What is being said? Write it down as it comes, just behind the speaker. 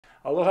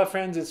Aloha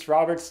friends, it's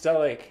Robert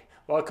Stellick.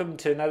 Welcome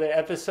to another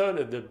episode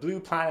of the Blue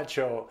Planet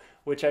Show,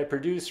 which I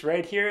produce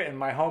right here in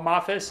my home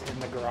office in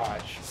the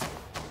garage.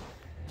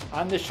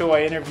 On the show,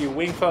 I interview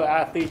wingfoil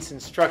athletes,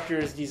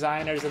 instructors,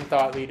 designers, and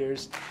thought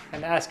leaders,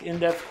 and ask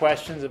in-depth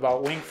questions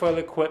about wingfoil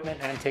equipment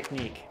and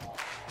technique.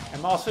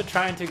 I'm also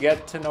trying to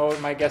get to know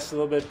my guests a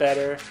little bit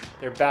better,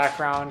 their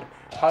background,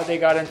 how they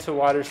got into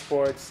water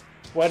sports,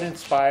 what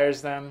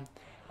inspires them,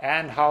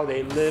 and how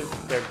they live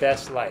their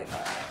best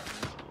life.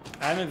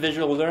 I'm a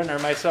visual learner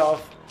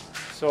myself,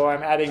 so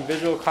I'm adding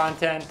visual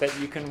content that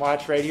you can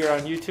watch right here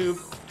on YouTube,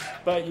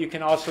 but you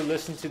can also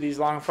listen to these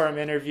long-form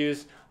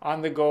interviews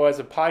on the go as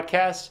a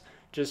podcast.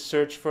 Just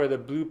search for the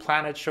Blue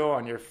Planet Show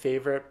on your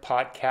favorite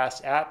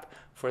podcast app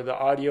for the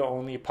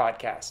audio-only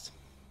podcast.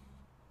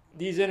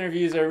 These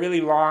interviews are really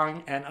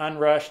long and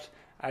unrushed.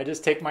 I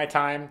just take my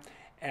time,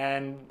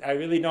 and I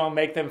really don't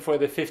make them for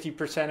the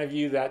 50% of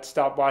you that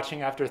stop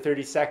watching after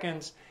 30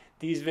 seconds.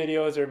 These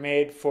videos are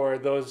made for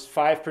those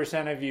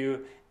 5% of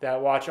you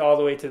that watch all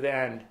the way to the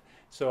end.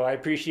 So I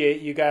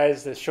appreciate you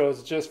guys. This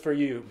show's just for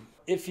you.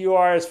 If you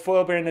are as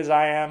foil brained as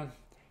I am,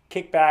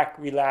 kick back,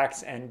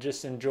 relax, and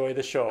just enjoy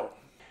the show.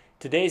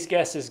 Today's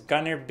guest is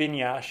Gunnar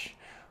Biniasch,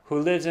 who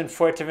lives in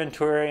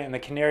Fuerteventura in the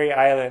Canary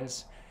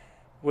Islands,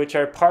 which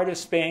are part of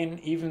Spain,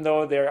 even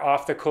though they're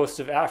off the coast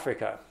of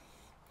Africa.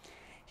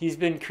 He's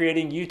been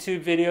creating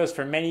YouTube videos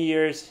for many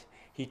years.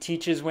 He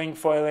teaches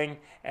wingfoiling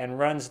and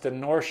runs the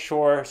North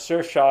Shore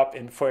Surf Shop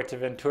in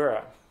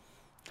Fuerteventura.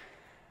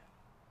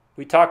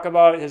 We talk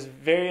about his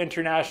very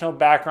international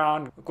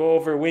background, go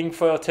over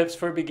wingfoil tips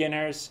for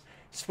beginners,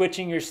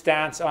 switching your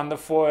stance on the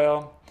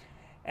foil,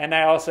 and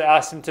I also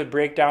asked him to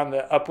break down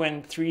the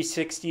upwind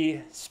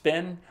 360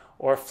 spin,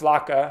 or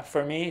Flaka,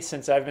 for me,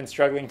 since I've been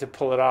struggling to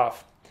pull it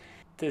off.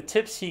 The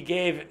tips he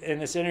gave in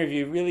this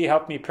interview really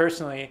helped me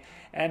personally,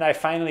 and I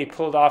finally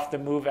pulled off the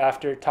move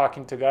after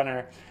talking to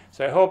Gunnar.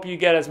 So I hope you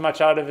get as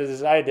much out of it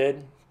as I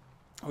did.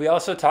 We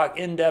also talk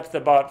in depth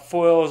about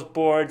foils,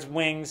 boards,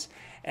 wings,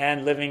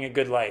 and living a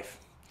good life.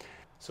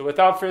 So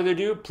without further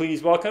ado,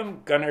 please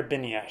welcome Gunnar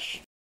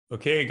Biniasch.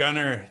 Okay,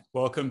 Gunnar,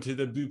 welcome to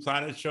the Blue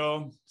Planet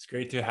Show. It's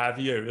great to have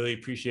you. I really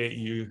appreciate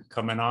you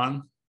coming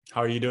on.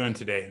 How are you doing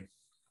today?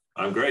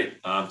 I'm great.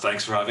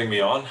 Thanks for having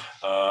me on.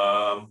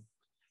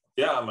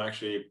 Yeah, I'm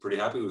actually pretty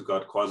happy. We've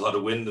got quite a lot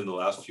of wind in the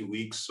last few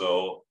weeks,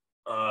 so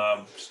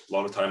a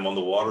lot of time on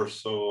the water,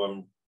 so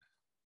I'm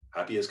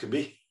happy as can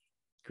be.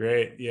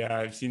 Great. Yeah,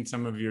 I've seen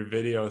some of your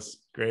videos.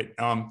 Great.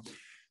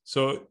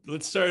 So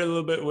let's start a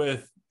little bit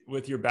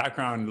with your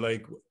background.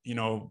 Like, you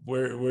know,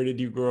 where did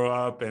you grow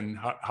up, and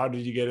how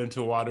did you get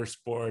into water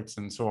sports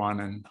and so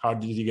on, and how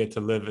did you get to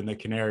live in the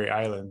Canary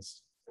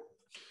Islands?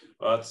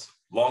 Well, that's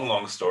a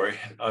long story.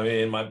 I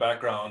mean, my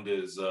background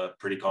is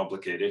pretty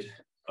complicated.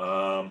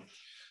 Well,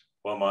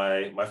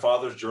 my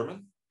father's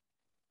German,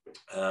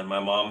 and my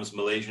mom's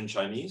Malaysian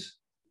Chinese.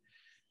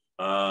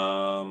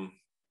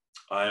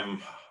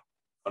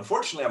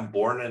 Unfortunately, I'm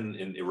born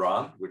in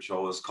Iran, which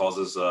always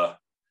causes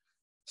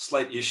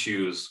slight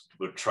issues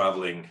with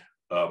traveling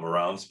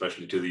around,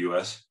 especially to the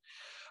US.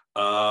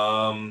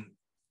 And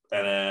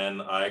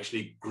then I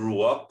actually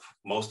grew up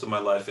most of my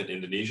life in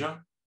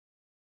Indonesia.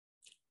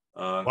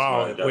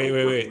 Wow!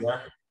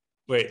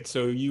 Wait.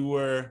 So you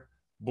were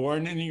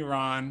born in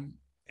Iran,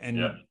 and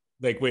yeah.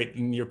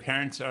 And your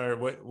parents are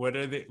what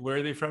are they? Where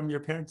are they from?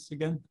 Your parents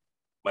again?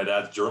 My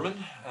dad's German,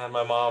 and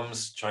my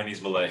mom's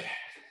Chinese Malay.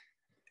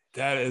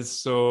 That is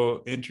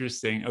so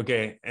interesting.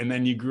 Okay, and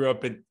then you grew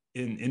up in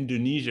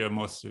Indonesia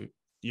most of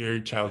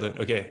your childhood.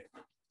 Okay,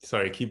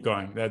 sorry, keep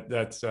going.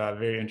 That's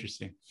very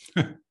interesting.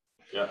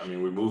 Yeah, I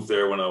mean, we moved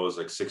there when I was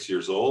like 6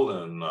 years old,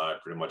 and I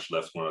pretty much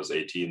left when I was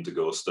 18 to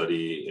go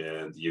study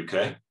in the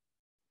UK.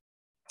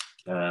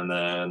 And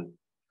then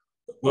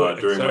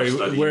during my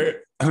study,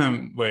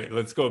 wait,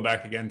 let's go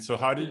back again. So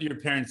how did your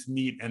parents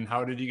meet, and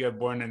how did you get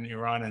born in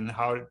Iran, and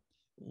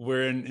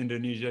where in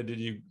Indonesia did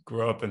you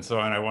grow up, and so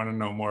on? I want to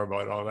know more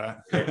about all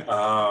that. Okay.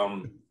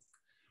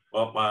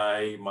 Well,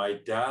 my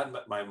dad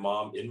met my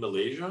mom in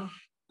Malaysia,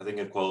 I think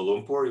in Kuala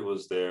Lumpur. He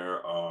was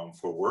there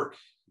for work.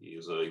 He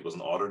was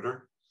an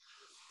auditor.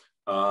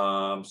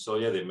 So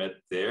yeah, they met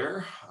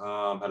there,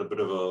 had a bit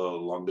of a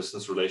long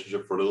distance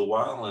relationship for a little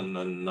while, and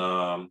then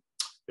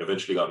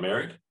eventually got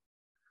married.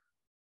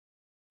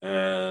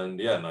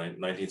 And yeah,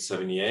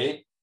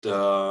 1978,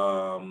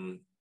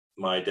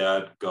 my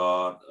dad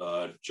got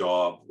a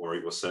job where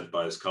he was sent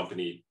by his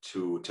company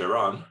to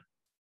Tehran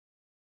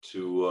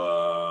to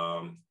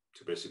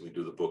basically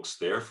do the books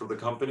there for the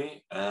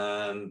company.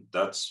 And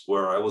that's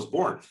where I was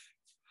born.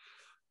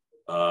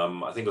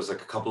 I think it was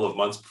like a couple of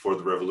months before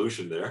the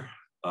revolution there.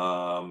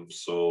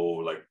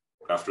 So like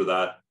after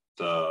that,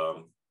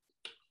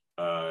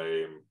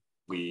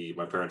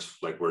 my parents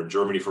like were in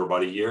Germany for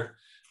about a year,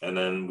 and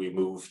then we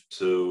moved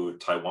to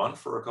Taiwan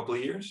for a couple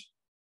of years.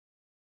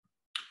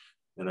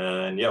 And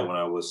then, yeah, when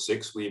I was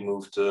 6, we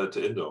moved to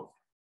Indo.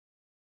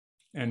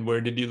 And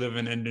where did you live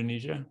in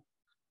Indonesia?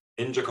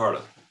 In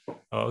Jakarta.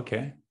 Oh,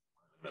 okay.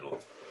 Middle.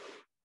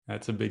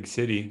 That's a big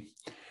city.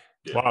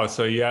 Yeah. Wow.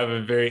 So you have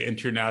a very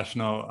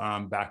international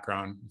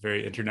background,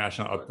 very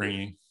international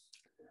upbringing.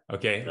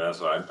 Okay. Yeah,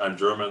 so I'm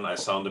German. I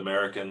sound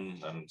American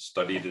and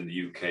studied in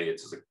the UK. It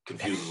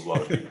confuses a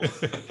lot of people.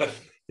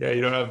 Yeah,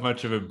 you don't have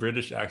much of a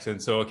British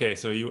accent. So okay,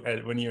 so you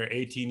when you were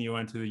 18, you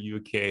went to the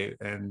UK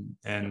and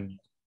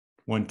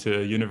went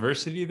to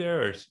university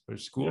there or Yeah.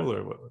 school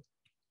or what?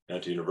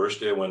 At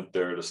university, I went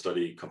there to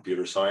study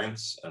computer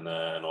science and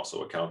then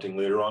also accounting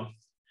later on.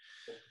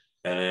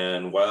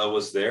 And while I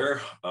was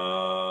there,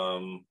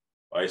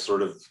 I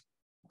sort of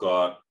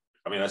I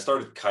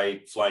started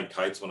flying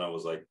kites when I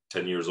was like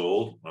 10 years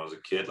old, when I was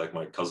a kid. Like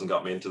my cousin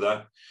got me into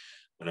that.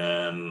 And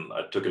then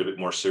I took it a bit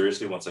more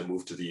seriously once I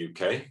moved to the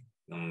UK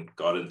and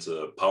got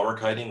into power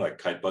kiting, like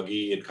kite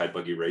buggy and kite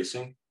buggy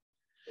racing.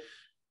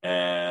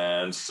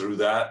 And through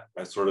that,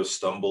 I sort of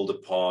stumbled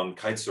upon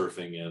kite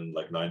surfing in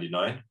like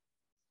 99.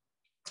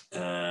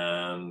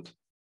 And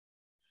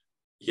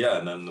yeah,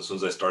 and then as soon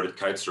as I started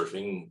kite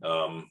surfing,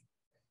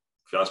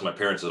 if you ask my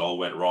parents, it all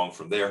went wrong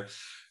from there.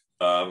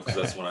 Because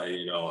that's when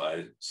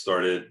I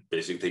started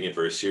basically taking it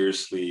very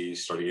seriously,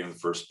 started getting the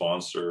first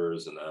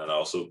sponsors. And then I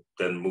also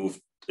then moved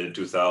in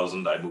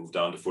 2000, I moved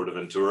down to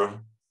Fuerteventura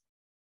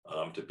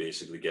to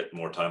basically get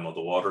more time on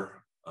the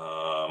water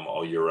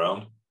all year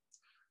round.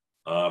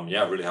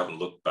 Yeah, I really haven't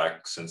looked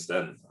back since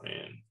then. I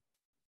mean,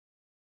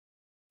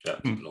 yeah,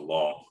 it's been a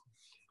long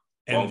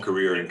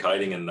career in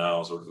kiting and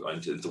now sort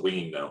of into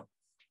winging now.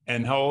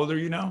 And how old are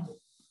you now?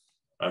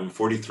 I'm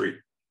 43.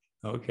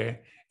 Okay.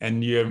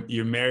 And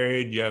you're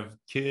married, you have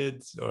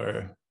kids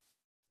or?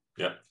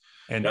 Yeah.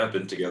 And I've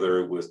been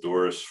together with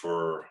Doris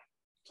for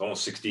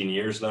almost 16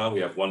 years now.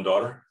 We have one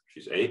daughter.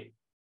 She's 8.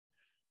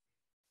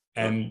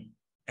 And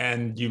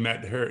you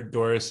met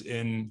Doris,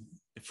 in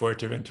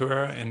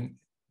Fuerteventura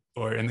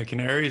or in the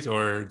Canaries,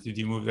 or did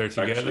you move there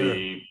together?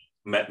 Actually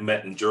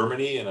met in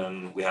Germany, and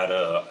then we had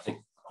I think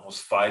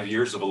almost 5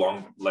 years of a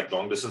long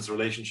distance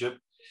relationship.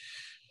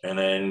 And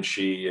then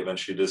she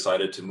eventually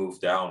decided to move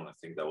down. I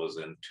think that was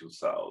in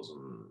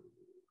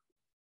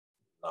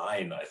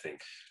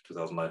 2009,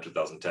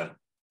 2010.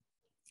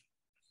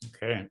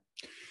 Okay.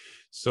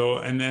 So,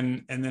 and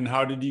then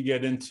how did you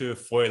get into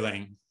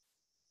foiling?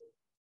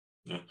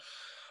 Yeah.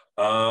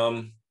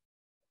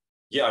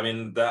 Yeah, I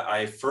mean,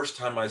 first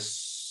time I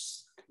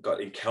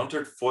got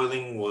encountered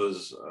foiling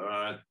was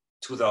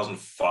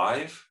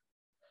 2005.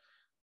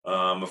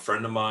 A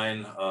friend of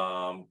mine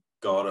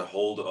got a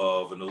hold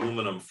of an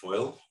aluminum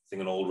foil, I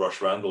think an old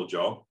Rush Randall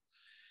job.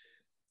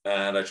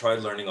 And I tried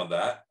learning on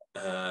that,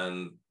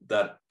 and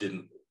that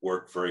didn't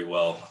work very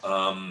well.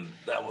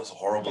 That was a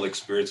horrible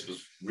experience. It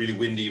was really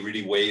windy,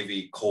 really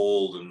wavy,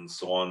 cold, and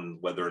so on,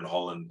 weather in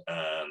Holland.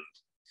 And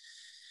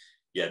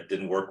yeah, it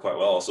didn't work quite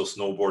well. Also,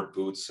 snowboard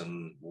boots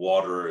and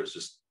water is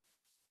just,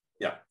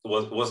 yeah,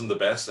 it wasn't the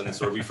best. And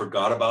so we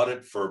forgot about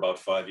it for about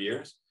 5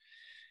 years.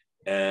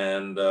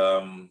 And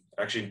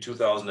actually in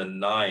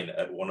 2009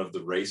 at one of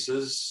the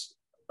races,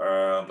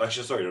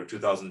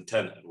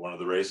 2010 at one of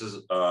the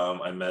races,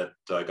 I met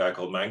a guy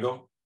called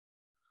Mango.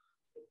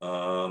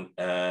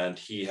 And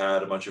he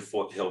had a bunch of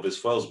his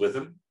foils with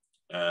him.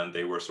 And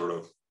they were sort of,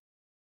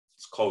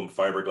 let's call them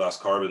fiberglass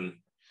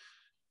carbon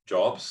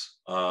jobs.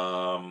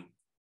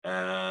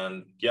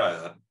 And yeah, I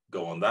had to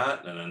go on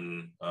that. And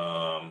then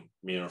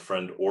me and a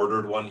friend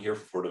ordered one here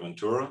for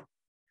Fuerteventura.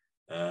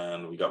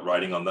 And we got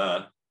riding on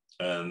that.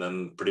 And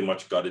then pretty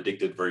much got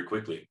addicted very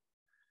quickly.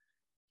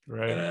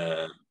 Right.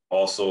 And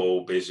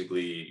also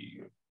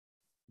basically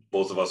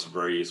both of us are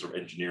very sort of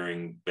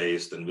engineering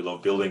based and we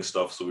love building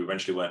stuff. So we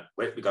eventually went,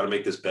 wait, we got to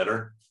make this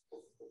better.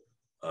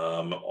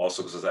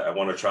 Also because I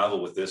want to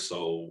travel with this.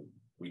 So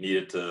we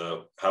needed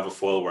to have a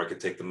foil where I could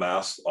take the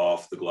mast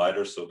off the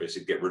glider. So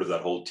basically get rid of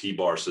that whole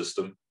T-bar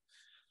system.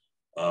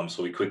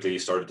 So we quickly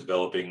started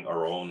developing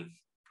our own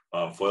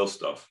foil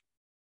stuff.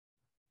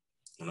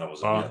 And that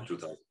was in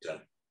 2010.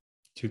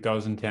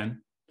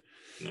 2010.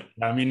 Yeah.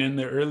 I mean, in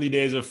the early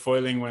days of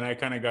foiling, when I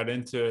kind of got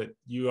into it,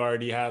 you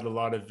already had a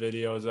lot of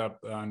videos up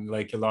on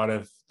like a lot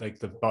of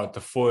like about the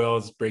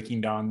foils,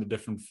 breaking down the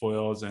different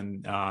foils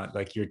and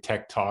like your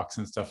tech talks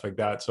and stuff like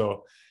that.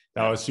 So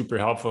that was super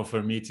helpful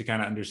for me to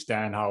kind of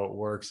understand how it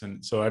works.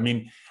 And so, I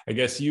mean, I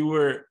guess you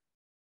were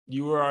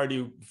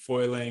already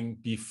foiling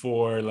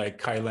before like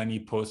Kai Lenny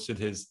posted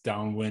his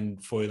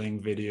downwind foiling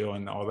video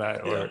and all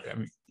that. Or I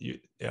mean,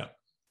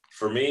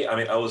 For me, I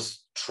mean, I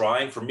was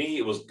trying. For me,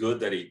 it was good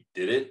that he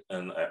did it,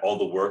 and all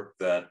the work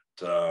that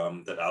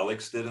that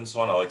Alex did and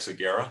so on, Alex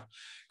Aguera,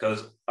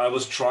 because I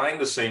was trying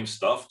the same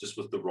stuff just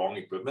with the wrong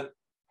equipment.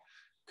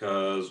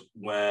 Because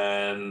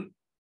when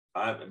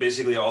I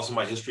basically also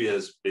my history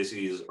as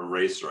a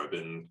racer, I've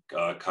been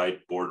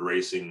kiteboard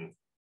racing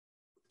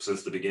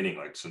since the beginning,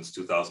 like since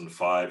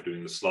 2005,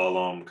 doing the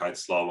slalom, kite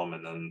slalom,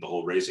 and then the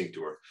whole racing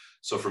tour.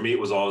 So for me, it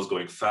was always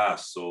going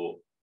fast.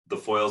 So the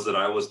foils that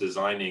I was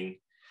designing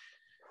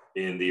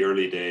in the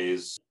early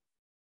days.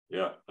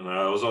 Yeah. And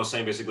I was always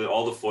saying basically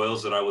all the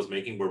foils that I was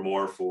making were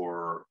more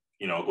for,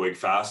 going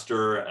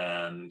faster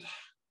and,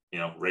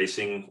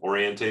 racing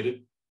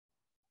orientated.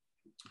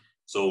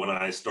 So when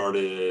I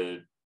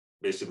started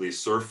basically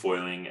surf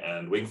foiling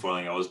and wing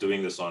foiling, I was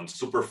doing this on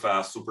super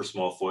fast, super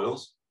small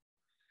foils,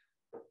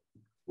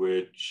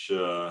 which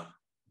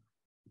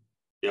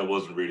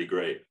wasn't really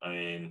great. I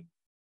mean,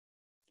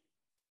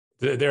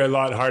 they're a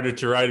lot harder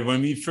to ride.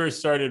 When we first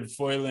started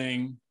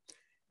foiling,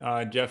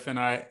 Jeff and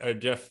I,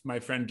 my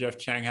friend Jeff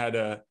Chang had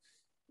a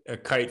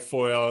kite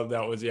foil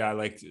that was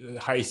like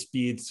high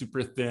speed,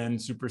 super thin,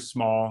 super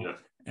small. Yeah.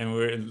 And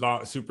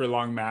we're super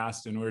long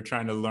mast, and we're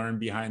trying to learn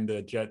behind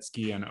the jet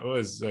ski, and it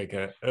was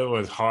it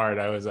was hard.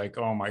 I was like,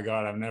 oh my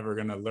God, I'm never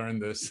gonna learn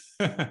this.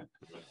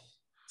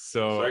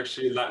 So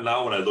actually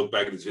now when I look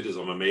back at these videos,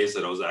 I'm amazed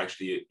that I was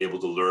actually able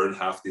to learn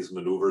half these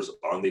maneuvers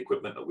on the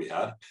equipment that we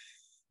had.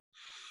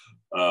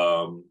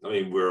 I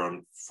mean, we're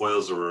on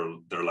foils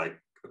they're like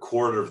a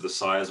quarter of the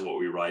size of what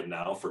we ride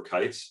now for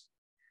kites.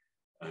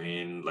 I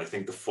mean, I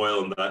think the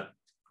foil in that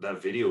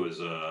video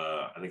is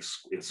I think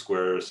in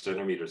square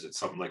centimeters, it's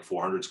something like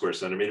 400 square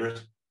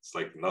centimeters. It's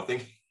like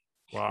nothing.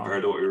 Wow.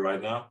 Compared to what we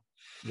ride now.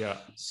 Yeah.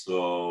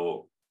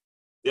 So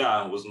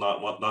yeah, it was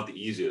not the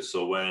easiest.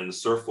 So when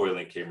surf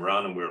foiling came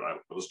around and I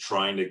was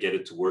trying to get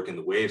it to work in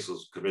the waves, I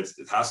was convinced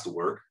it has to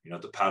work. You know,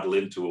 to paddle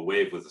into a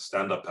wave with a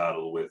stand-up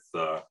paddle with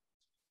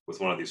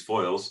one of these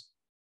foils.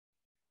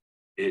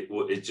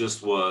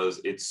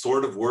 It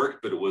sort of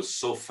worked, but it was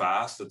so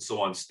fast and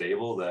so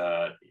unstable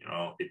that, you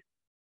know, it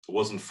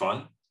wasn't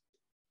fun.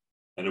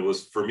 And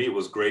for me, it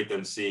was great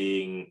then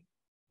seeing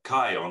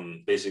Kai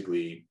on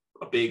basically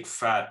a big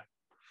fat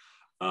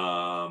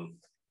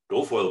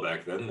Go foil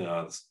back then,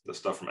 the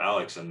stuff from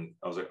Alex, and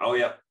I was like, oh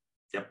yeah,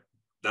 yep,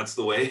 that's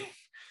the way.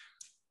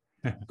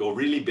 Go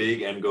really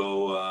big and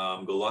go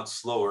a lot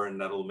slower,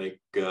 and that'll make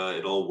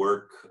it all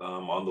work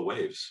on the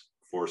waves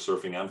for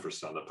surfing and for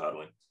stand-up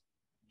paddling.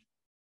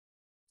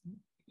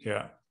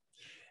 Yeah.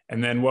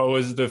 And then what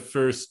was the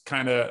first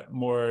kind of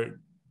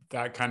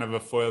that kind of a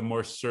foil,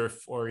 more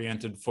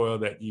surf-oriented foil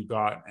that you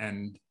got,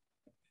 and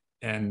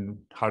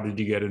how did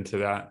you get into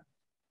that?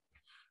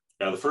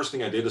 Yeah, the first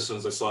thing I did as soon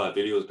as I saw that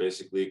video was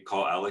basically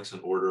call Alex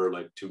and order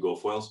like 2 Go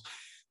foils.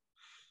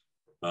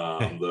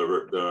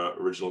 The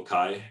original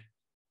Kai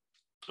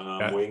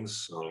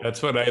wings. So.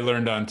 That's what I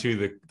learned on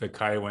too, the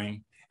Kai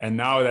wing. And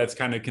now that's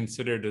kind of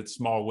considered a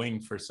small wing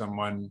for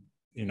someone,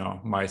 you know,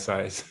 my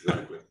size.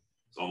 Exactly.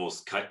 It's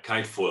almost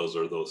kite foils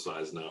are those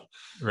size now.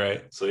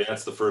 Right. So yeah,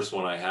 that's the first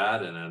one I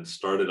had, and then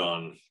started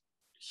on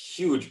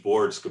huge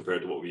boards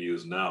compared to what we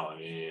use now. I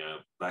mean,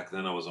 back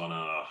then I was on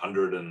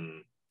 100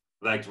 and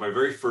like my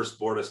very first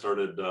board I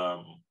started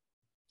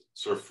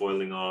surf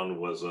foiling on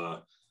was I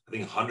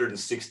think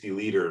 160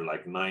 liter,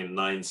 like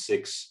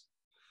 996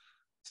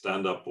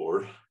 stand-up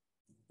board.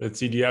 Let's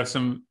see, do you have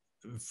some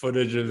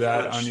footage of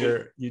that on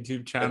your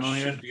YouTube channel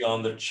here? It should be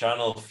on the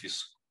channel if you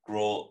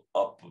scroll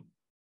up a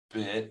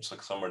bit. It's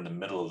like somewhere in the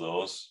middle of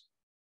those.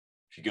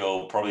 If you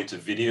go probably to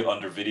video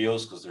under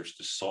videos, because there's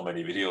just so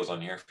many videos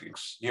on here.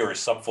 Here is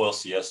Subfoil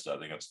Siesta. I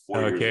think it's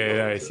 4 years ago.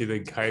 Okay, I see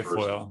the Kai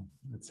foil.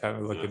 Let's have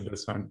a look at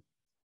this one.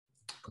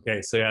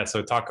 Okay,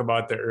 so talk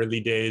about the early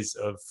days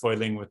of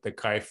foiling with the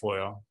Kai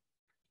foil.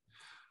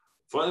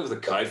 Foiling with the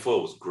Kai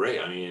foil was great.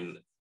 I mean,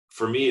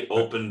 for me, it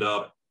opened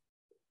up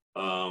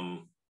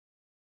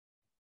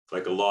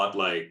like a lot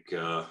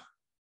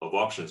of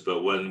options.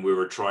 But when we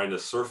were trying to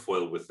surf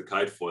foil with the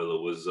kite foil,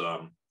 it was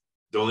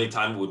the only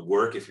time it would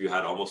work if you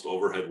had almost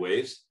overhead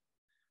waves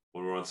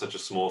when we were on such a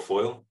small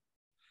foil.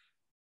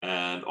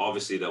 And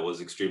obviously that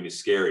was extremely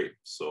scary.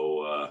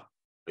 So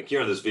like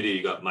here in this video,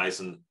 you got nice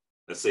and,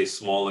 let's say,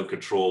 small and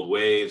controlled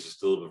waves,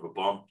 just a little bit of a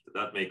bump.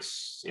 That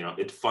makes, you know,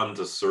 it fun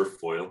to surf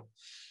foil.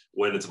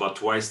 When it's about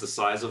twice the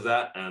size of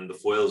that and the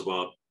foil is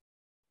about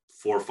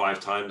 4 or 5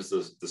 times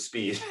the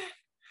speed,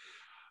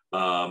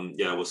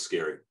 yeah, it was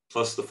scary.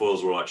 Plus the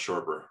foils were a lot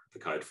sharper, the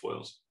kite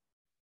foils.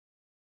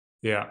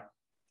 Yeah.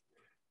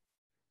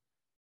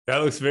 That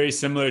looks very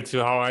similar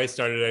to how I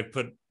started.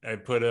 I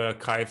put a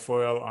Kai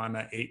foil on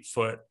an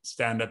 8-foot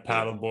stand-up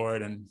paddle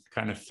board and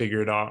kind of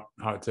figured out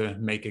how to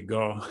make it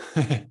go.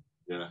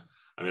 Yeah.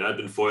 I mean, I've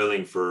been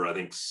foiling for, I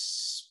think,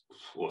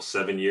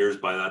 7 years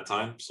by that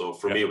time. So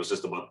for me, it was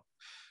just about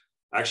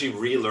actually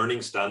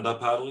relearning stand-up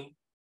paddling,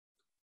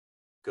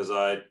 because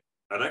I'd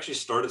actually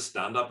started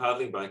stand-up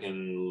paddling back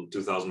in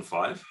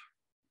 2005. It's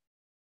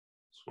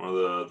one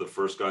of the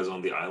first guys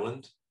on the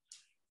island.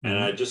 And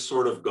I just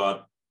sort of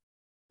got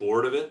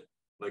bored of it,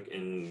 like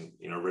in,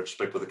 you know,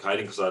 retrospect with the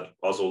kiting, because I had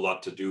also a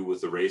lot to do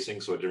with the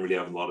racing. So I didn't really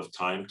have a lot of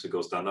time to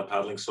go stand-up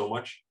paddling so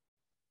much.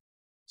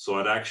 So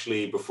I'd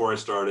actually, before I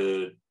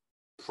started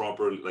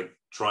properly, like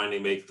trying to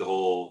make the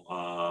whole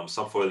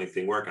subfoiling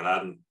thing work, and I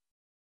hadn't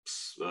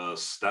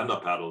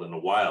stand-up paddled in a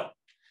while,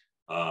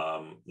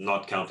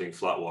 not counting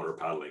flat water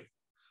paddling,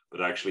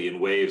 but actually in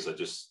waves, I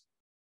just,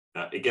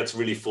 it gets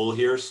really full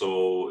here.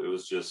 So it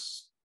was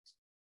just,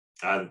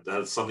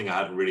 that's something I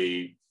hadn't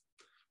really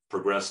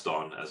progressed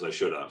on as I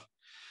should have.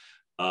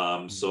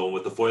 So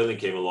with the foiling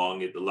came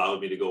along, it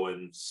allowed me to go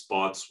in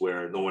spots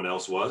where no one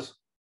else was.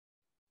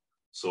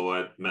 So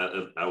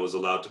I was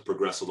allowed to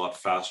progress a lot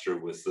faster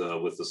with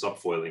the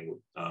subfoiling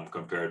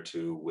compared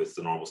to with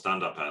the normal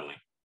stand-up paddling.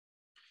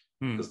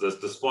 Because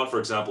the spot, for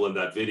example, in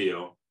that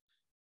video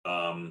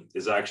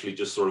is actually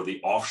just sort of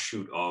the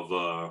offshoot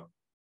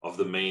of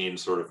the main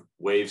sort of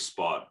wave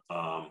spot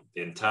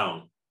in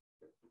town.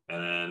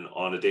 And then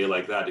on a day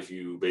like that, if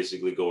you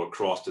basically go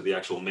across to the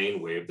actual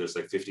main wave, there's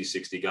like 50,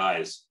 60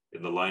 guys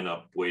in the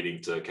lineup waiting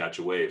to catch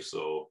a wave.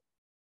 So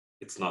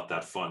it's not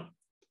that fun.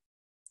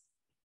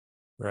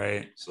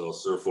 Right. So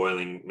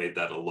surfoiling made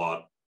that a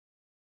lot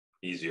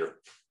easier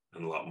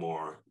and a lot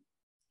more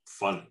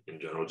fun in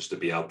general, just to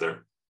be out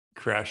there.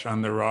 Crash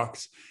on the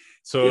rocks.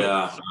 So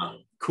yeah,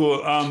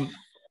 cool.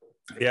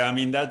 Yeah, I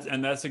mean,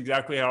 that's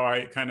exactly how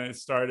I kind of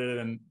started,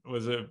 and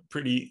was a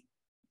pretty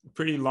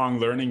long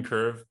learning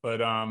curve, but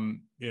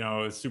you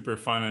know, it was super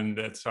fun, and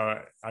that's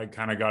how I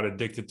kind of got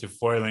addicted to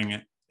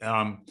foiling.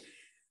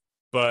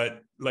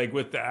 But like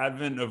with the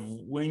advent of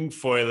wing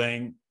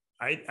foiling,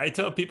 I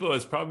tell people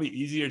it's probably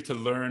easier to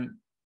learn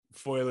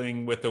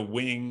foiling with a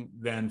wing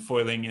than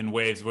foiling in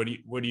waves. What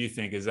do you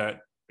think? Is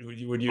that, would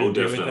you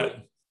agree with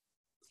that?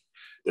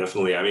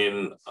 Definitely. I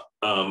mean,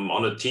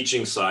 on the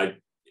teaching side,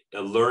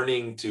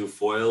 learning to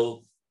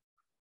foil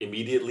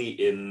immediately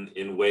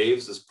in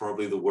waves is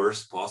probably the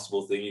worst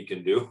possible thing you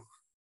can do.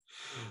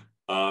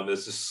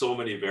 There's just so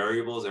many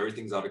variables.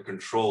 Everything's out of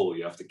control.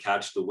 You have to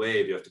catch the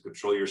wave. You have to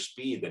control your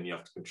speed. Then you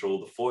have to control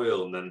the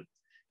foil. And then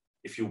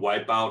if you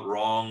wipe out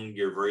wrong,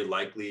 you're very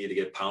likely to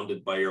get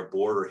pounded by your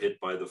board or hit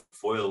by the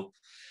foil.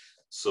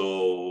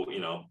 So, you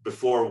know,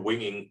 before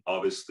winging,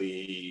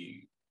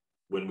 obviously,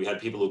 when we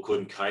had people who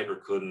couldn't kite or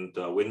couldn't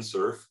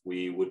windsurf,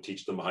 we would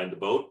teach them behind the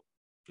boat,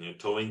 you know,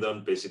 towing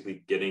them,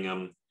 basically getting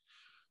them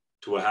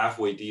to a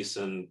halfway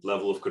decent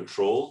level of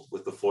control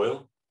with the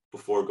foil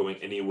before going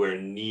anywhere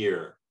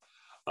near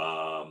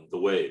the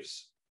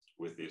waves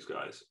with these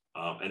guys.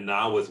 And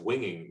now with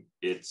winging,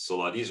 it's a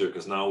lot easier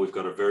because now we've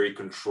got a very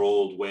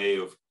controlled way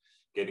of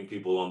getting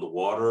people on the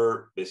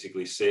water,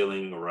 basically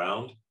sailing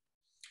around.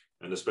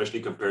 And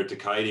especially compared to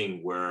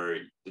kiting, where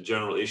the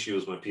general issue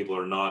is when people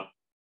are not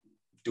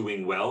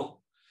doing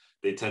well,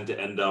 they tend to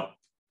end up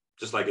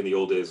just like in the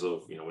old days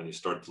of, you know, when you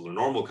start to learn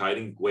normal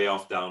kiting, way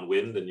off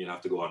downwind, and you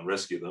have to go out and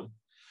rescue them.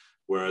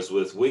 Whereas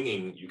with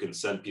winging, you can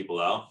send people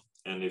out,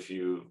 and if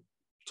you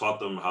taught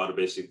them how to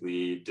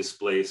basically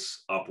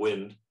displace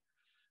upwind,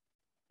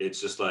 it's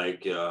just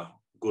like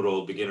good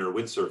old beginner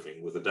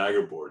windsurfing with a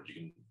dagger board. You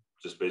can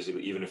just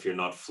basically, even if you're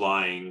not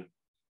flying,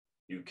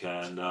 you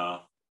can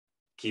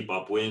keep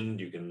upwind.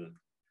 You can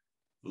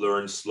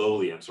learn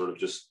slowly and sort of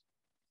just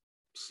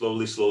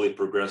slowly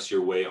progress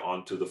your way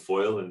onto the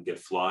foil and get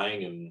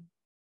flying, and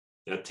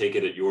take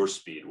it at your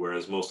speed.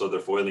 Whereas most other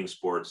foiling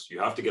sports, you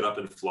have to get up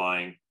and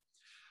flying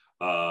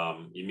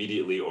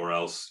immediately, or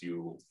else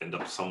you end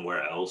up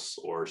somewhere else,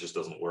 or it just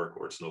doesn't work,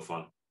 or it's no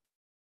fun.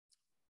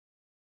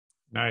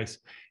 Nice.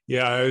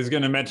 Yeah, I was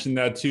going to mention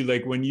that too.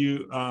 Like when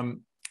you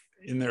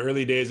in the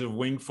early days of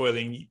wing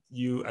foiling,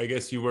 I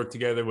guess you worked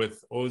together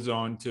with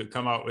Ozone to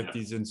come out with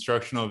these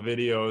instructional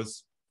videos.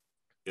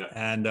 Yeah.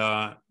 And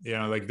you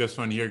know, like this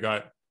one here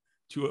got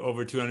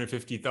over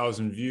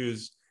 250,000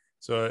 views.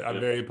 So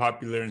very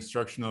popular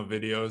instructional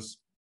videos.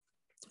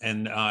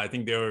 And I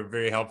think they were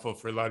very helpful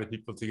for a lot of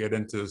people to get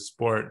into the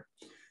sport.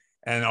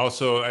 And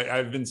also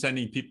I've been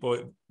sending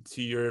people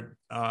to your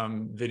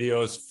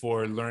videos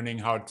for learning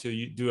how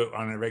to do it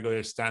on a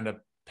regular stand-up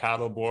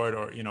paddleboard,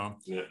 or, you know,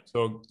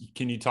 so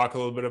can you talk a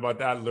little bit about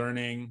that,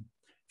 learning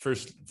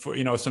first, for,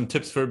 you know, some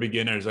tips for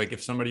beginners, like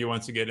if somebody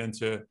wants to get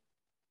into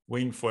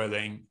wing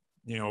foiling,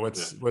 you know,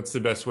 what's the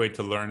best way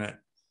to learn it?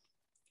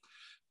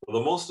 Well,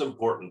 the most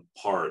important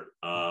part,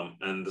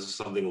 and this is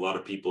something a lot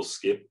of people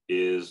skip,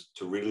 is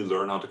to really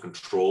learn how to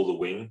control the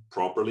wing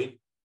properly.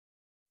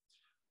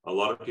 A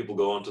lot of people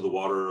go into the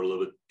water a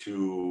little bit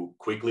too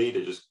quickly.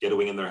 They just get a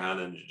wing in their hand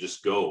and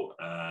just go.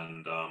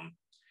 And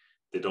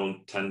they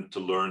don't tend to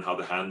learn how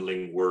the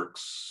handling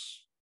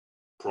works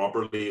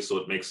properly. So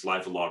it makes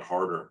life a lot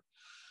harder.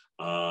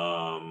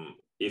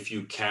 If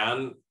you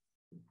can,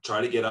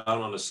 try to get out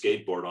on a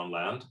skateboard on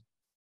land.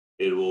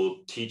 It will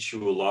teach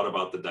you a lot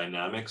about the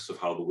dynamics of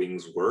how the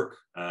wings work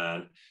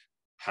and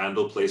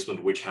handle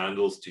placement, which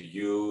handles to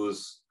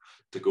use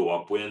to go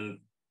upwind,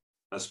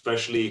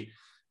 especially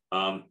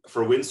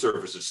for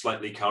windsurfers. It's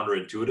slightly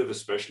counterintuitive,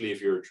 especially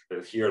if you're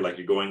here, like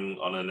you're going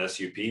on an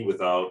SUP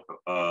without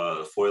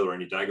foil or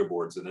any dagger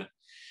boards in it.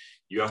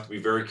 You have to be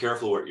very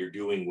careful what you're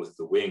doing with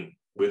the wing.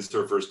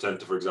 Windsurfers tend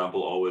to, for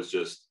example, always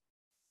just,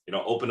 you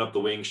know, open up the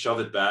wing,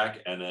 shove it back,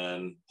 and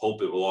then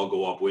hope it will all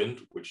go upwind,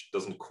 which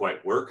doesn't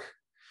quite work.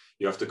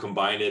 You have to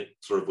combine it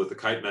sort of with the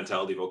kite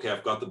mentality of, okay,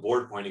 I've got the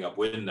board pointing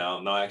upwind now.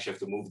 Now I actually have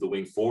to move the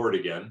wing forward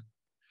again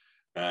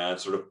and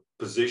sort of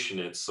position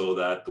it so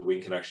that the wing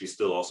can actually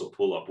still also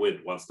pull upwind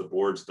once the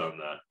board's done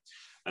that.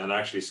 And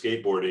actually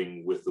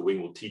skateboarding with the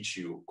wing will teach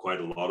you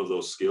quite a lot of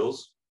those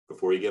skills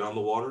before you get on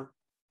the water.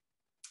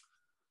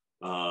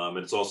 And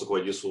it's also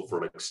quite useful for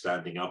like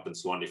standing up and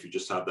so on, if you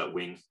just have that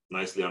wing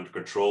nicely under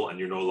control and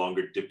you're no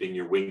longer dipping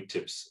your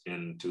wingtips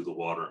into the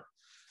water.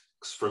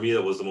 For me,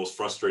 that was the most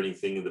frustrating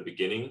thing in the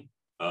beginning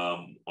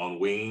on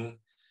winging,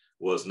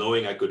 was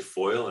knowing I could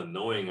foil and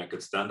knowing I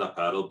could stand up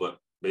paddle, but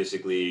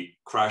basically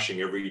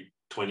crashing every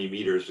 20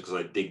 meters because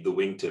I dig the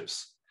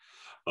wingtips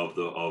of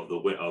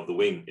the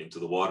wing into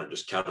the water,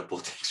 just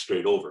catapulting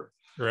straight over.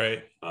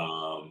 Right.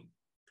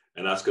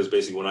 And that's because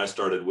basically when I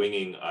started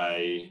winging,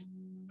 I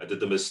did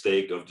the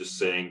mistake of just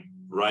saying,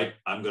 right,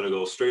 I'm going to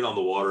go straight on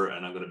the water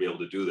and I'm going to be able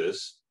to do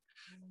this.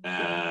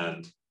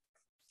 And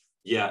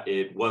yeah,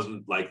 it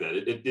wasn't like that.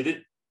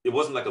 It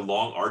wasn't like a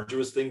long,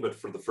 arduous thing, but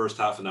for the first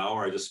half an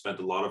hour, I just spent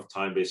a lot of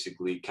time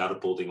basically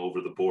catapulting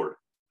over the board.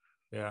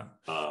 Yeah.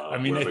 I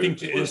mean, I think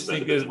the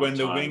instinct is when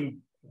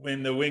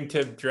the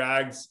wingtip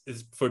drags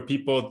is for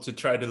people to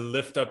try to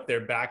lift up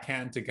their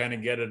backhand to kind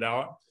of get it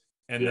out.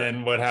 And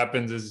then what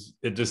happens is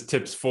it just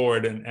tips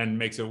forward and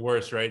makes it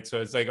worse, right?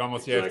 So it's like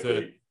almost you have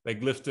to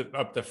like lift it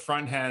up the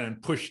front hand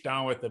and push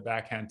down with the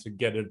backhand to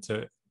get it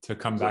to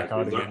come back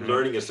out again.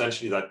 Learning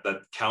essentially that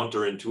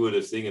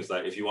counterintuitive thing is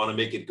that if you want to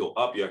make it go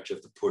up, you actually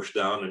have to push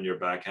down on your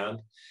backhand.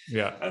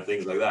 Yeah. And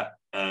things like that.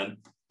 And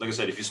like I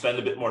said, if you spend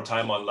a bit more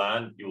time on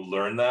land, you'll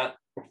learn that.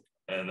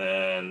 And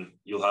then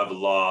you'll have a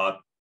lot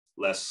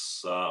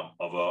less of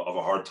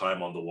a hard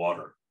time on the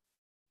water.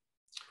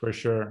 For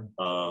sure.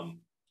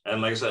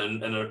 And like I said,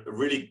 and a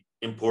really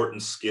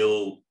important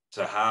skill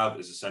to have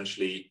is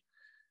essentially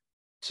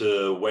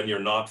to, when you're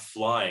not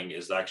flying,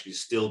 is to actually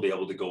still be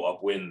able to go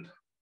upwind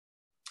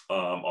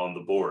on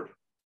the board.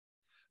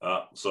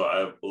 So I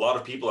have a lot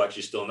of people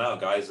actually still now,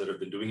 guys that have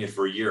been doing it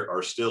for a year,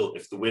 are still,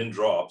 if the wind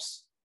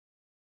drops,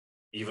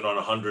 even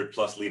on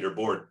 100+ liter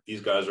board,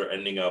 these guys are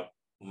ending up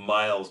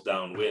miles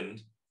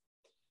downwind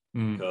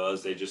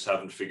because they just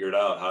haven't figured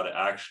out how to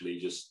actually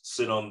just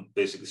sit on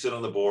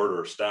the board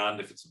or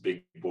stand if it's a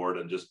big board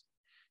and just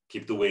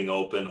keep the wing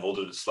open, hold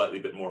it slightly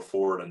bit more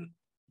forward, and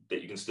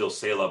that you can still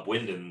sail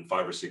upwind in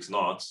 5 or 6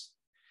 knots.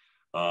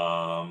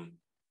 Without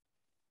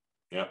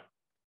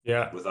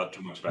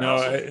too much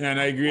hassle. And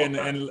I agree. And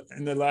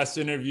in the last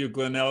interview,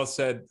 Glenelle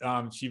said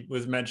she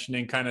was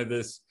mentioning kind of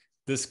this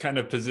kind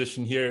of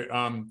position here,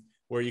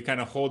 where you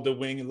kind of hold the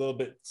wing a little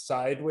bit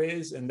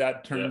sideways, and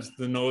that turns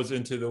the nose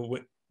into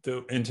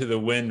the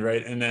wind,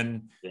 right? And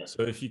then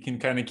so if you can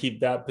kind of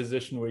keep that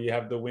position where you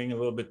have the wing a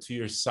little bit to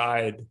your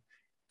side,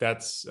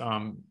 that's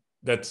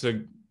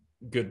a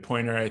good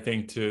pointer, I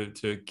think,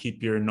 to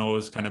keep your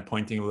nose kind of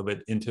pointing a little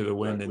bit into the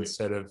wind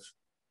instead of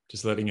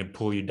just letting it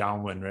pull you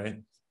downwind,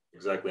 right?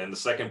 Exactly. And the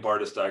second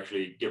part is to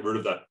actually get rid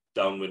of that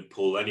downwind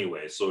pull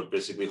anyway. So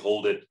basically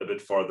hold it a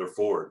bit farther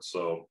forward.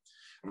 So,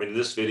 I mean, in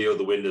this video,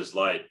 the wind is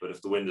light, but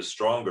if the wind is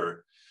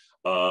stronger,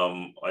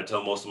 I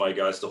tell most of my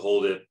guys to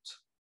hold it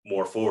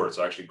more forward.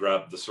 So actually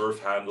grab the surf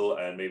handle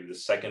and maybe the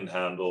second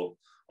handle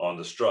on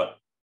the strut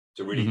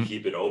to really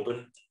keep it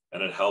open.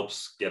 And it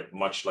helps get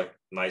much like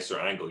nicer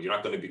angle. You're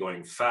not going to be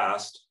going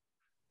fast,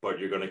 but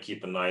you're going to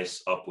keep a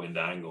nice upwind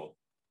angle.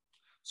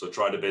 So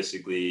try to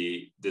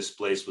basically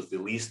displace with the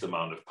least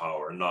amount of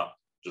power, not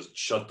just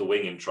shut the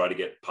wing and try to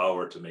get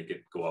power to make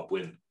it go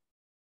upwind,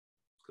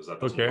 because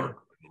that doesn't work.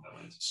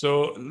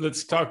 So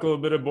let's talk a little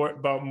bit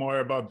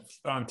more about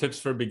tips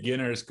for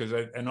beginners,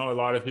 because I know a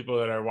lot of people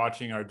that are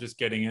watching are just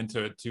getting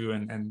into it too,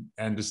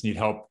 and just need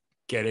help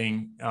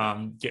figuring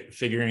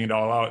it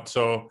all out.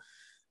 So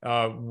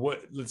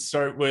let's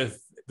start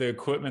with the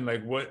equipment.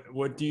 Like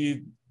what do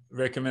you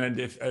recommend?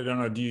 If I don't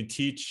know, do you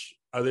teach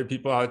other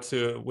people how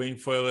to wing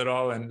foil at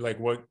all? And like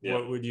what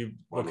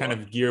kind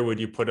of gear would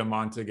you put them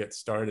on to get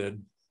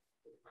started?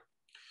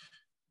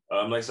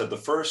 Like I said,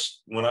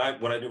 when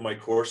I do my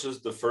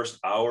courses, the first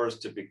hour is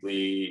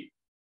typically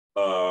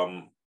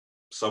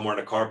somewhere in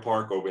a car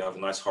park, or we have a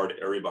nice hard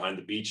area behind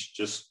the beach,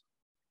 just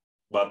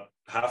about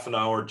half an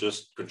hour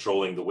just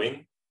controlling the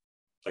wing,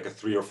 like a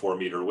 3 or 4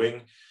 meter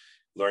wing,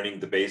 learning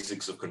the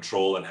basics of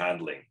control and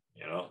handling,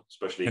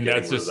 especially. And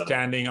that's just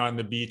standing on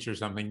the beach or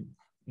something,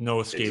 no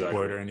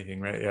skateboard or anything,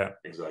 right? Yeah,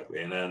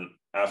 exactly. And then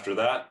after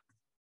that,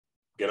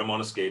 get them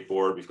on a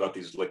skateboard. We've got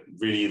these like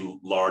really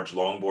large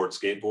longboard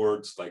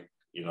skateboards, like,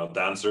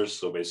 dancers.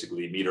 So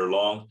basically meter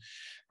long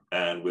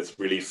and with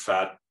really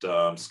fat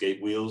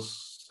skate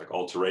wheels, like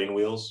all-terrain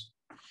wheels.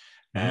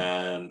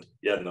 And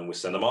and then we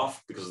send them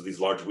off. Because of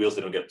these large wheels,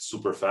 they don't get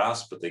super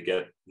fast, but they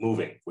get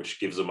moving, which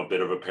gives them a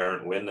bit of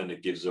apparent wind, and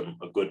it gives them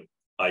a good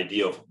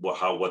idea of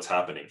what's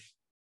happening.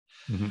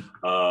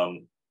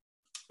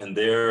 And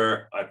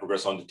there I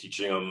progress on to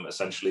teaching them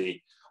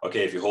essentially,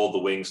 okay, if you hold the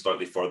wing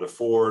slightly farther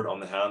forward on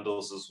the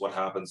handles, this is what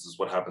happens. This is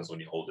what happens when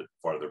you hold it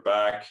farther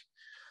back.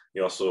 We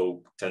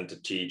also tend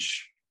to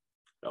teach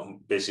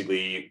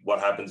basically what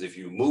happens if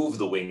you move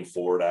the wing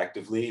forward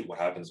actively, what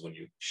happens when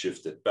you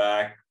shift it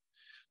back,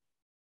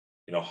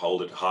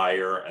 hold it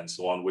higher, and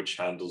so on, which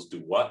handles do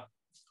what.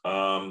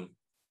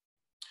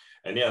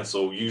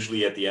 So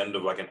usually at the end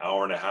of like an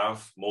hour and a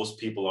half, most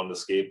people on the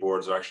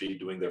skateboards are actually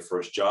doing their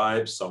first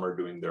jibes. Some are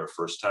doing their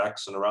first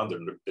tacks and around.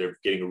 They're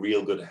getting a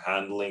real good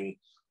handling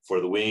for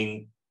the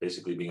wing,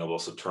 basically being able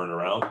to turn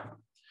around.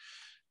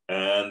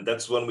 And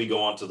that's when we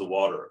go onto the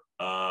water.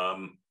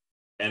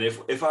 And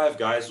if I have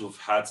guys who've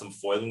had some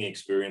foiling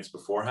experience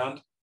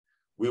beforehand,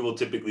 we will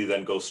typically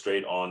then go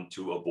straight on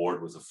to a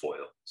board with a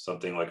foil,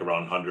 something like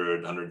around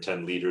 100,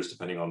 110 liters,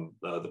 depending on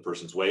the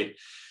person's weight.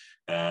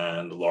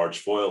 and large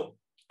foil,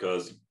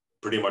 because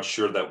pretty much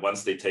sure that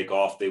once they take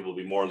off, they will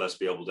be more or less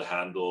be able to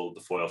handle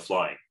the foil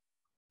flying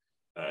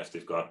if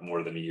they've got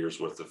more than a year's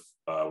worth of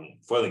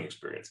foiling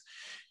experience.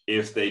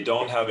 If they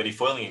don't have any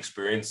foiling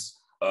experience,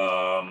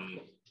 I'll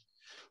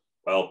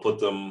put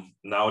them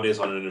nowadays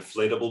on an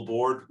inflatable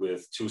board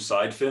with 2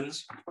 side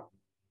fins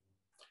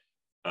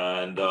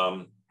and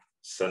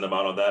send them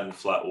out on that in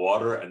flat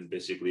water and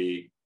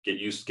basically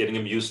getting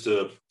them used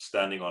to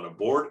standing on a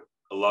board.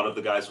 A lot of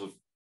the guys who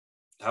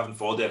haven't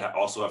foiled yet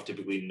also have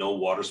typically no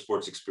water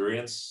sports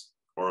experience,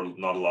 or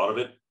not a lot of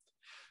it.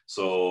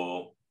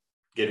 So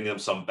getting them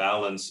some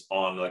balance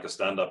on like a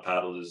stand-up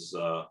paddle is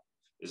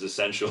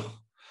essential.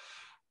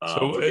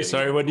 So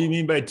sorry, what do you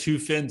mean by 2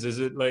 fins? Is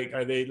it like,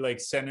 are they like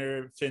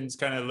center fins,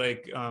 kind of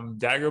like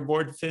dagger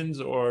board fins,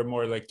 or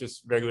more like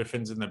just regular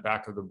fins in the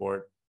back of the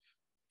board?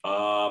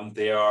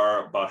 They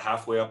are about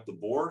halfway up the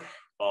board,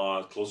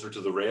 closer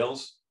to the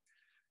rails,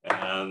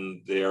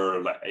 and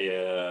they're like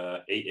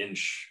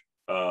 8-inch,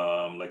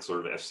 like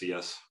sort of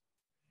FCS.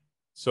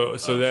 So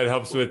that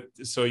helps with,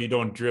 so you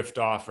don't drift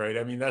off, right?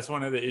 I mean, that's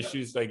one of the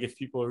issues. Like if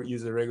people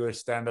use a regular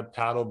stand-up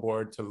paddle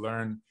board to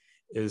learn,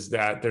 is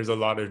that there's a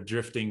lot of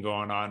drifting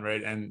going on,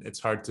 right? And it's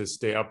hard to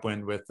stay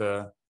upwind with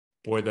a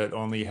board that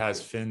only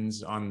has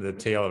fins on the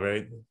tail,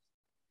 right?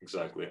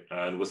 Exactly.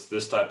 And with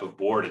this type of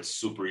board, it's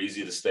super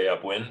easy to stay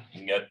upwind. You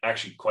can get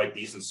actually quite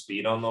decent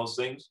speed on those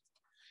things.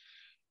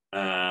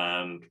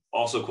 And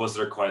also, because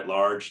they're quite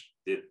large,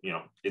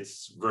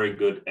 it's very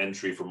good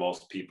entry for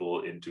most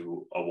people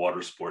into a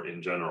water sport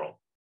in general.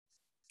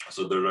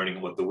 So they're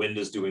learning what the wind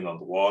is doing on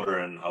the water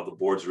and how the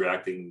board's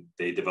reacting.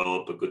 They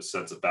develop a good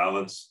sense of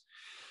balance.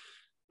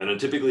 And then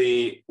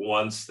typically,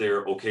 once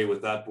they're okay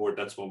with that board,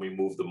 that's when we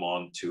move them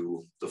on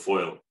to the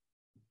foil.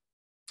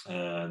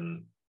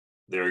 And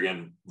they're,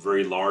 again,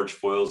 very large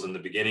foils in the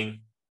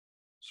beginning,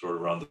 sort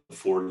of around the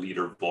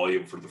 4-liter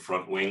volume for the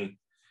front wing.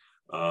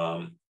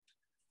 And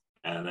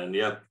then,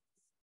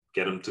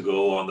 get them to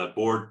go on that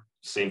board.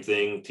 Same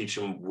thing, teach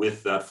them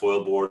with that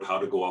foil board how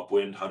to go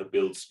upwind, how to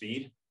build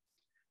speed.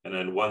 And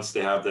then once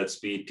they have that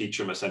speed, teach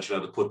them essentially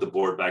how to put the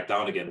board back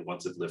down again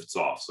once it lifts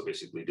off. So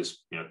basically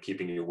just,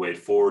 keeping your weight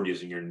forward,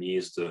 using your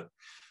knees to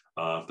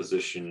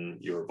position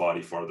your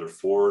body farther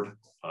forward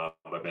by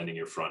bending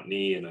your front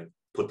knee, and then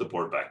put the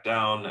board back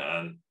down,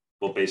 and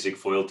basic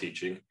foil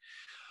teaching,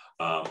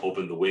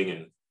 open the wing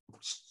and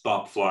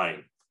stop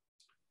flying,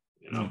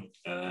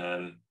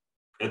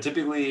 And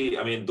typically,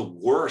 I mean, the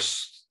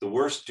worst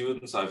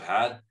students I've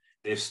had,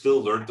 they've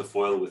still learned to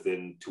foil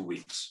within 2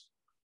 weeks.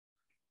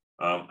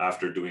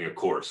 After doing a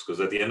course,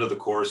 because at the end of the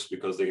course,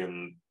 because they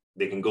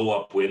can go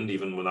upwind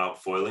even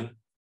without foiling,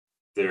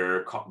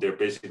 they're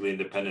basically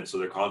independent, so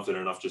they're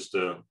confident enough just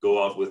to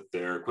go out with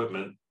their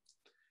equipment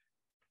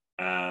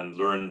and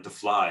learn to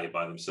fly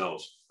by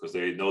themselves, because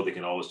they know they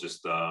can always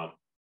just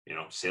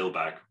sail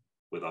back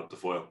without the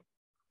foil.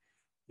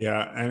 Yeah,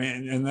 I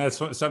mean, and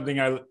that's something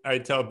I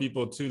tell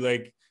people too,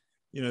 like,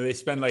 they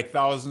spend like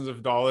thousands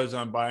of dollars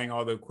on buying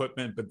all the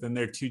equipment, but then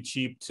they're too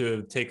cheap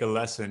to take a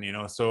lesson,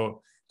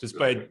 so just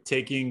by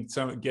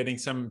getting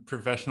some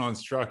professional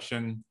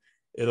instruction,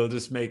 it'll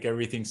just make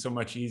everything so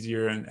much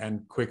easier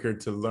and quicker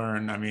to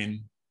learn. I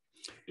mean,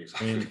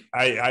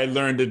 I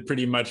learned it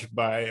pretty much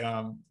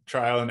by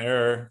trial and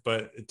error,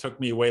 but it took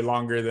me way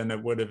longer than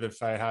it would have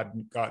if I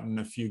hadn't gotten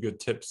a few good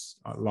tips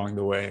along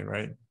the way,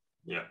 right?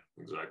 Yeah,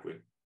 exactly.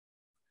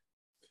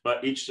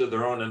 But each to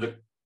their own. And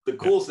the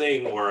cool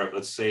thing, or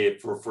let's say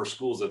for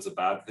schools, that's a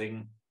bad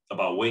thing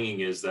about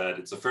winging, is that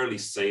it's a fairly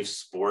safe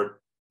sport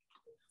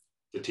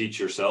to teach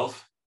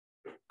yourself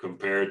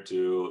compared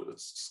to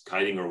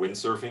kiting or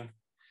windsurfing.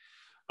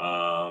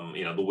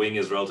 The wing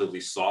is relatively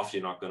soft.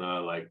 You're not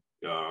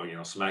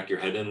gonna smack your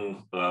head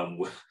in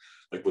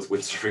like with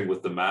windsurfing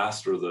with the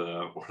mast or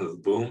the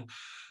boom.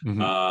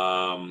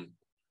 Mm-hmm.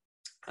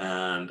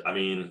 And I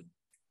mean,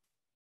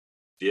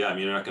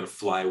 you're not gonna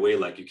fly away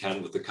like you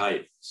can with the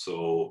kite.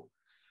 So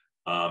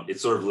it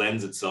sort of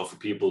lends itself for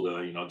people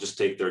to just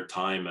take their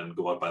time and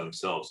go out by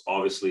themselves.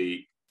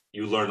 Obviously,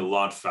 you learn a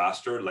lot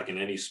faster, like in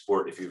any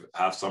sport, if you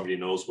have somebody who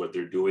knows what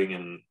they're doing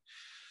and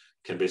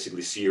can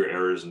basically see your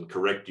errors and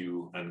correct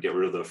you and get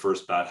rid of the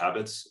first bad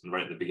habits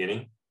right in the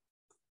beginning.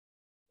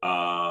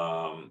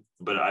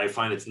 But I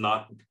find it's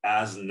not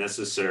as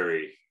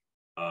necessary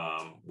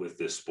with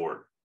this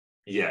sport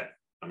yet.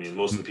 I mean,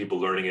 most of the people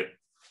learning it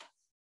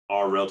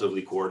are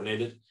relatively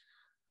coordinated,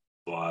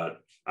 but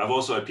I've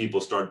also had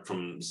people start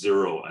from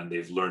zero and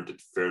they've learned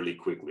it fairly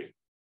quickly.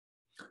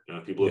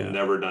 People have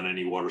never done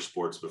any water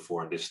sports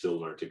before and they still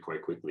learned it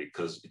quite quickly,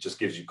 because it just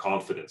gives you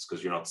confidence,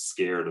 because you're not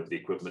scared of the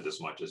equipment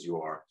as much as you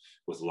are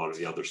with a lot of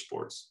the other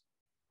sports.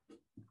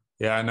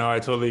 Yeah, no, I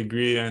totally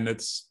agree. And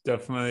it's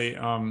definitely,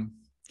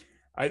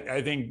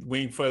 I think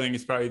wing foiling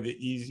is probably the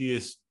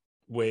easiest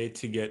way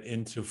to get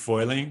into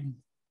foiling.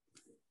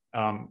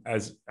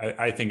 As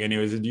I think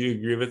anyways, do you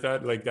agree with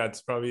that? Like,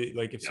 that's probably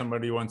like, if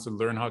somebody wants to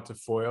learn how to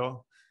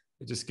foil,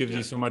 it just gives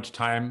you so much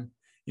time.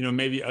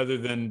 Maybe other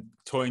than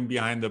towing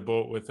behind the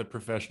boat with a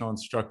professional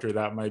instructor,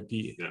 that might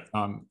be,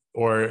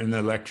 or an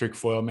electric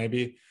foil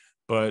maybe.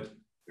 but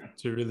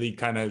to really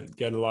kind of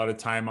get a lot of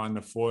time on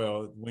the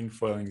foil, wing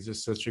foiling is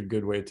just such a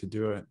good way to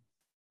do it.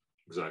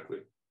 Exactly.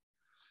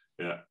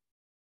 Yeah.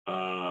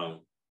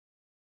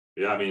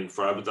 Yeah, I mean,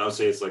 I would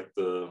say it's like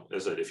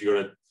as I said, if you're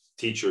going to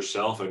teach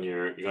yourself and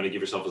you're going to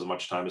give yourself as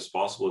much time as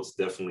possible, it's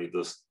definitely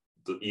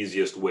the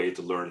easiest way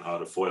to learn how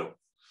to foil.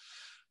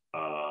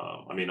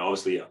 I mean,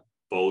 obviously, yeah,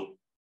 boat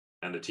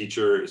and the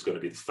teacher is going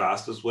to be the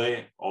fastest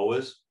way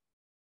always.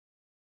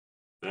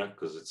 Yeah,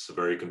 because it's a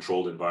very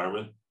controlled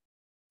environment.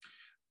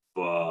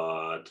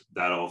 But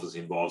that obviously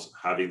involves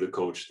having the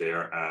coach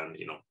there and,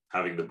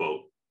 having the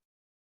boat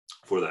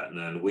for that. And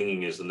then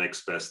winging is the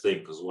next best thing,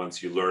 because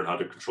once you learn how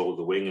to control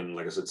the wing and,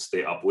 like I said,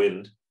 stay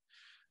upwind,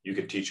 you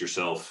can teach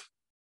yourself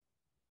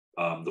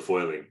the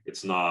foiling.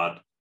 It's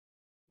not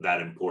that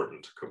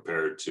important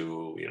compared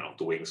to,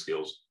 the wing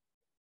skills.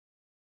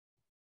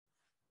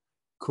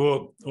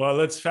 Cool. Well,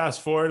 let's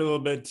fast forward a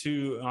little bit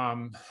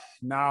to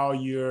now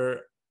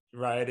you're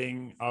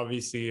riding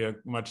obviously a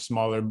much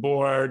smaller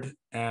board,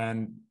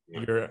 and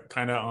you're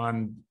kind of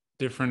on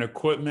different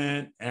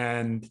equipment,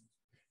 and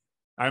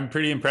I'm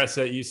pretty impressed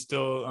that you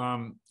still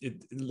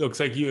it looks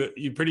like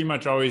you pretty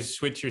much always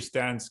switch your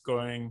stance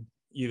going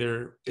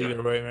either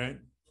way, right?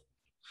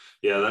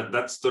 Yeah,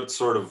 that's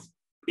sort of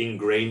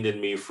ingrained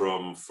in me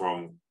from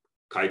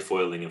kite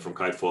foiling and from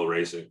kite foil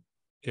racing.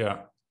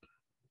 Yeah.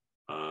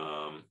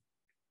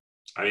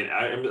 I mean,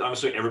 I'm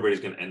assuming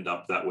everybody's going to end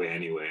up that way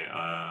anyway.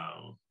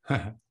 I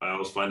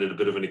always find it a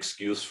bit of an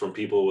excuse from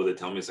people where they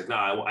tell me it's like,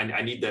 no,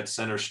 I need that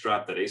center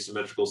strap, that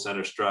asymmetrical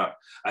center strap.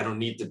 I don't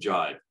need the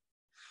jibe.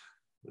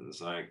 And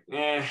it's like,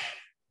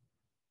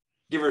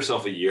 give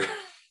yourself a year.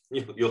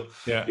 You'll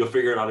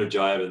figure out how to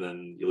jibe, and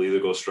then you'll either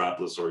go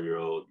strapless or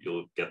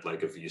you'll get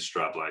like a V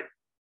strap,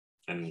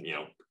 and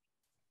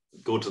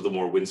go to the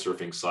more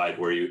windsurfing side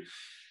where you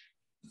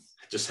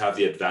just have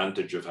the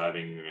advantage of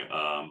having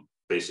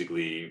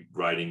basically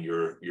riding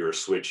your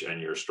switch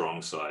and your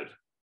strong side.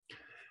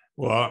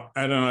 Well,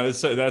 I don't know.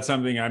 That's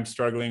something I'm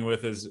struggling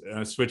with, is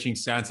switching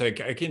stance. I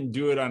can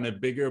do it on a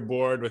bigger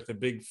board with a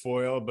big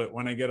foil, but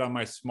when I get on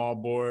my small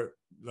board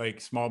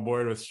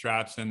with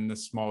straps and the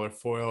smaller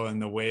foil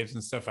and the waves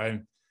and stuff, I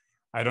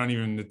don't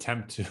even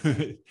attempt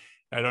to.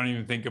 I don't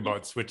even think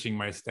about switching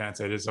my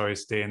stance. I just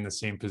always stay in the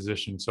same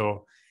position.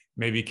 So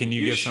maybe can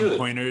you give some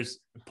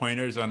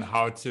pointers on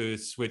how to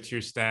switch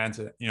your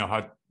stance?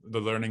 How the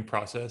learning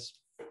process.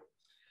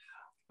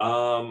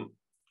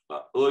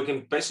 Well, I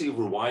can basically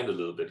rewind a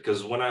little bit,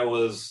 because when I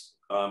was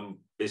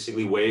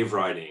basically wave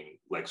riding,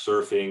 like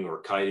surfing or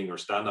kiting or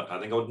stand-up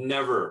paddling, I would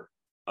never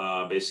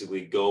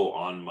basically go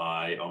on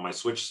my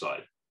switch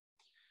side.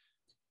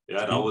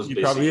 Yeah, that was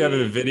you probably have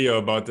a video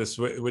about this.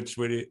 Which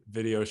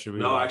video should we?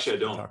 No, actually, I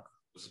don't.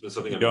 It's been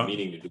something I've been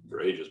meaning to do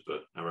for ages,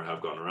 but never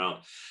have gotten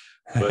around.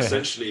 But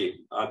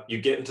essentially, you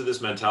get into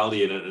this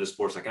mentality in a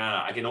sport, like,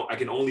 I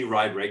can only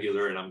ride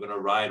regular, and I'm going to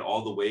ride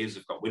all the waves.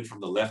 I've got wind from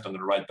the left, I'm going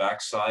to ride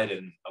backside,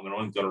 and I'm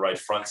only going to ride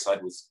front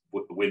side with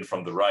the wind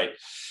from the right.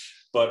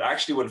 But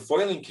actually, when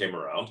foiling came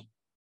around,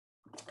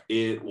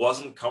 it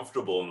wasn't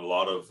comfortable in a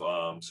lot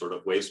of sort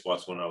of wave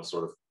spots when I was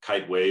sort of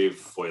kite wave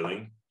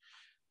foiling.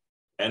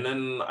 And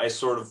then I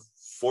sort of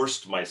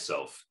forced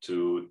myself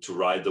to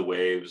ride the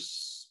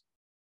waves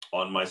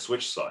on my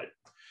switch side.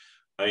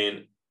 I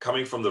mean,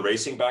 coming from the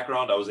racing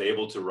background, I was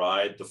able to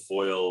ride the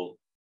foil,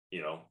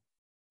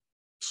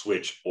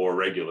 switch or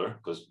regular,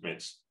 because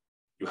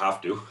you have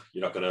to.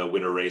 You're not going to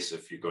win a race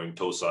if you're going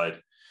toe side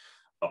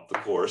up the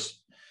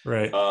course.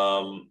 Right.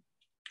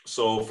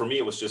 So for me,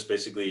 it was just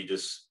basically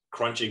just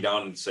crunching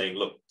down and saying,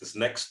 look, this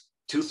next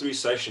 2-3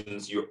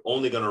 sessions, you're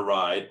only going to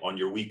ride on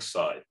your weak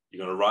side.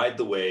 You're going to ride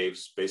the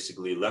waves,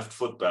 basically left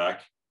foot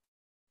back,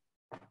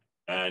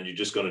 and you're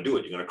just going to do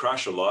it. You're going to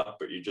crash a lot,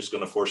 but you're just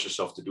going to force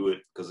yourself to do it,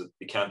 because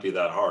it can't be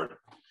that hard.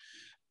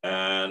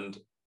 And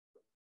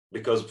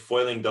because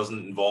foiling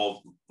doesn't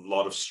involve a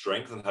lot of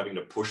strength and having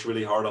to push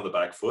really hard on the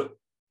back foot,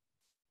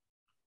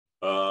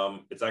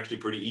 it's actually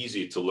pretty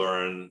easy to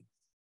learn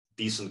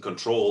decent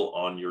control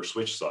on your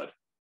switch side.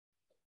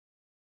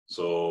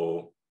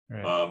 So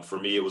for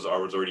me, I was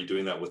already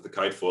doing that with the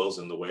kite foils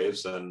and the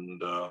waves.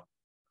 And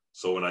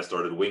so when I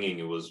started winging,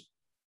 it was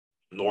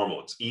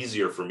normal. It's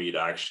easier for me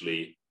to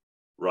actually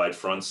ride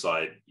front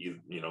side,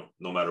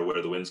 no matter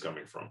where the wind's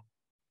coming from.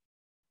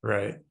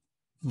 Right.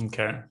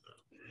 Okay.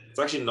 It's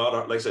actually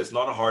not, like I said, it's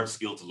not a hard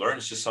skill to learn.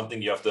 It's just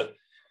something you have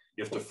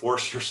to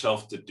force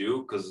yourself to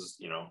do, because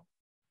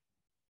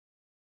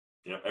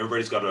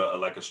everybody's got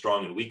a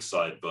strong and weak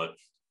side, but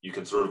you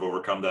can sort of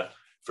overcome that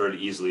fairly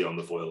easily on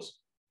the foils.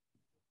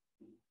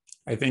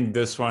 I think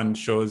this one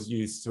shows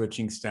you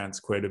switching stance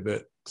quite a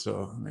bit,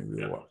 so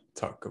maybe we'll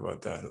talk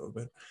about that a little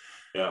bit.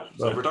 Yeah.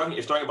 So if you're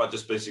talking about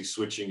just basically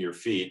switching your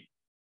feet,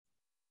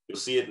 you'll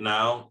see it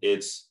now.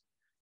 It's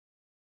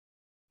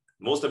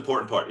most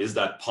important part is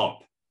that pump.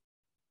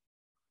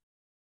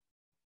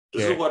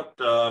 This is what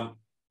I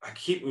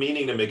keep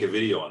meaning to make a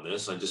video on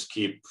this. I just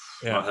keep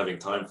not having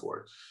time for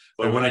it.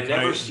 But when I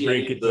never see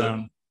any of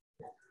the,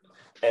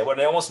 and what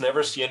I almost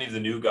never see any of the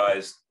new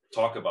guys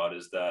talk about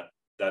is that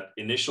that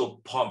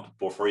initial pump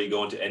before you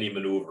go into any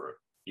maneuver,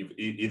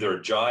 either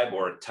a jibe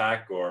or a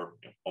tack or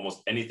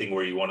almost anything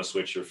where you want to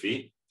switch your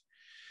feet.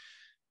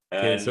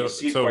 And okay, you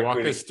see so quite walk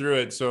clearly. us through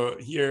it. So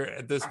here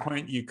at this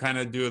point, you kind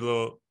of do a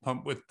little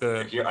pump with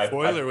the Here,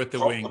 foil I or with the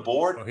pump wing? the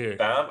board, Oh, here.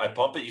 bam, I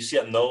pump it. You see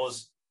that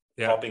nose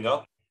Yeah. popping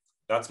up?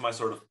 That's my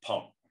sort of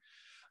pump.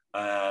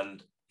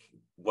 And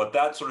what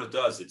that sort of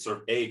does, it sort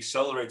of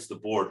accelerates the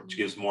board, which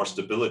gives more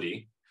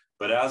stability.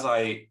 But as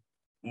I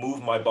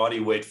move my body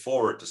weight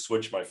forward to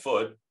switch my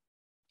foot,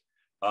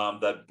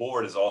 that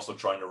board is also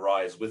trying to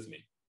rise with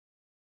me.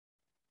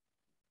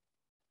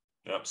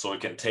 Yep, so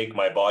it can take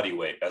my body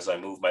weight as I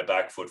move my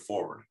back foot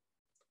forward.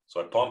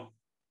 So I pump,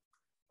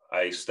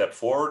 I step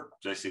forward,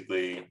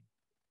 basically,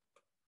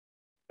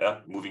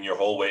 moving your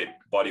whole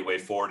body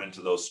weight forward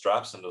into those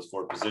straps and those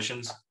forward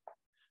positions,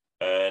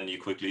 and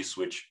you quickly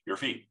switch your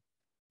feet.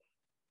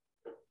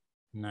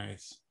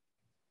 Nice.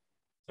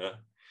 Yeah.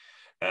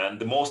 And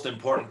the most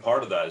important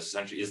part of that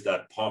essentially is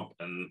that pump.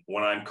 And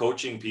when I'm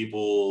coaching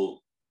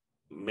people,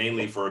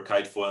 mainly for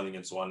kite foiling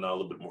and so on, now a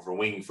little bit more for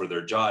winging for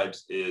their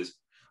jibes, is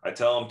I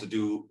tell them to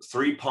do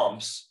 3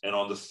 pumps, and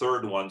on the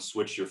 3rd one,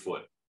 switch your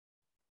foot.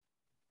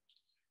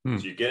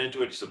 So you get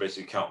into it, so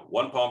basically count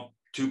 1 pump,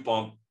 2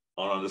 pump,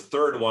 and on the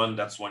 3rd one,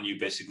 that's when you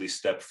basically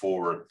step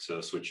forward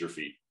to switch your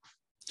feet.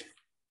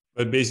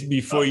 But basically,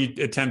 before you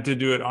attempt to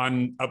do it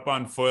up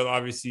on foil,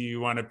 obviously you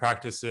want to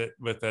practice it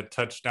with a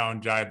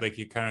touchdown jibe, like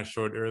you kind of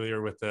showed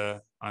earlier with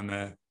on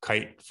the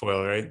kite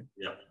foil, right?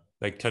 Yeah.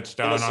 Like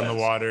touchdown on the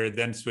water,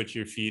 then switch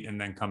your feet, and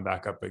then come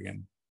back up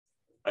again.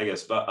 I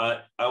guess,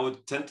 but I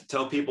would tend to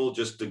tell people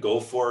just to go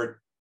for it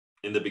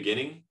in the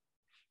beginning,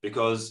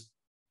 because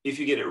if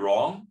you get it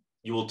wrong,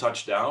 you will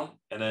touch down,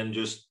 and then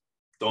just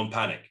don't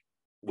panic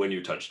when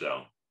you touch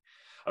down.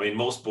 I mean,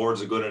 most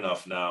boards are good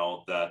enough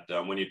now that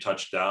when you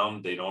touch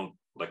down, they don't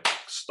like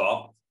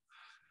stop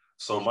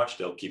so much,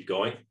 they'll keep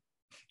going.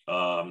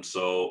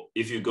 So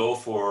if you go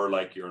for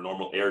like your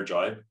normal air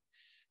jibe,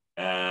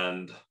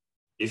 and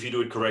if you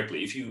do it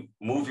correctly, if you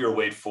move your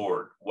weight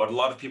forward, what a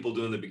lot of people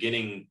do in the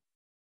beginning,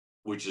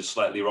 which is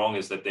slightly wrong,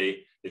 is that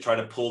they try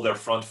to pull their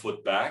front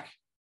foot back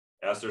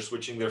as they're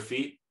switching their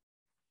feet.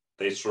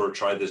 They sort of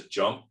try this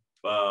jump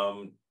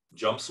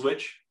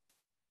switch,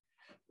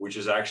 which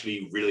is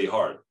actually really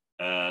hard.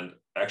 And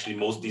actually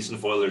most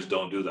decent foilers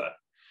don't do that.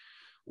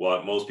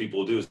 What most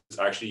people do is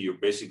actually you're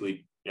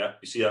basically, you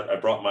see I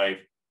brought my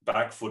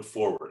back foot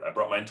forward. I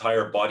brought my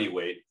entire body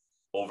weight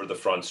over the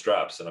front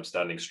straps, and I'm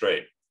standing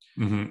straight.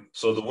 Mm-hmm.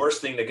 So the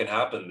worst thing that can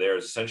happen there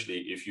is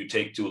essentially if you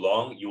take too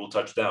long, you will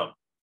touch down.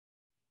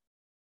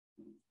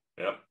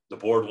 Yeah, the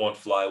board won't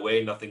fly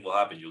away. Nothing will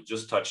happen. You'll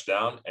just touch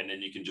down, and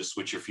then you can just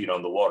switch your feet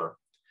on the water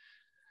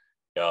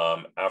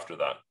after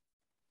that.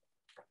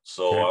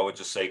 So okay. I would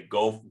just say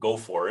go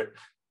for it.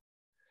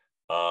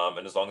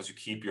 And as long as you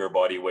keep your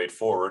body weight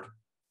forward,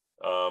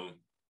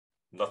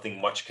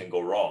 nothing much can go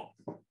wrong.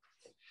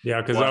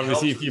 Yeah, because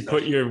obviously if you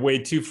put your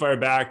weight too far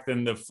back,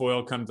 then the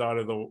foil comes out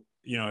of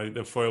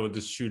the foil will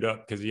just shoot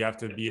up, because you have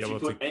to be able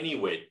to put any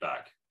weight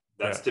back.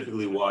 That's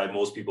typically why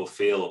most people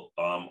fail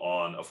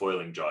on a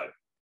foiling jibe.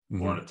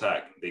 Mm-hmm. Or an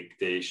attack.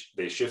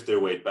 They shift their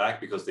weight back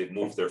because they've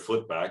moved their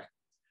foot back,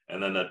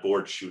 and then that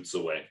board shoots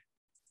away.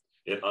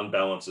 It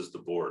unbalances the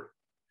board.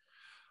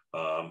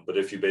 But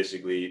if you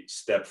basically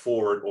step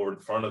forward over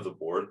the front of the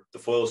board, the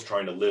foil is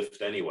trying to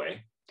lift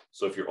anyway.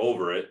 So if you're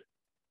over it,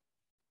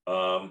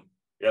 I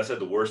said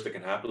the worst that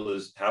can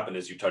happen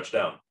is you touch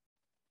down.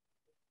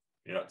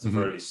 It's a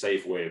fairly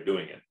safe way of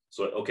doing it.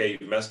 So, okay,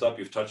 you've messed up,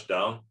 you've touched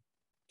down,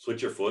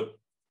 switch your foot,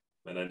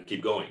 and then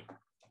keep going.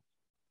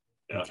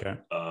 Yeah. Okay.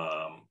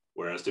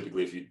 Whereas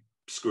typically if you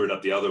screw it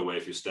up the other way,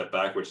 if you step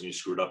backwards and you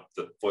screw it up,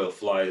 the foil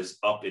flies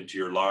up into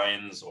your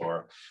lines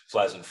or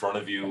flies in front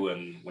of you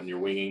and when you're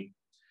winging.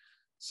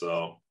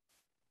 So,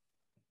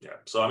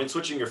 So, I mean,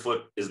 switching your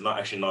foot is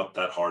not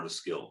that hard a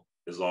skill,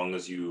 as long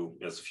as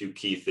there's a few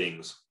key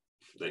things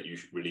that you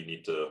really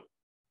need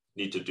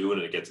to do,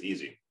 and it gets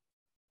easy.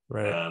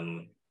 Right.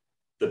 And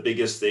the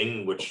biggest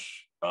thing,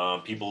 which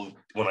people,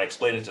 when I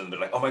explain it to them, they're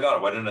like, oh my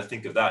God, why didn't I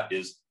think of that?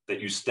 Is that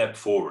you step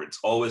forward. It's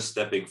always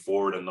stepping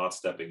forward and not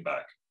stepping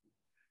back.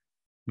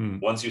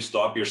 Once you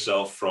stop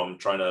yourself from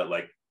trying to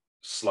like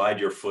slide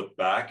your foot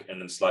back and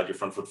then slide your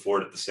front foot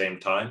forward at the same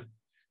time,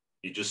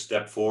 you just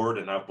step forward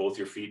and have both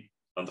your feet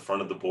on the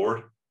front of the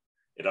board.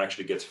 It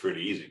actually gets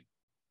pretty easy.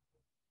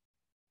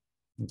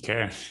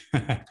 Okay.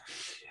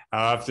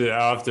 I'll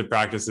have to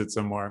practice it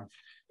some more.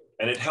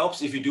 And it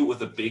helps if you do it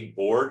with a big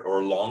board or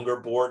a longer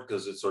board,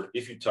 because it's sort of,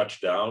 if you touch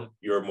down,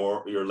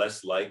 you're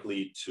less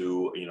likely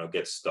to,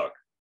 get stuck.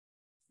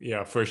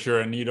 Yeah, for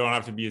sure. And you don't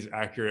have to be as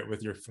accurate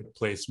with your foot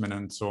placement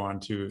and so on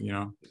too,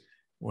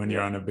 when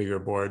you're on a bigger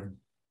board.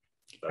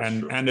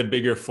 And a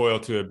bigger foil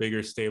too. A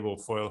bigger stable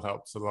foil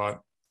helps a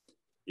lot.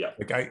 Yeah.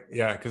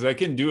 Because I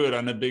can do it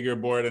on a bigger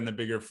board and a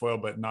bigger foil,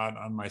 but not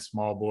on my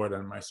small board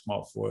and my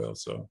small foil.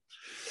 So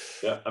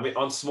yeah, I mean,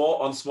 on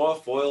small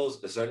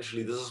foils,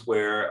 essentially this is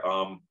where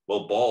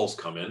balls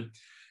come in,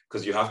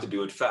 because you have to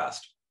do it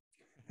fast.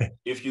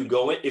 if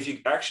you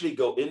actually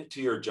go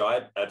into your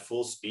jibe at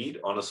full speed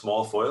on a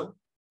small foil,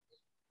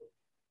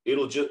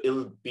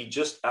 it'll be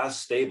just as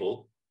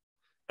stable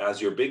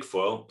as your big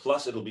foil.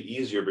 Plus, it'll be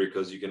easier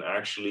because you can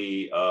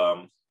actually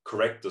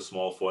correct the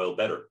small foil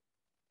better.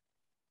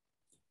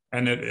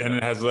 And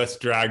it has less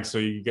drag, so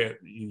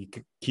you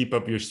keep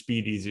up your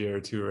speed easier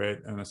too, right?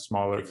 And a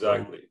smaller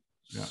exactly.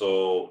 Yeah.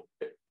 So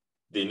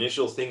the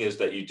initial thing is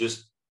that you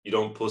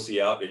don't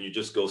pussy out and you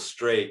just go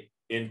straight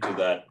into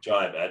that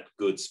jibe at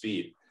good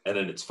speed, and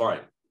then it's fine.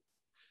 Okay.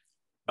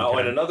 Oh,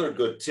 and another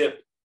good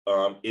tip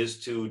is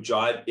to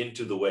jibe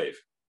into the wave,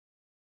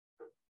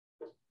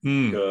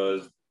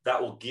 because that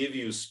will give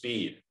you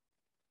speed.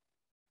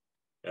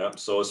 Yeah.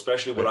 So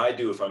especially what I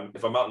do if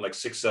I'm out in like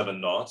 6-7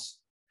 knots,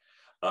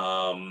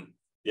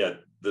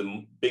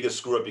 the biggest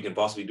screw up you can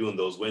possibly do in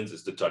those winds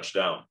is to touch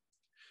down.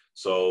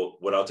 So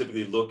what I'll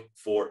typically look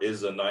for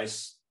is a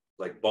nice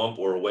like bump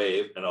or a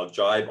wave, and I'll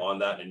jibe on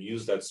that and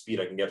use that speed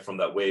I can get from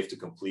that wave to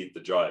complete the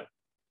jibe.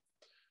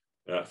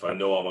 If I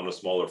know I'm on a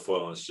smaller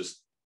foil and it's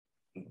just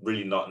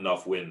really not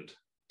enough wind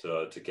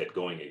to get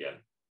going again.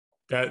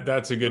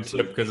 That's a good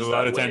tip, because a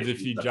lot of times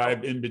if you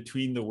jibe in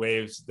between the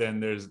waves, then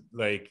there's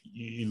like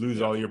you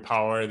lose all your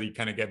power. You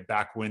kind of get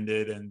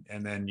backwinded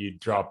and then you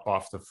drop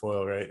off the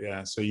foil, right?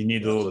 Yeah. So you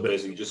need a little bit.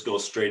 Basically, just go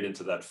straight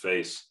into that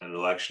face, and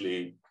it'll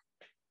actually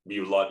be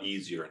a lot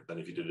easier than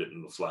if you did it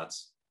in the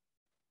flats.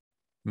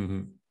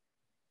 Mm-hmm.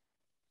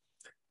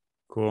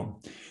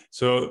 Cool.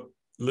 So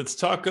let's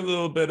talk a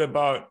little bit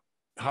about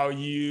how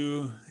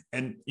you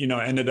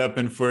ended up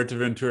in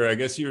Fuerteventura. I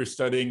guess you were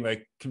studying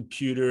like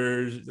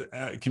computer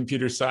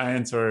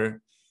science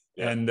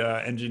and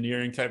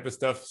engineering type of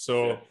stuff.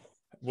 So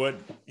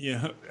what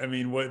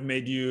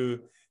made you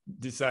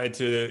decide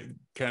to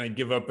kind of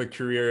give up a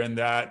career in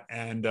that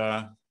and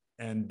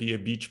be a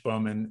beach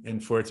bum in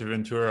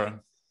Fuerteventura?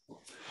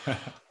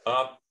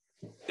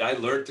 I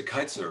learned to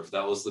kite surf.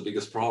 That was the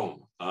biggest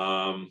problem.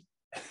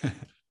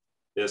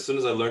 As soon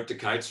as I learned to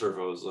kite surf,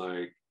 I was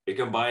like, it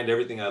combined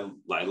everything I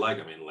like.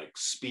 I mean, like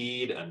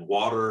speed and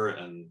water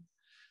and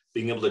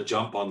being able to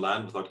jump on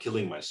land without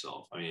killing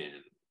myself. I mean,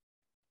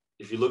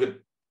 if you look at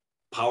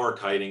power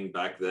kiting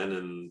back then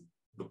in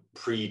the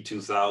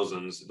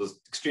pre-2000s, it was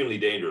extremely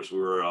dangerous. We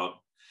were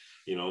out,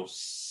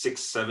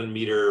 6-7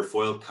 meter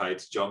foil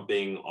kites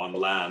jumping on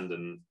land,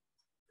 and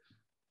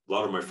a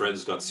lot of my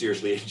friends got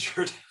seriously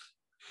injured.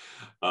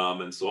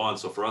 And so on.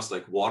 So for us,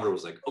 like water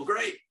was like, oh,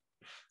 great.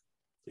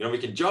 We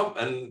can jump,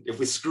 and if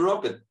we screw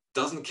up, it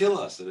doesn't kill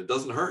us and it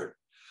doesn't hurt.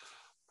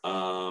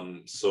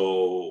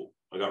 So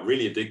I got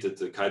really addicted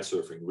to kite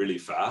surfing really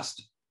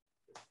fast.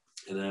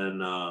 And then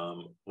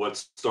what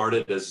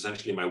started as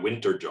essentially my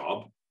winter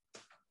job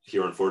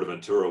here in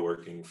Fuerteventura,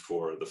 working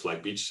for the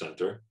Flag Beach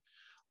Center.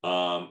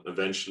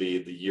 Eventually,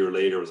 the year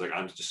later, I was like,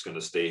 I'm just going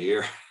to stay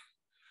here.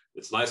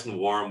 It's nice and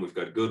warm. We've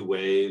got good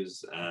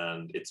waves,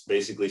 and it's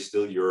basically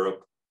still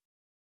Europe.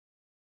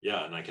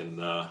 Yeah, and I can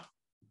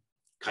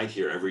kite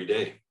here every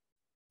day.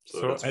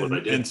 So that's what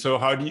I did. And so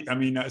how do you,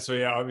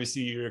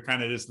 obviously you're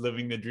kind of just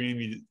living the dream.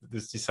 You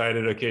just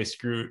decided, okay,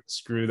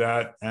 screw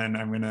that, and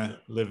I'm going to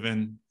live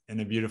in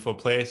a beautiful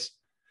place.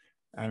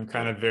 I'm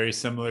kind of very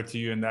similar to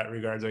you in that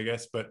regards, I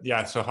guess. But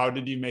yeah, so how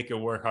did you make it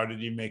work? How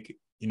did you make,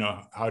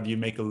 how do you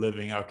make a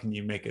living? How can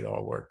you make it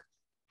all work?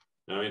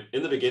 I mean,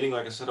 in the beginning,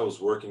 like I said, I was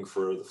working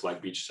for the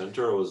Flag Beach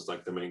Center. I was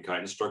like the main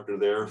kite instructor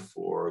there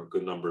for a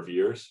good number of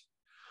years.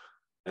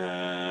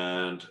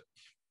 And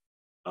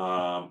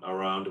I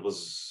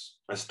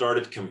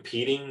started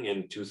competing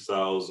in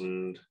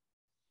 2000,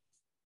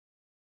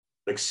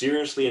 like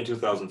seriously in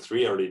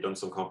 2003. I already done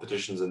some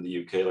competitions in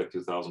the UK, like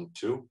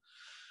 2002.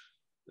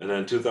 And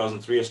then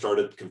 2003, I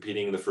started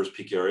competing in the first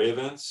PKRA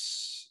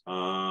events.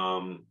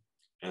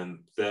 And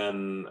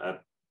then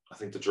at, I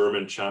think, the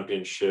German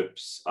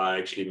championships, I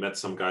actually met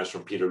some guys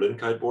from Peter Lynn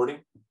kiteboarding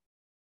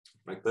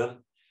back then.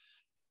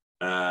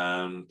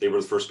 And they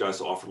were the first guys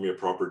to offer me a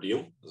proper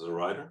deal as a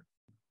rider.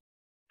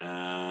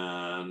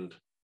 And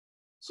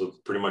so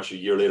pretty much a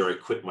year later, I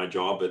quit my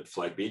job at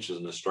Flag Beach as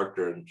an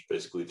instructor and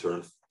basically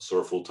turned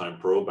sort of full-time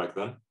pro back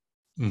then.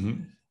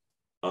 Mm-hmm.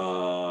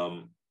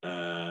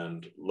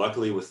 And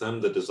luckily with them,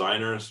 the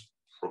designer's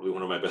probably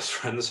one of my best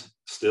friends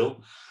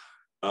still.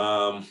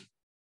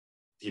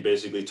 He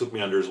basically took me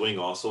under his wing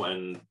also.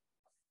 And,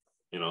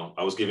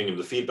 I was giving him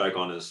the feedback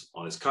on his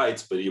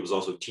kites, but he was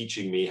also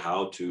teaching me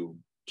how to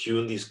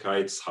tune these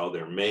kites, how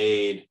they're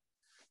made.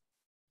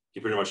 He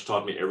pretty much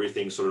taught me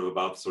everything sort of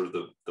about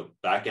the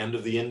back end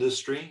of the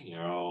industry,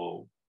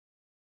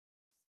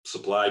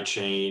 supply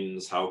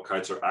chains, how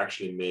kites are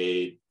actually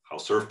made, how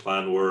surf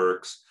plan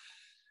works,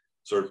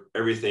 sort of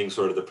everything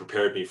sort of that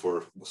prepared me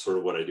for sort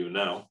of what I do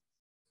now.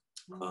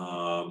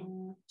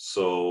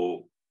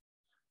 So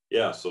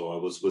I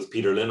was with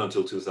Peter Lynn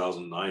until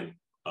 2009,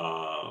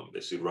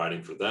 basically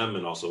riding for them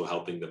and also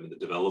helping them in the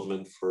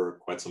development for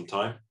quite some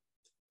time.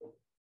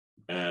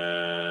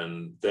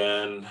 And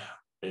then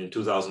in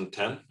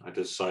 2010, I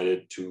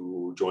decided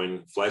to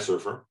join Fly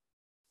Surfer.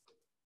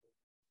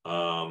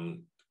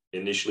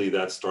 Initially,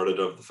 that started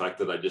of the fact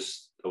that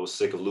was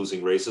sick of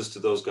losing races to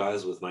those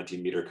guys with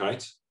 19-meter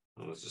kites.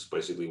 I was just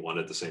basically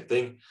wanted the same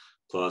thing.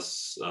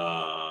 Plus,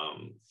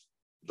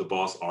 the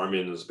boss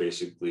Armin is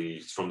basically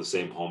from the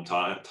same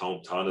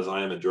hometown as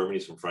I am in Germany.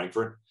 He's from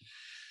Frankfurt,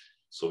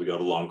 so we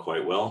got along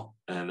quite well.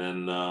 And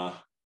then I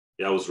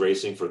was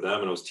racing for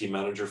them, and I was team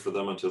manager for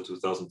them until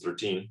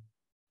 2013.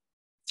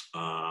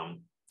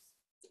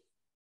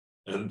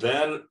 And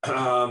then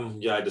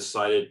I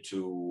decided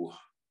to,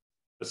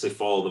 let's say,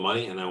 follow the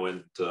money, and I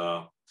went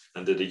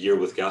and did a year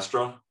with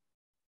Gastron,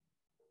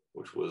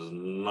 which was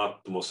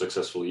not the most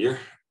successful year.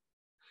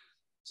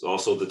 It's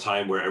also the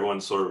time where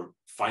everyone sort of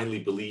finally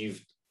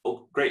believed,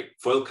 oh, great,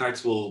 foil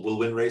kites will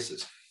win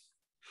races.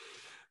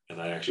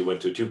 And I actually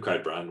went to a tube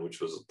kite brand,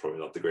 which was probably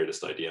not the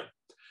greatest idea.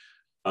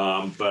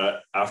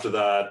 But after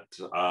that,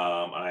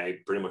 I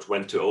pretty much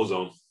went to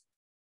Ozone.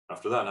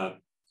 After that, I had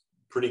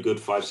pretty good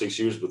 5-6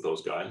 years with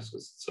those guys.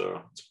 It's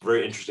a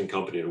very interesting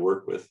company to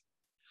work with.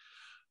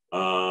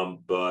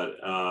 But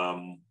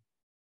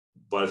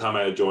by the time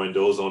I joined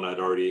Ozone, I'd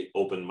already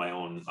opened my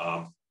own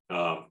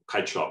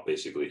kite shop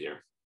basically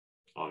here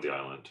on the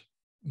island.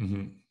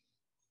 Mm-hmm.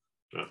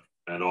 Yeah.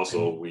 And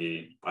also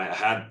I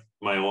had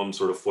my own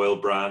sort of foil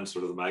brand,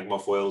 sort of the Magma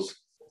foils,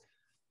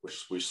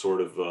 which we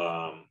sort of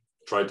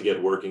tried to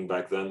get working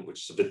back then,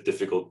 which is a bit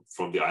difficult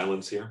from the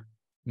islands here.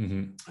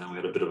 Mm-hmm. And we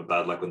had a bit of a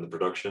bad luck with the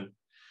production.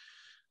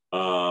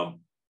 But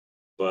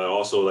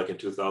also, like in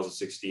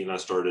 2016, I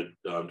started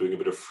doing a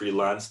bit of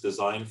freelance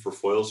design for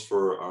foils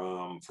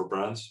for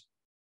brands.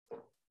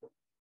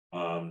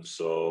 And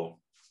sort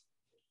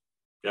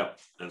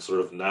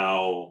of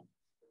now,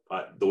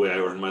 the way I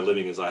earn my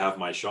living is I have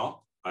my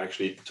shop. I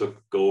actually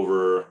took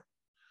over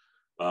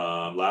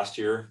last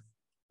year.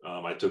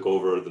 I took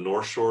over the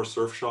North Shore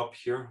surf shop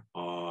here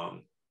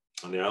on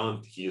the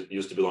island. He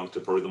used to belong to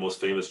probably the most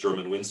famous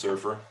German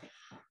windsurfer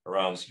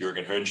around,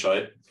 Jürgen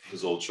Höhnscheid,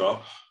 his old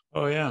shop.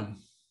 Oh, yeah.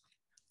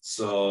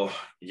 So,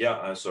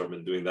 I've sort of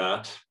been doing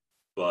that.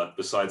 But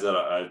besides that,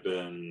 I've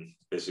been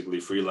basically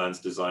freelance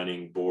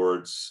designing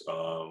boards.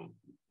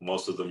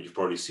 Most of them you've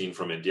probably seen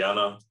from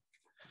Indiana.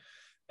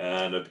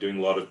 And I'm doing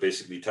a lot of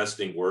basically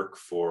testing work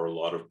for a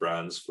lot of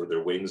brands for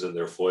their wings and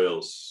their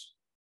foils.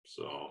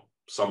 So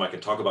some I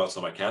can talk about,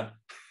 some I can't.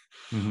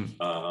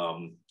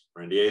 Mm-hmm.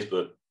 For NDAs,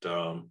 but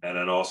and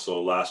then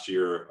also last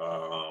year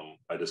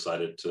I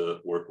decided to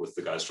work with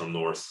the guys from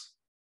North,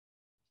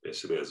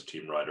 basically as a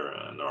team writer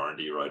and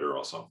R&D writer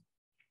also.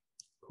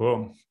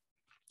 Cool.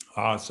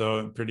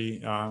 So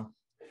pretty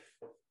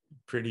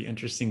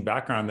interesting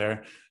background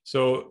there.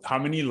 So how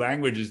many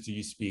languages do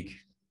you speak?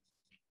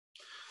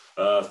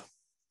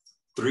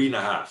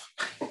 3.5.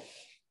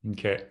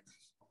 Okay.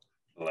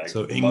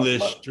 So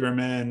English,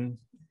 German,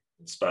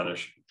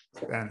 Spanish.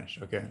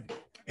 Okay.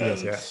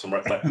 Yes, yeah. So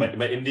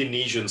my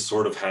Indonesian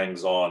sort of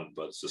hangs on,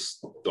 but it's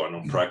just I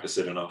don't practice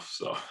it enough.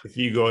 So if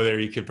you go there,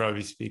 you could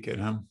probably speak it,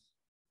 huh?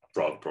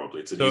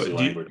 Probably. It's an easy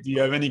language. Do you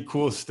have any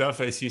cool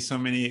stuff? I see so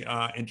many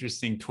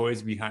interesting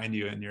toys behind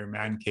you in your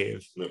man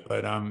cave. Yeah.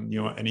 But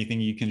anything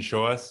you can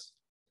show us?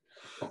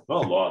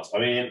 Well, lots. I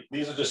mean,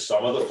 these are just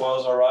some of the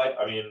foils, all right.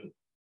 I mean,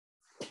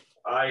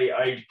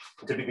 I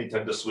typically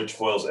tend to switch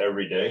foils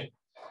every day.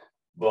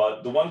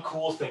 But the one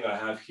cool thing I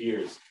have here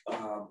is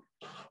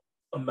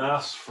a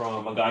mask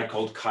from a guy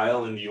called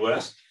Kyle in the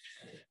US,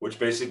 which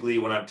basically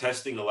when I'm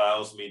testing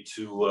allows me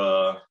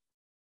to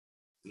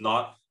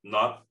not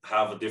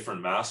have a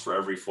different mask for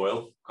every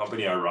foil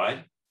company I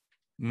ride.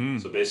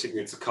 So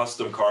basically it's a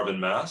custom carbon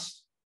mask,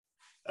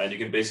 and you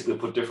can basically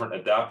put different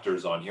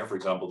adapters on here. For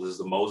example, this is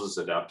the Moses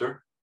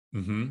adapter.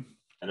 Mm-hmm.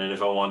 And then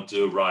if I want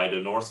to ride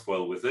a North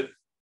foil with it,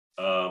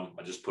 I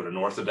just put a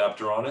North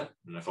adapter on it.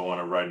 And if I want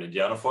to ride an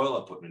Indiana foil,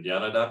 I put an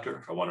Indiana adapter.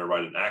 If I want to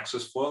ride an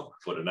Axis foil, I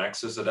put an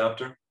Axis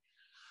adapter.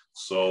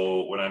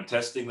 So when I'm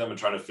testing them and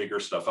trying to figure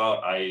stuff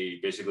out, I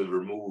basically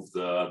remove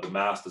the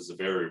mast as a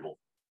variable.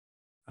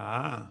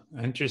 Ah,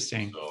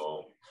 interesting.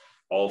 So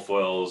all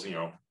foils,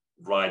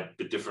 ride a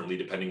bit differently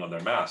depending on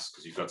their mast,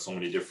 because you've got so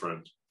many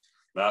different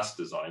mast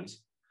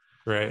designs.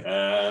 Right.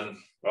 And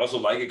I also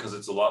like it because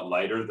it's a lot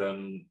lighter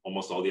than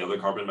almost all the other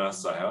carbon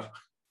masts I have.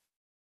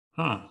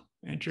 Huh.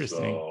 Interesting.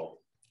 So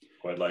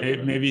quite like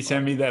it. Maybe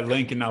send me that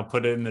link and I'll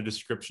put it in the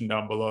description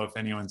down below if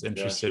anyone's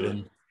interested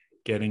in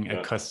getting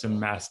a custom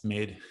mast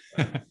made.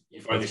 He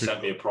finally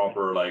sent me a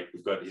proper,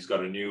 he's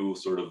got a new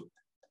sort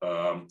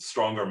of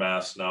stronger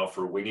mast now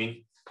for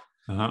winging.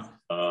 Because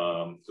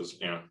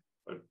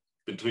I've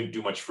been doing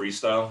too much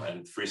freestyle,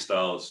 and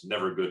freestyle is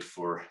never good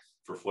for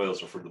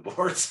foils or for the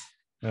boards.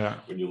 Yeah.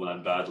 When you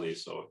land badly.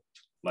 So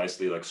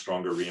nicely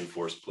stronger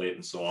reinforced plate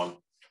and so on.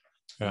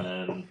 Yeah.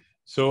 And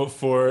so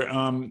for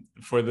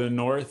the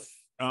North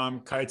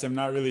kites, I'm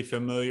not really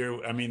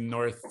familiar. I mean,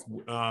 North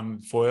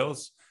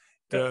foils.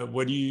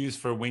 What do you use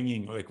for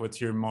winging?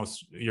 What's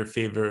your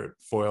favorite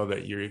foil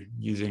that you're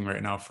using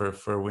right now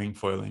for wing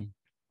foiling?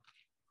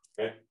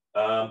 Okay.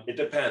 It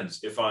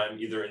depends if I'm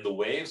either in the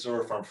waves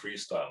or if I'm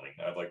freestyling.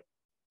 I have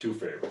two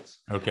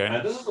favorites. Okay.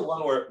 And this is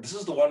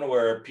the one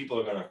where people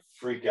are gonna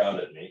freak out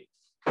at me.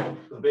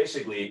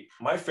 Basically,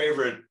 my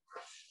favorite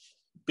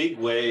big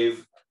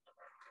wave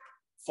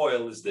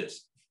foil is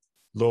this.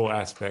 Low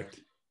aspect.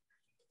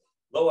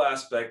 Low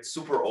aspect,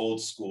 super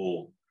old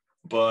school.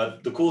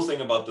 But the cool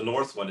thing about the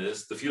North one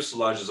is the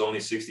fuselage is only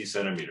 60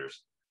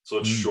 centimeters. So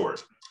it's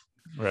short.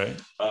 Right.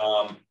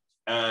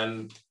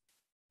 And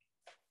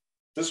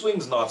this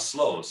wing's not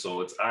slow.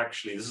 So it's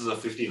actually, this is a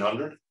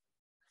 1500.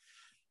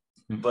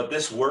 But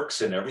this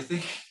works in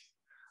everything.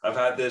 I've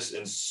had this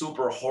in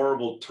super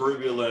horrible,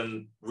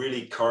 turbulent,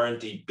 really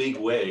currenty, big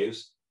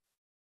waves.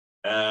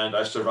 And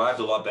I've survived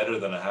a lot better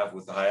than I have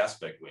with the high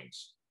aspect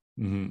wings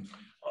on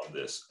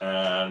this.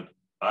 And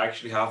I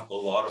actually have a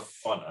lot of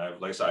fun.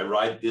 Like I said, I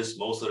ride this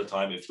most of the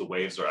time if the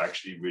waves are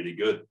actually really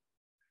good,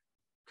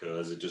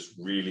 because it just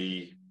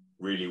really,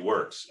 really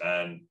works.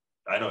 And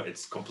I know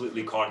it's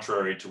completely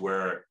contrary to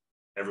where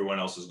everyone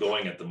else is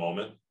going at the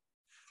moment.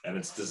 And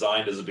it's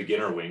designed as a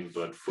beginner wing,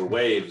 but for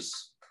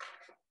waves,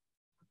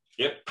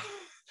 yep.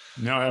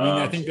 No, I mean,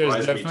 I think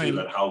there's definitely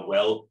that how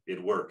well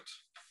it worked.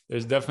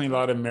 There's definitely a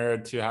lot of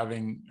merit to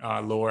having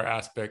lower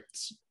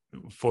aspects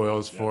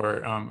foils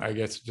for, I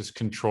guess, just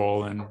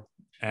control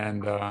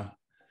and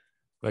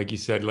like you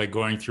said, like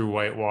going through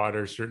white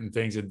water, certain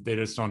things that they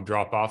just don't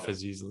drop off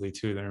as easily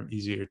too. They're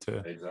easier to.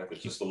 Exactly.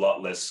 It's just a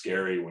lot less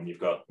scary when you've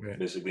got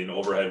basically an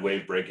overhead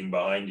wave breaking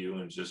behind you,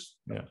 and it's just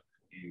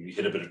you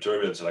hit a bit of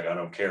turbulence, like I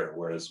don't care.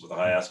 Whereas with a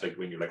high aspect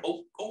wing, you're like,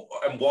 oh,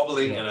 I'm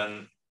wobbling, and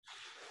then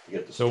you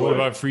get destroyed. So what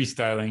about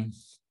freestyling?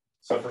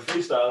 So for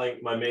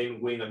freestyling, my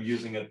main wing I'm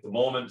using at the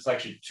moment, it's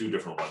actually two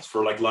different ones.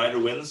 For like lighter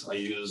winds, I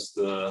use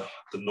the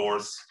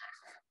North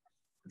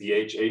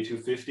DH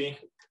A250.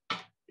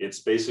 It's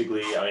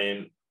basically, I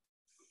mean,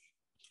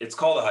 it's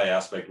called a high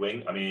aspect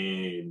wing. I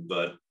mean,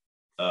 but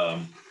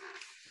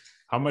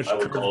how much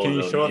curve can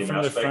you show it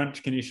from the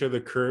front? Can you show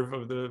the curve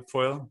of the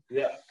foil?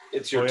 Yeah,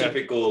 it's your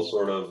typical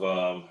sort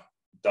of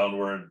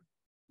downward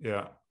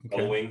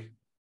wing.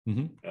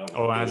 It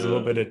has a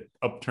little bit of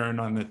upturn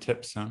on the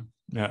tips, huh?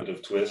 Yeah. Bit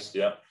of twist,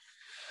 yeah.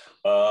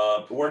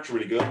 It works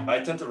really good.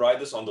 I tend to ride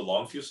this on the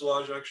long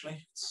fuselage,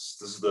 actually.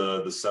 This is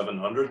the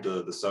 700,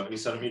 the 70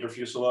 centimeter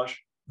fuselage.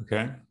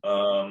 Okay.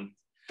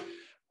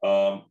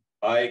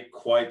 I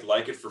quite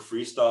like it for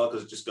freestyle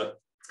because it's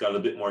got a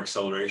bit more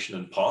acceleration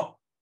and pop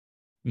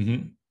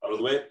out of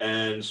the way,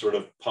 and sort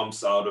of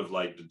pumps out of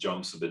like the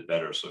jumps a bit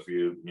better. So if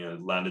you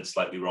landed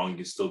slightly wrong, you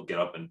can still get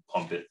up and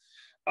pump it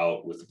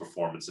out with the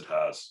performance it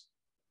has.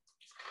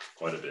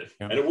 Quite a bit.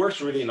 And it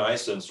works really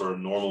nice in sort of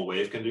normal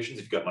wave conditions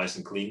if you've got nice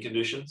and clean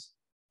conditions.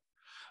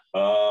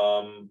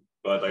 But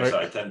like I said,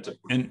 I tend to.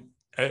 And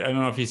I don't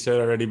know if you said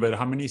already, but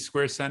how many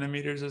square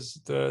centimeters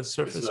is the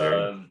surface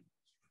area?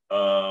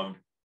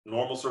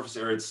 Normal surface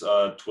area, it's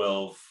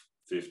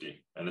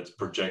 1250, and it's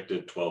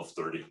projected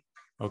 1230.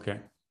 Okay,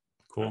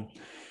 cool.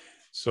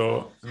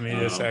 So let me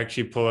just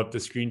actually pull up the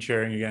screen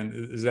sharing again.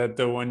 Is that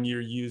the one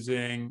you're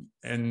using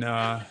in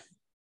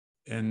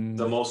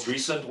the most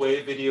recent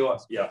wave video?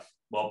 Yeah.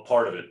 Well,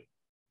 part of it,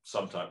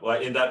 sometime.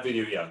 Well, in that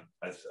video, yeah,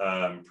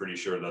 I'm pretty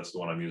sure that's the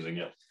one I'm using.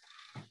 Yeah.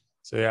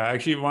 So yeah, I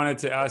actually wanted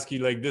to ask you,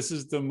 like, this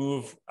is the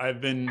move I've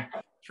been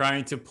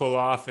trying to pull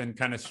off and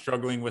kind of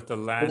struggling with the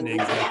landings.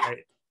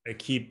 Like, I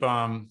keep,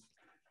 I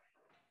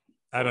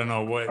don't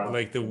know what,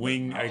 like the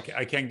wing.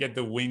 I can't get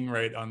the wing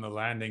right on the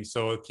landing.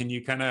 So can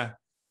you kind of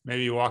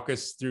maybe walk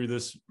us through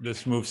this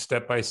move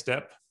step by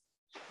step?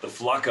 The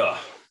Flaka,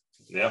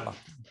 yeah,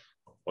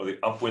 or the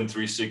upwind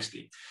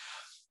 360,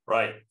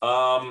 right?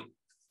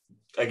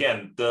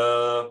 Again,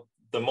 the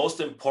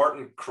most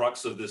important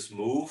crux of this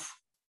move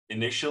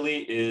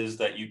initially is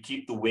that you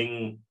keep the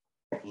wing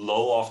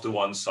low off to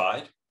one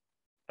side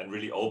and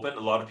really open.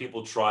 A lot of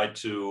people try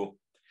to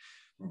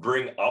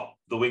bring up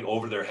the wing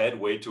over their head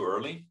way too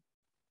early.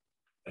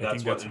 And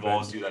that's what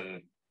involves you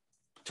then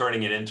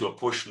turning it into a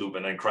push loop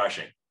and then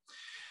crashing.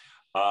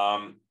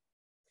 And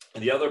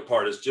the other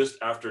part is just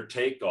after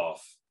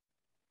takeoff,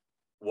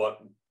 what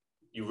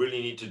you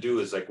really need to do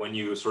is like when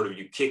you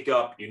kick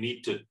up, you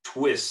need to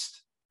twist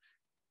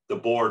the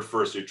board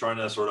first. You're trying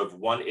to sort of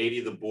 180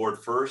 the board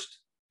first,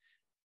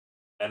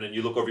 and then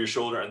you look over your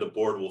shoulder and the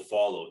board will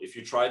follow. If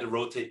you try to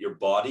rotate your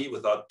body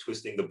without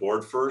twisting the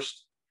board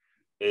first,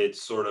 it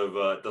sort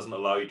of doesn't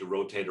allow you to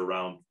rotate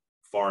around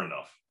far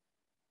enough.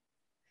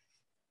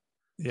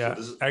 Yeah,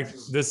 so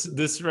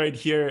this right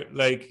here,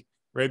 like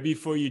right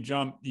before you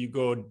jump, you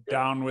go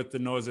down with the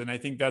nose. And I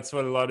think that's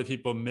what a lot of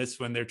people miss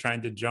when they're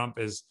trying to jump,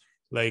 is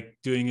like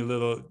doing a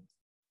little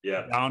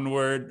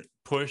downward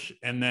push,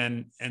 and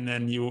then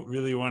you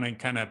really want to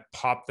kind of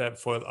pop that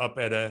foil up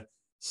at a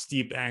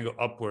steep angle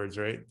upwards,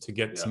 right, to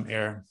get some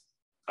air.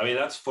 I mean,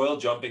 that's foil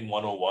jumping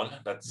 101.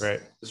 That's right.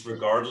 Just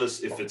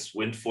regardless if it's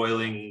wind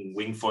foiling,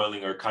 wing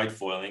foiling, or kite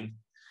foiling,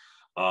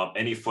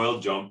 any foil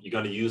jump, you're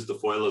going to use the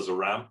foil as a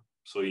ramp.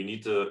 So you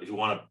need to, if you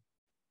want a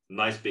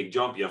nice big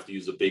jump, you have to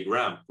use a big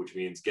ramp, which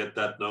means get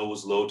that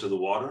nose low to the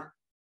water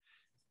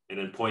and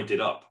then point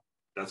it up.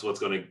 That's what's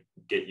going to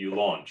get you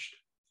launched.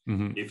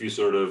 If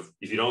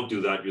you don't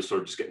do that, you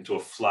sort of just get into a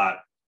flat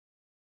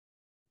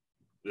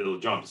little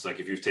jump. It's like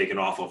if you've taken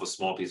off of a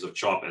small piece of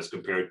chop as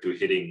compared to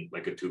hitting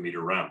like a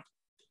 2-meter ramp.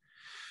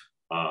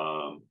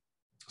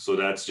 So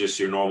that's just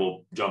your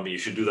normal jumping. You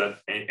should do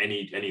that.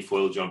 Any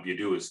foil jump you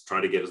do is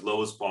try to get as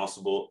low as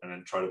possible and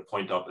then try to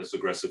point up as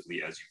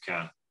aggressively as you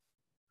can.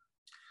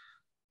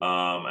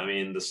 I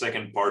mean, the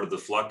second part of the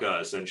Flaka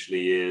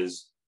essentially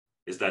is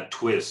that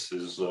twist.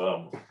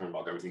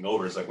 Knock everything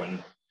over. It's like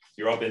when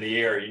you're up in the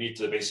air, you need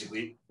to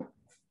basically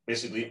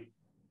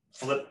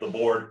flip the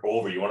board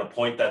over. You want to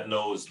point that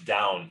nose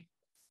down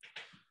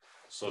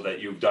so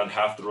that you've done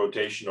half the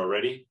rotation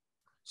already,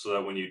 so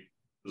that when you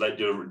let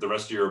the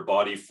rest of your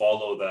body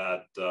follow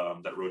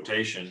that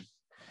rotation,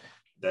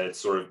 that it's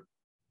sort of,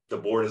 the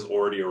board is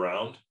already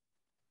around.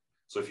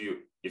 So if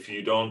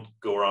you don't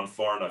go around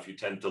far enough, you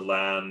tend to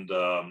land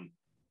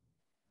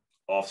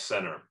off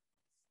center.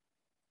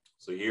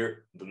 So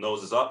here the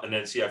nose is up, and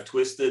then see I've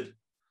twisted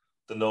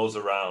the nose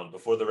around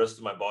before the rest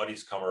of my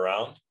body's come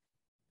around.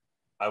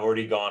 I've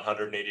already gone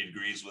 180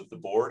 degrees with the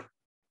board.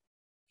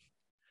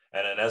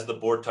 And then as the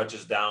board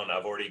touches down,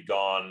 I've already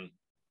gone,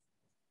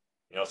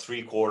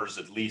 3/4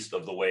 at least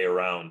of the way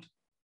around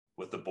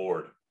with the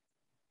board.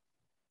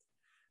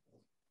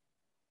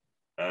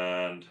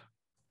 And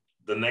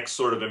the next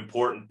sort of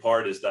important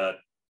part is that,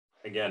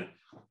 again,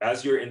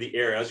 as you're in the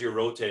air, as you're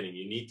rotating,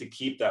 you need to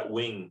keep that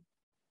wing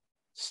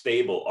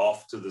stable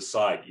off to the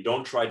side. You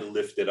don't try to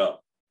lift it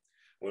up.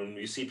 When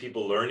you see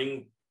people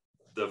learning,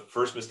 the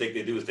first mistake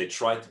they do is they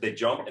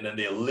jump and then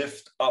they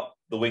lift up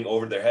the wing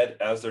over their head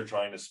as they're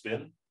trying to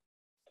spin.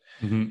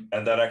 Mm-hmm.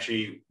 And that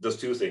actually does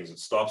two things. It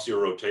stops your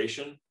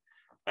rotation,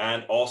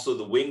 and also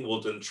the wing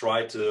will then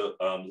try to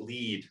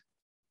lead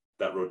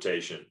that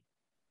rotation,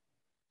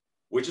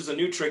 which is a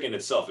new trick in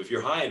itself. If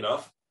you're high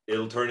enough,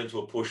 it'll turn into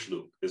a push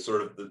loop. It's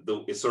sort of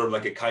it's sort of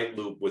like a kite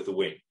loop with the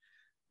wing.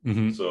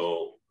 Mm-hmm.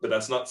 So, but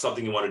that's not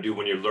something you want to do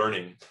when you're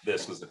learning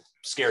this, because it's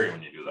scary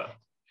when you do that.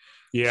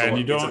 Yeah, so and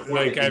you don't,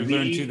 like, I've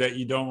learned too that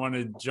you don't want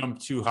to jump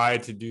too high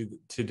to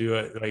do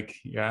it. Like,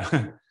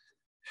 yeah.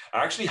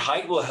 Actually,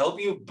 height will help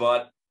you,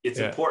 but it's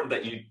important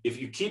that if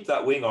you keep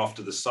that wing off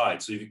to the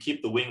side, so if you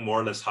keep the wing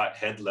more or less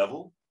head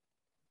level,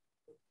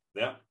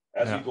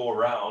 as you go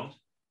around,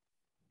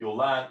 you'll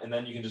land, and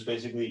then you can just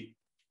basically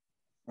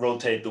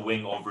rotate the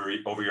wing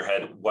over your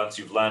head once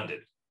you've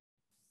landed.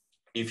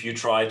 If you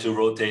try to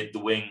rotate the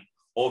wing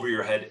over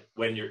your head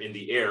when you're in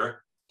the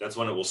air, that's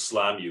when it will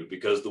slam you,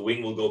 because the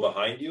wing will go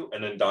behind you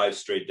and then dive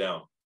straight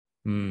down.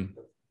 And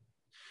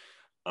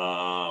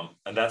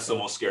that's the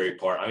most scary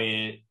part. I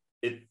mean,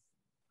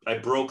 I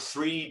broke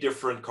 3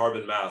 different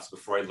carbon mats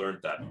before I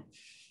learned that.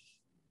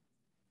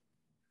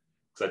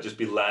 Because I'd just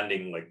be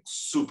landing like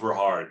super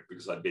hard,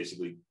 because I'd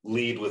basically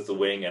lead with the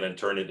wing and then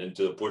turn it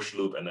into a push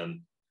loop and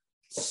then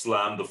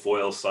slam the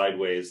foil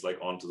sideways like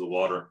onto the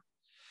water.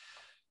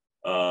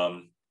 I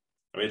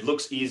mean, it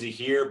looks easy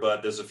here,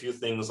 but there's a few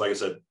things, like I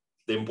said,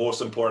 the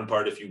most important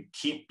part, if you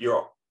keep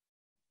the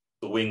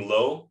wing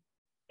low,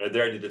 right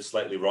there I did it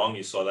slightly wrong.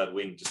 You saw that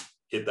wing just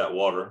hit that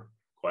water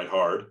quite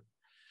hard.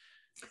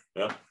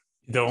 Yeah.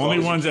 The only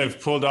ones I've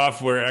pulled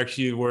off were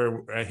actually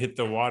where I hit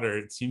the water.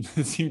 It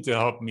seemed to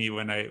help me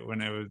when I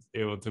was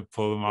able to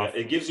pull them off.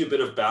 It gives you a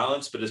bit of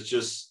balance, but it's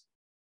just,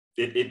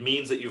 it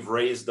means that you've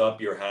raised up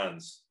your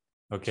hands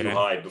too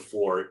high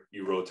before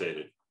you rotate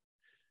it.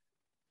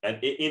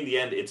 And in the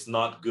end, it's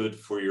not good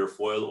for your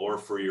foil or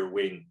for your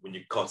wing when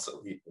you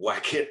constantly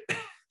whack it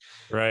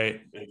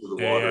right into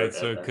the water. Yeah,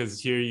 so because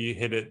here you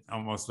hit it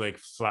almost like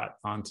flat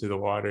onto the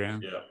water.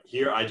 Yeah.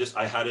 Here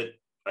I had it.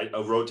 I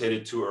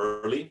rotated too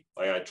early.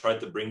 I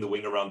tried to bring the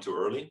wing around too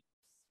early.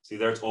 See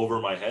there, it's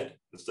over my head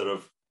instead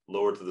of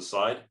lower to the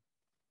side.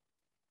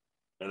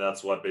 And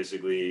that's what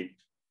basically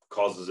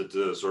causes it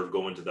to sort of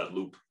go into that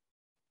loop.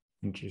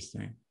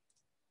 Interesting.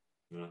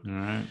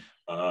 Yeah.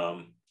 All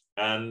right.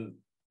 And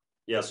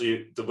yeah, so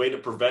the way to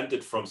prevent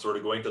it from sort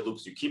of going to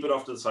loops, you keep it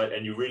off to the side,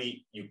 and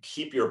you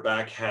keep your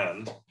back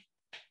hand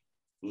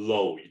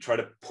low. You try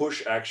to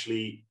push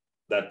actually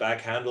that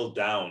back handle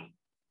down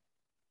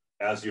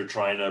as you're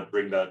trying to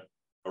bring that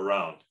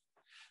around.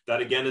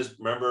 That again is,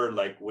 remember,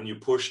 like when you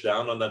push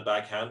down on that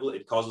back handle,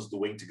 it causes the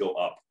wing to go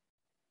up.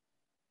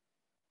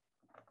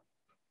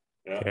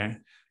 Yeah. Okay.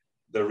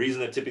 The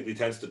reason it typically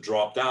tends to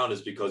drop down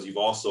is because you've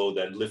also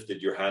then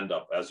lifted your hand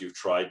up as you've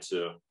tried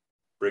to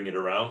bring it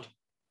around.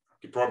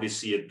 You probably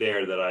see it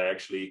there that I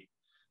actually,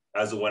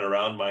 as it went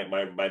around,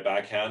 my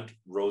backhand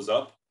rose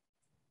up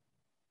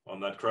on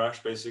that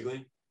crash,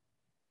 basically.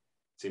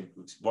 See,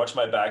 watch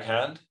my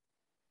backhand.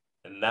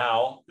 And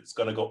now it's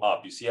going to go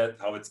up. You see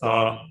how it's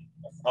gone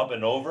up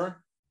and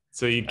over?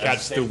 So you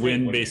catch the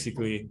wind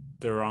basically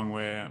the wrong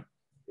way.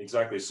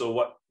 Exactly.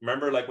 So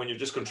remember, like when you're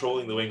just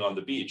controlling the wing on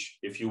the beach,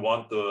 if you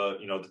want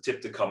the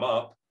tip to come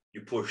up,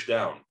 you push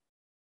down.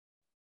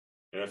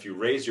 And if you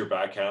raise your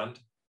backhand,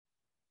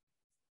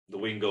 the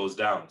wing goes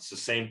down. It's the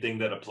same thing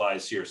that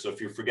applies here. So if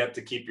you forget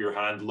to keep your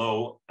hand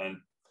low and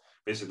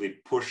basically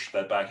push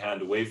that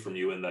backhand away from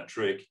you in that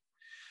trick,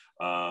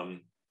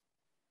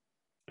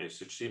 you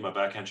should see my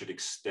backhand should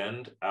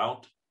extend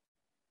out.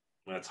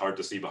 That's hard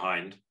to see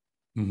behind.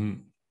 Mm-hmm.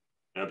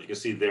 Now you can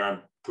see there,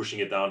 I'm pushing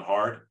it down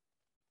hard,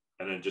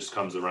 and it just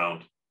comes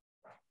around.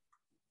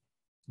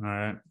 All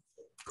right.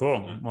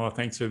 Cool. Well,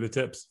 thanks for the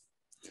tips.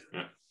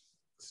 Yeah.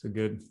 It's a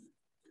good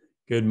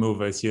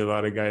move. I see a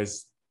lot of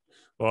guys.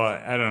 Well,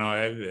 I don't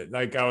know.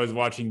 I was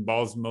watching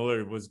Balls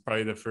Miller was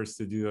probably the first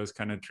to do those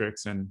kind of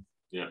tricks, and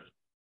Yeah.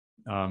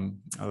 I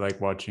like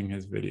watching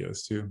his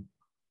videos too.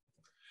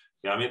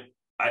 Yeah, I mean,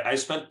 I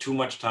spent too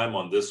much time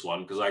on this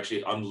one because I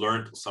actually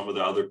unlearned some of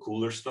the other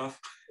cooler stuff.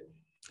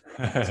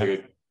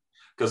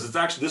 Because it's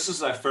actually, this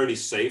is a fairly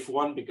safe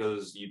one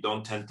because you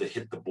don't tend to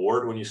hit the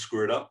board when you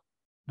screw it up.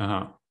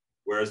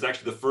 Whereas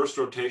actually the first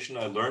rotation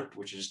I learned,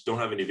 which I just don't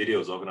have any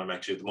videos of, and I'm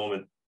actually at the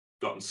moment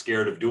gotten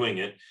scared of doing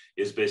it,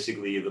 is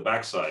basically the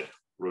backside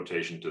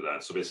rotation to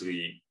that. So basically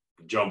you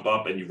jump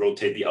up and you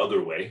rotate the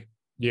other way.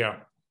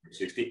 Yeah.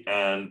 60.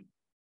 And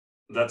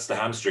that's the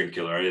hamstring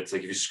killer, right? It's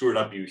like if you screw it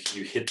up, you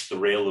hit the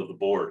rail of the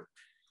board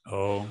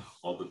all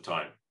the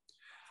time.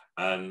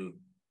 And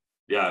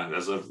yeah,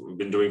 as I've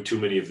been doing too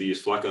many of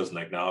these Flakas,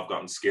 like now I've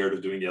gotten scared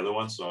of doing the other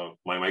one. So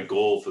my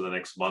goal for the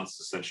next month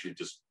is essentially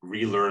just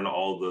relearn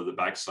all the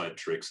backside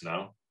tricks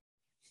now,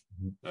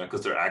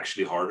 because they're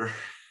actually harder.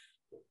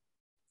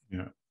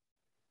 Yeah.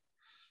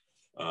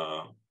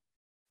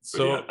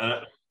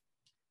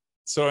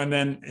 And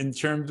then in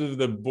terms of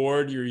the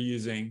board you're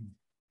using,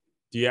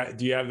 do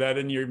you have that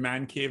in your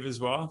man cave as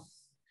well?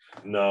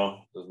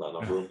 No, there's not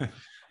enough room.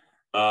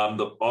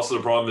 Also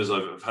the problem is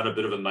I've had a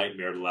bit of a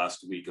nightmare the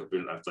last week.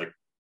 I've like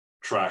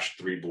trashed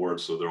 3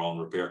 boards, so they're all in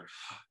repair.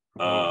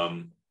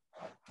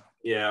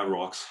 Yeah,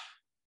 rocks.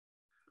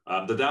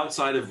 The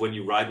downside of when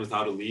you ride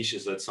without a leash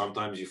is that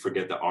sometimes you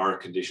forget there are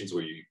conditions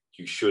where you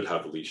should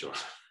have a leash on.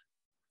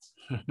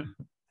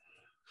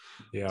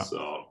 Yeah.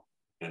 So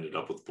ended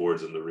up with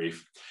boards in the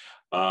reef.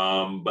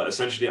 But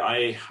essentially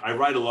I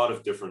ride a lot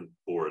of different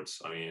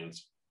boards. I mean,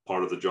 it's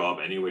part of the job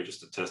anyway, just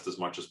to test as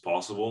much as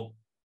possible.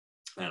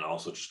 And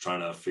also just trying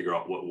to figure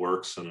out what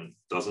works and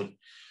doesn't.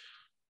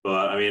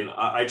 But I mean,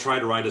 I try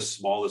to ride as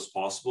small as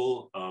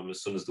possible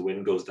as soon as the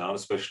wind goes down,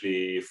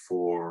 especially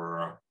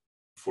for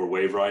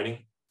wave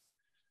riding.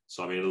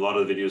 So I mean, a lot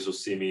of the videos you'll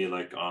see me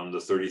like on the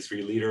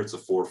 33 liter, it's a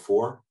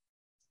 4.4.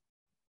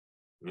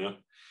 Yeah.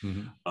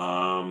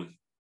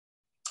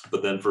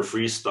 But then for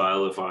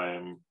freestyle, if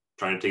I'm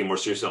trying to take it more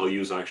seriously, I'll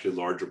use actually a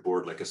larger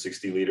board, like a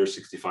 60 liter,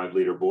 65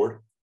 liter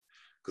board,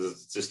 because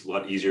it's just a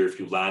lot easier if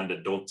you land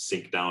and don't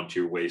sink down to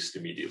your waist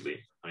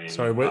immediately. I mean,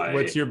 sorry,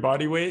 what's your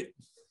body weight?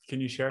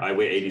 Can you share? I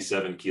weigh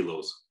 87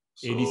 kilos.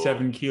 So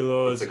 87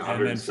 kilos. like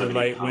and then for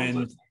light pounds,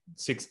 wind,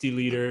 60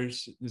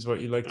 liters is what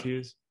you like to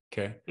use?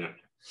 Okay. Yeah.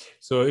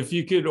 So if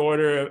you could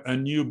order a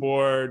new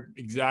board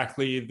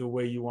exactly the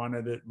way you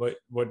wanted it,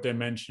 what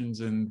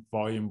dimensions and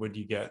volume would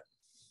you get?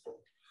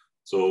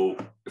 So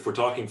if we're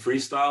talking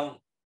freestyle,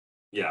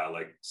 yeah,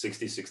 like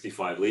 60,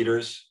 65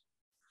 liters,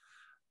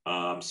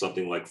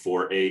 something like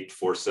 4.8,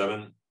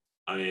 4.7.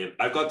 I mean,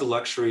 I've got the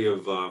luxury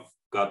of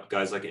got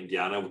guys like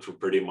Indiana, which will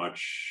pretty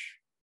much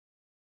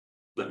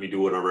let me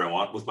do whatever I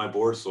want with my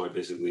board. So I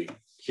basically,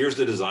 here's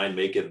the design,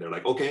 make it. And they're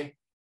like, okay.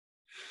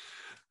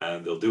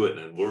 And they'll do it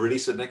and we'll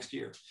release it next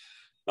year.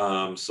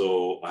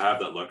 So I have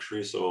that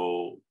luxury.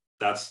 So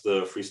that's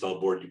the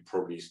freestyle board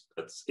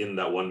that's in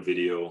that one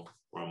video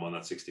where I'm on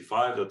that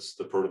 65. That's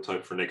the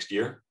prototype for next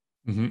year.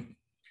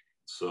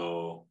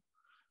 So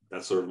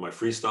that's sort of my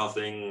freestyle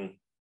thing.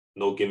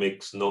 No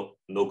gimmicks, no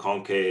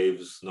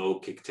concaves, no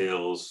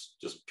kicktails,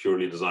 just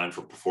purely designed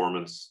for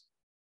performance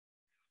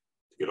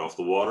to get off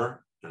the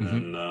water. And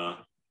then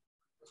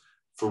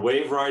for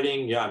wave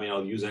riding, yeah, I mean,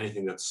 I'll use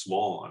anything that's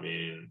small. I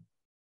mean,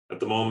 at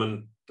the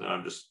moment,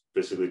 I'm just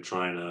basically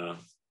trying to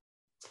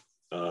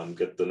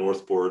get the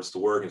North boards to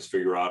work and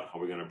figure out how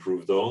we're going to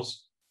improve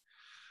those.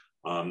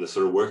 They're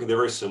sort of working. They're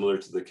very similar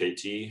to the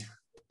KT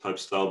type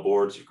style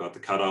boards. You've got the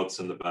cutouts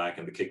in the back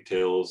and the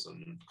kicktails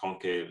and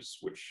concaves,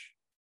 which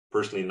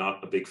personally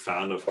not a big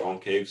fan of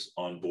concaves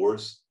on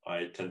boards.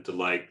 I tend to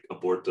like a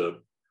board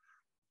to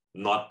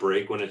not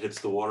break when it hits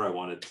the water. I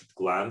want it to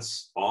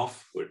glance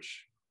off,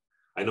 which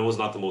I know is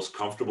not the most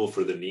comfortable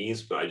for the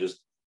knees, but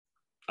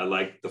I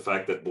like the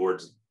fact that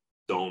boards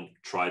don't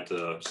try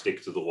to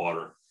stick to the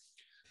water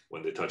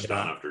when they touch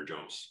down after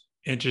jumps.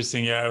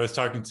 Interesting. Yeah, I was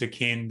talking to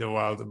Kane the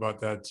Wild about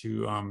that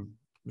too.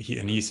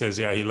 He says,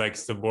 yeah, he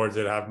likes the boards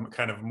that have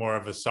kind of more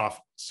of a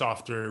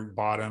softer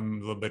bottom, a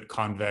little bit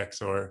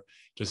convex, or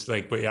just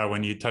like, but yeah,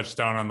 when you touch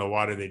down on the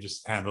water, they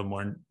just handle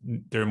more,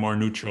 they're more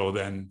neutral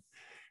than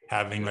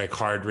having like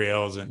hard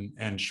rails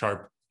and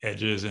sharp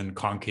edges and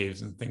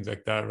concaves and things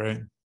like that,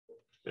 right?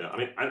 Yeah, I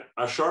mean,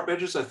 sharp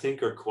edges I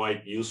think are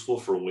quite useful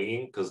for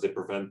winging because they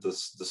prevent the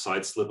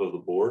side slip of the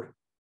board.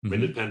 I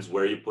mean, it depends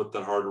where you put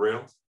that hard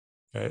rail.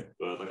 Right.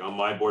 But like on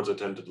my boards, I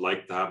tend to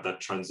like to have that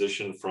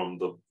transition from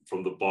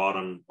the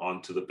bottom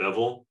onto the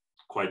bevel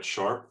quite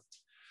sharp.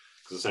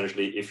 Because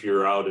essentially, if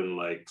you're out in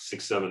like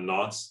 6-7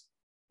 knots,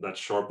 that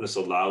sharpness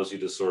allows you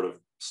to sort of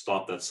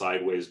stop that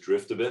sideways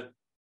drift a bit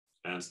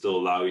and still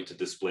allow you to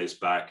displace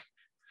back.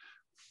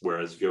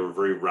 Whereas if you have a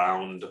very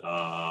round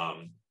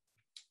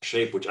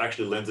shape, which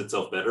actually lends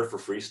itself better for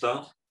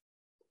freestyle.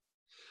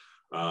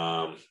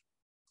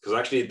 Because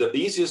actually the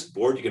easiest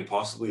board you can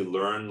possibly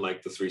learn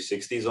like the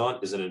 360s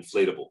on is an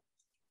inflatable.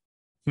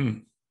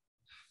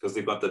 because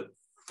they've got the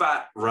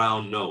fat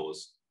round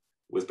nose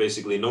with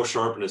basically no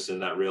sharpness in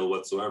that rail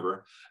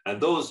whatsoever. And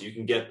those you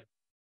can get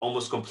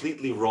almost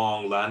completely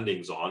wrong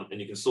landings on, and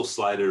you can still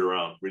slide it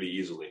around really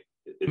easily.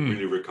 It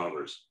really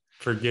recovers.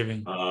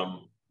 Forgiving.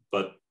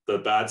 But the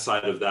bad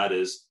side of that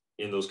is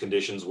in those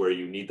conditions where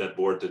you need that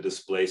board to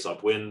displace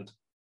upwind,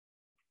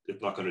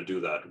 it's not going to do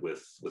that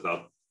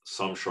without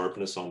some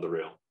sharpness on the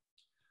rail.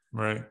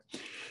 Right.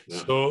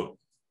 Yeah. So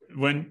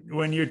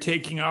when you're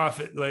taking off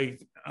it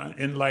like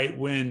in light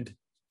wind,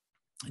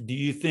 do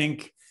you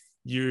think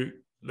you're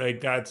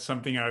like, that's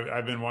something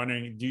I've been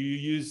wondering, do you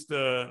use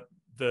the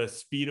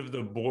speed of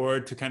the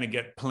board to kind of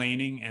get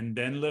planing and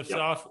then lift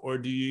off, or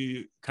do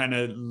you kind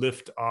of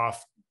lift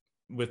off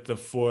with the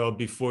foil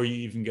before you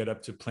even get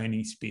up to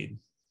planing speed?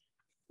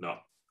 No.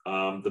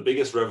 The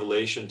biggest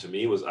revelation to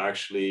me was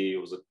actually,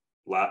 it was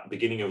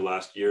beginning of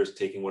last year, is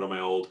taking one of my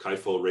old kite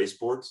foil race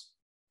boards,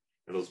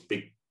 and those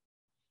big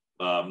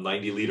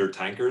 90-liter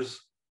tankers,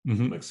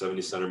 like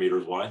 70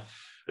 centimeters wide.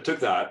 I took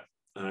that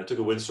and I took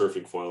a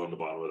windsurfing foil on the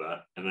bottom of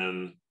that, and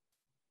then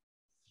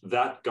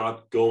that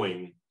got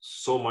going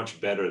so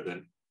much better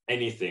than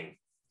anything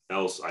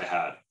else I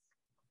had.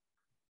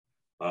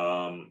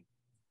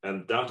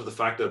 And down to the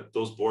fact that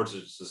those boards are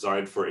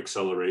designed for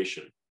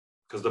acceleration.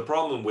 Because the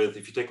problem with,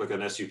 if you take like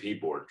an SUP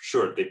board,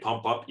 sure, they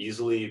pump up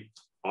easily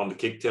on the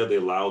kicktail, they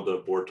allow the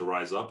board to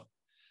rise up.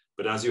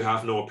 But as you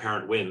have no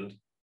apparent wind,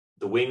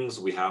 the wings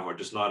we have are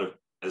just not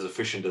as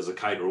efficient as a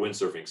kite or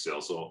windsurfing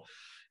sail. So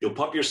you'll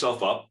pump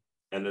yourself up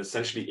and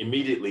essentially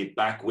immediately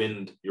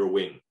backwind your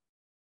wing,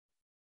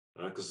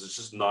 because there's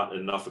just not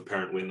enough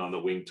apparent wind on the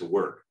wing to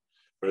work.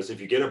 Whereas if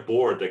you get a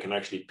board that can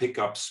actually pick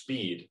up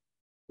speed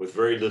with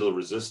very little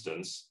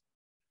resistance,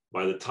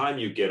 by the time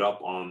you get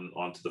up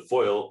onto the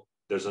foil,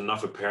 there's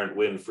enough apparent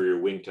wind for your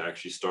wing to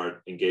actually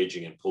start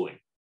engaging and pulling.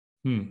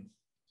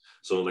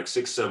 So like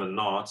 6-7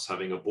 knots,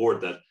 having a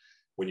board that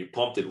when you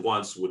pumped it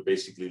once would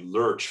basically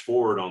lurch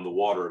forward on the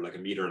water like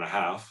 1.5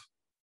 meters.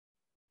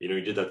 You know,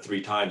 you did that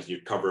 3 times,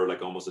 you'd cover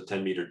like almost a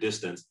 10-meter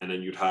distance, and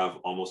then you'd have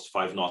almost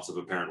 5 knots of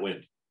apparent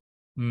wind.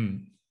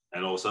 And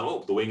all of a sudden,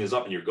 oh, the wing is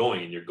up and you're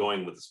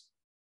going with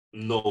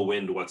no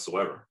wind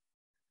whatsoever.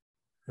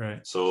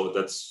 Right. So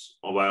that's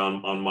why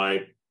on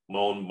my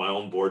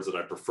own boards that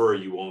I prefer,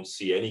 you won't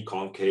see any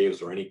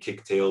concaves or any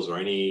kicktails or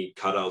any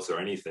cutouts or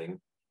anything,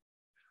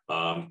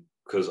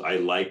 because I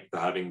like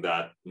having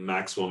that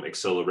maximum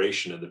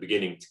acceleration in the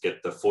beginning to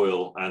get the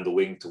foil and the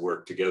wing to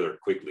work together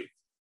quickly.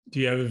 Do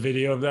you have a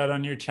video of that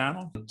on your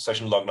channel?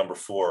 Session log number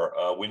 4,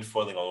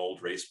 windfoiling on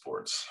old race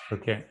boards.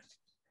 Okay.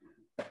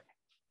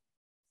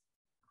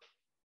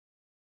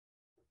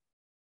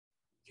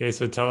 Okay,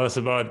 so tell us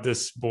about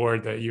this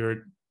board that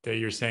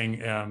you're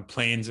saying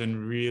planes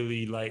in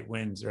really light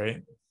winds,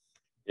 right?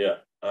 Yeah,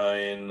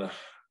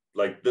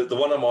 like the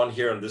one I'm on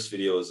here in this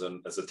video is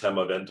a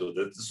Tema Vento.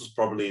 This was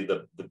probably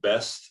the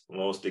best,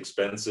 most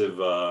expensive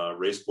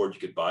race board you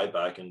could buy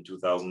back in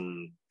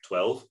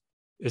 2012.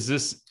 Is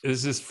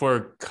this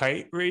for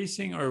kite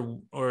racing or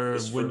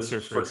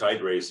windsurf for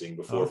kite racing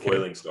before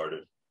foiling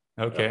started?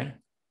 Okay.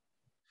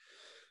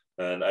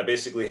 And I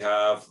basically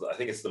have, I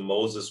think it's the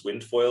Moses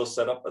wind foil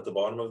set up at the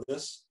bottom of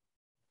this.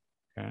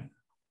 Okay.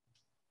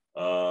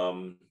 I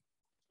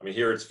mean,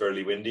 here it's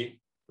fairly windy.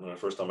 The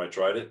first time I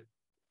tried it,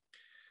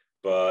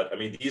 but I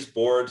mean, these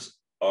boards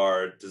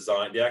are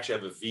designed, they actually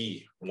have a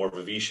V, more of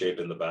a V shape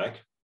in the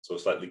back, so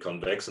slightly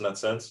convex in that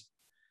sense,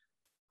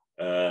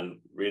 and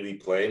really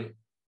plain.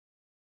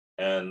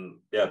 And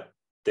yeah,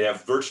 they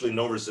have virtually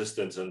no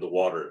resistance in the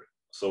water.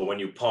 So when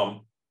you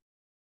pump,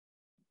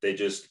 they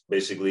just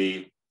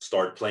basically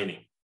start planing.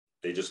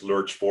 They just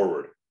lurch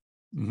forward,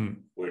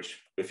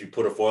 which if you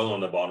put a foil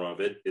on the bottom of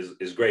it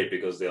is great,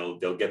 because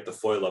they'll get the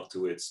foil up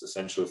to its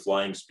essential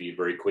flying speed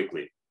very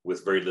quickly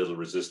with very little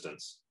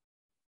resistance.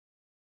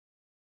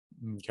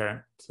 Okay,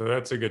 so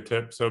that's a good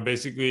tip. So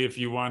basically, if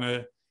you want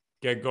to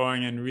get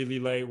going in really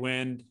light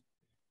wind,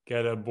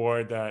 get a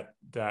board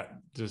that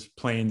just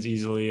planes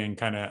easily and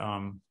kind of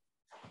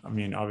I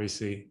mean,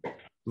 obviously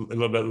a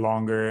little bit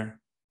longer.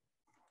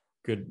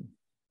 Good.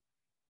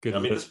 I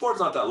mean, this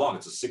board's not that long.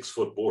 It's a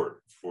 6-foot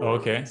board for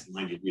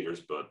 90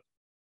 meters, but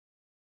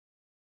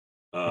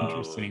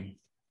interesting.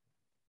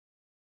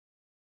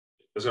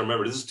 Because I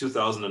remember, this is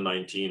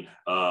 2019.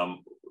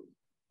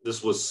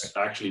 This was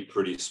actually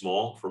pretty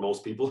small for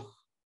most people,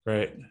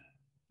 right,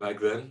 back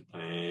then.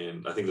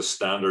 And I think the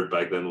standard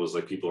back then was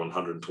like people on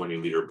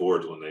 120-liter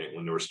boards when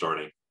they were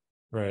starting.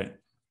 Right.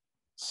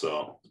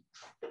 So,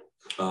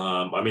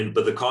 I mean,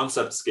 but the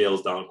concept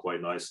scales down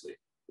quite nicely.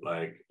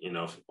 Like, you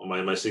know, my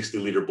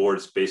 60-liter board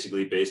is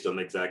basically based on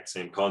the exact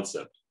same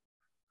concept.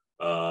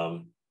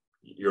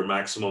 Your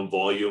maximum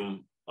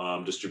volume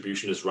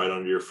distribution is right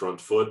under your front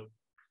foot.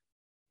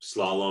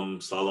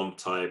 Slalom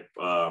type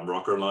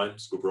rocker line,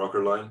 scoop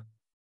rocker line.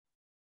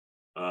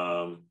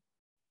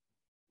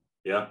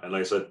 Yeah, and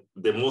like I said,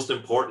 the most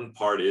important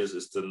part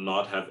is to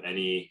not have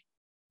anything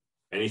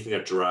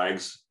that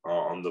drags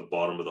on the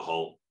bottom of the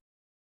hull.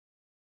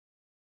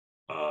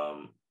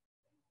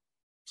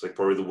 It's like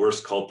probably the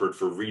worst culprit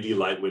for really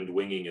light wind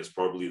winging is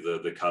probably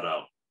the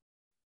cutout.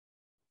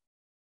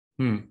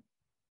 And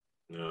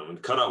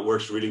cutout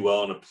works really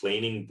well on a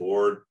planing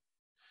board,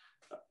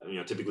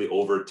 typically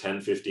over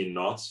 10, 15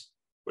 knots,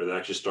 where it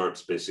actually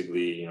starts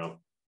basically,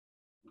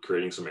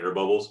 creating some air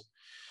bubbles.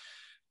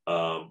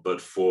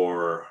 But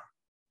for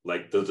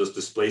like those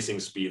displacing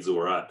speeds that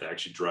we're at, it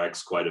actually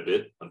drags quite a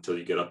bit until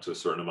you get up to a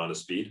certain amount of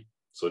speed.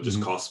 So it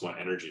just costs more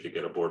energy to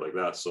get a board like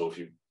that. So if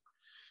you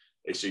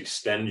actually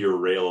extend your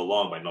rail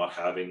along by not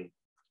having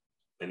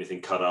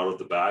anything cut out of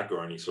the back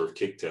or any sort of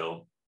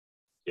kicktail,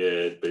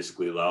 it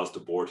basically allows the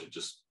board to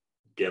just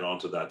get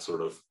onto that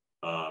sort of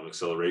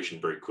acceleration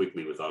very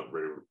quickly without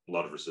a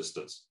lot of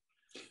resistance.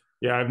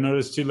 Yeah, I've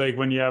noticed too, like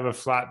when you have a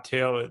flat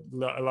tail, it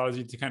allows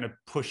you to kind of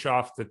push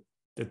off the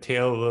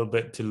tail a little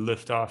bit to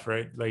lift off,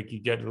 right? Like you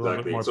get a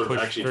little bit more so push.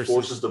 It actually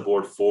forces the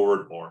board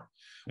forward more.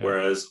 Yeah.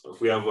 Whereas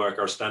if we have like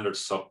our standard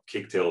sub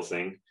kicktail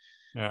thing,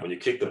 when you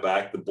kick the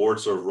back, the board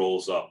sort of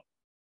rolls up.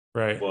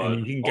 Right. But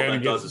and you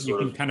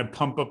can kind of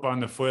pump up on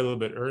the foil a little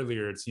bit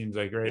earlier, it seems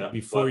like, right? Yeah,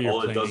 before you're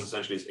all it does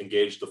essentially is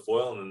engage the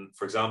foil. And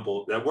for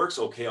example, that works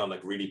okay on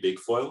like really big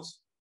foils.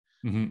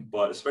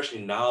 But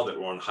especially now that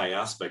we're on high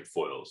aspect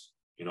foils,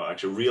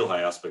 actually real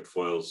high aspect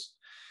foils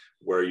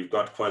where you've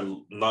got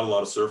not a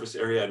lot of surface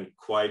area and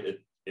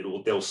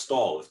they'll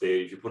stall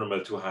if you put them at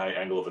a too high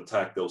angle of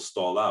attack, they'll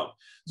stall out.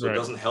 So It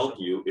doesn't help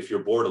you if your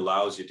board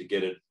allows you to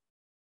get it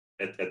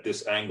at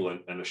this angle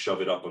and to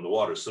shove it up on the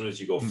water. As soon as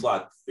you go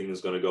flat, the thing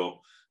is going to go,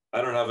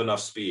 I don't have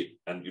enough speed,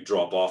 and you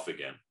drop off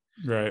again.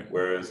 Right.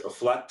 Whereas a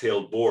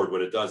flat-tailed board,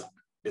 what it does,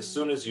 as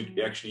soon as you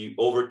actually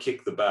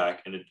overkick the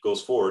back and it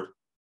goes forward,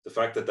 the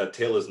fact that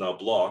tail is now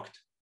blocked,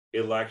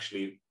 it'll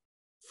actually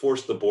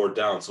force the board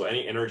down. So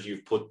any energy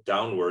you've put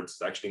downwards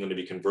is actually going to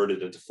be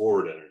converted into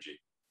forward energy.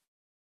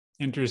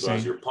 Interesting. So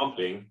as you're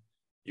pumping,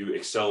 you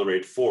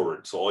accelerate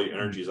forward. So all your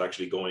energy is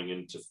actually going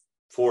into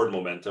forward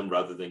momentum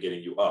rather than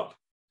getting you up.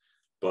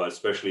 But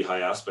especially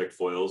high aspect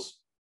foils,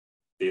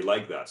 they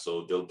like that.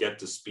 So they'll get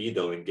to speed,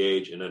 they'll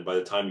engage, and then by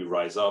the time you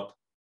rise up,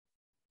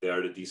 they are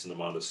at a decent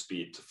amount of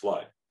speed to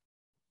fly.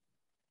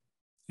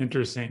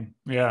 Interesting.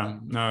 Yeah,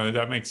 no,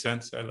 that makes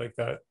sense. I like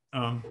that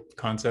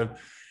concept.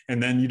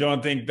 And then you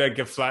don't think like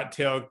a flat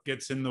tail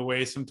gets in the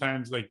way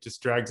sometimes, like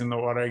just drags in the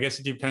water? I guess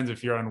it depends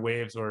if you're on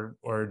waves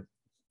or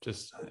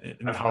just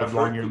how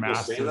long your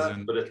mass is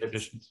and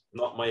conditions. It's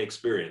not my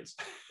experience.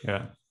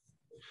 Yeah.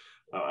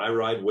 I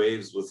ride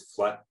waves with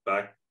flat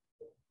back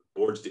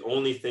boards. The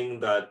only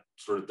thing that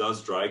sort of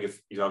does drag if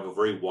you have a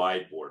very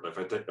wide board.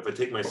 If I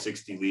take my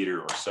 60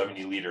 liter or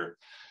 70 liter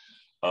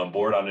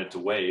board on into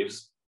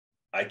waves,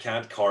 I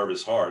can't carve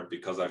as hard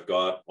because I've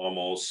got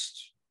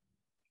almost,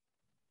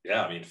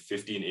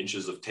 15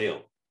 inches of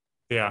tail.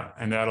 Yeah,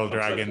 and that'll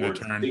drag in the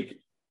turn. Big,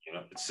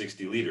 it's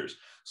 60 liters.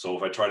 So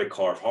if I try to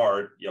carve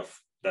hard,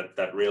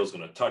 that rail is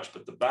going to touch,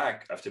 but the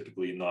back I've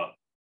typically not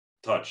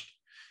touched.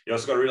 You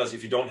also got to realize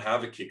if you don't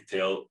have a kick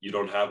tail, you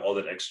don't have all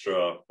that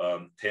extra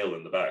tail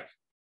in the back.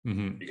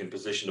 You can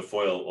position the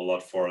foil a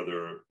lot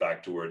farther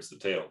back towards the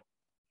tail.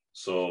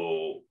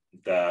 So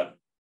that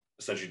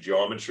essentially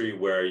geometry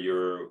where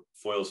your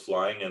foil's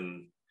flying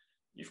and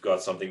you've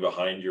got something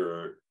behind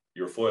your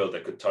foil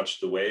that could touch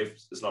the wave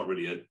is not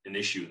really an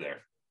issue there.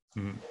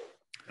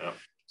 Yeah.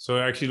 So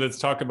actually, let's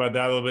talk about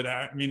that a little bit.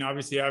 I mean,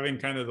 obviously having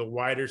kind of the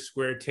wider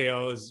square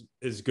tail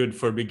is good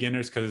for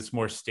beginners because it's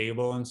more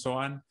stable and so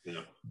on. Yeah.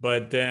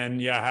 But then,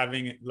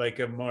 having like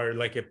a more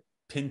like a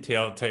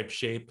pintail type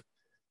shape,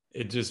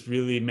 it just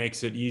really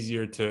makes it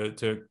easier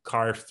to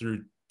carve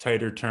through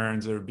tighter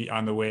turns or be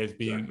on the waves,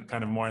 being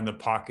kind of more in the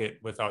pocket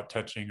without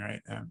touching,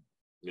 right?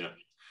 Yeah.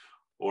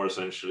 Or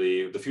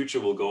essentially, the future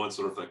will go in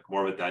sort of like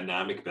more of a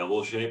dynamic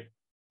bevel shape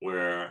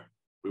where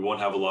we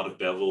won't have a lot of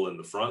bevel in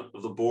the front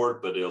of the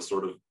board, but it'll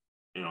sort of,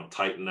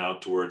 tighten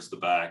out towards the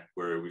back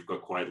where we've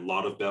got quite a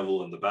lot of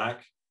bevel in the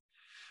back.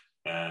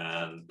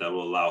 And that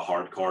will allow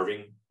hard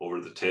carving over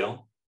the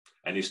tail.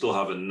 And you still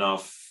have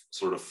enough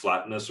sort of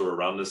flatness or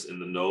roundness in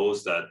the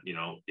nose that,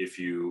 if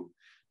you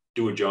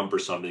do a jump or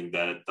something,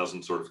 that it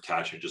doesn't sort of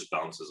catch and just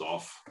bounces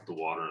off the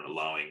water and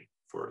allowing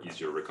for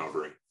easier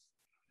recovery.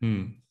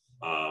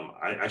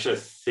 I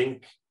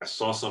think I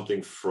saw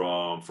something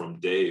from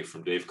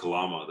Dave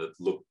Kalama that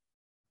looked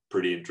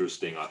pretty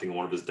interesting. I think on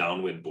one of his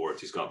downwind boards,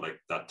 he's got like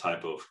that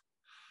type of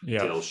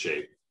tail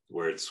shape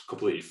where it's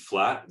completely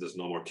flat. There's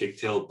no more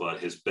kicktail, but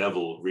his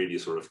bevel really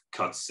sort of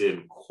cuts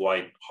in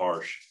quite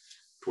harsh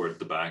toward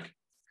the back.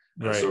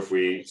 Right. So if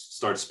we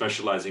start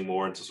specializing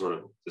more into sort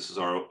of, this is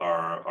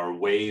our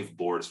wave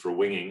boards for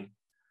winging,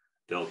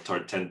 they'll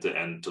tend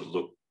to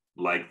look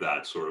like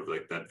that, sort of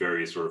like that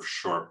very sort of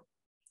sharp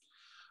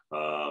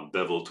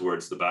bevel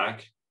towards the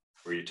back,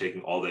 where you're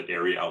taking all that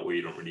area out where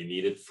you don't really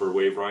need it for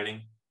wave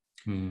riding.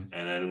 And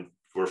then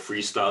for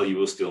freestyle, you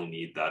will still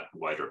need that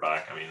wider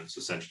back. I mean, it's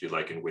essentially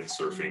like in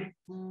windsurfing,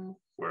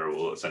 where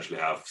we'll essentially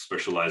have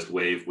specialized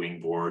wave wing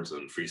boards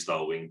and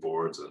freestyle wing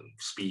boards and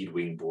speed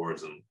wing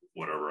boards and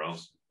whatever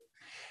else.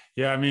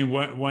 Yeah, I mean,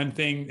 one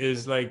thing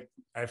is like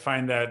I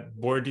find that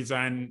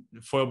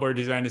foil board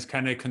design is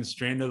kind of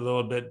constrained a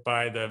little bit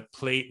by the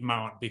plate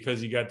mount,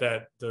 because you got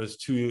those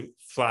two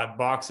flat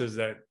boxes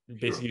that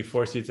basically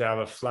force you to have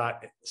a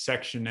flat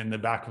section in the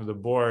back of the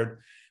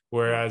board.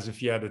 Whereas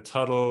if you had a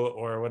tuttle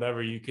or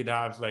whatever, you could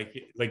have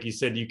like you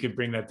said, you could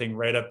bring that thing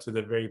right up to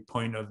the very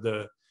point of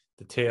the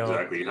tail.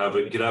 Exactly. You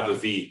could have a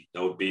V.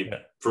 That would be,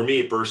 for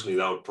me personally,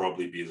 that would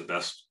probably be the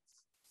best.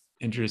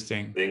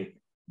 Interesting thing.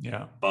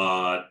 Yeah.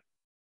 But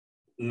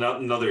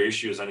another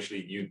issue is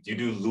actually you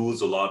do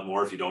lose a lot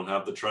more if you don't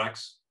have the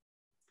tracks.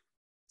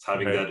 It's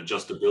having that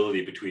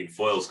adjustability between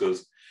foils,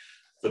 because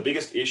the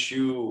biggest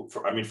issue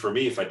for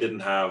me, if I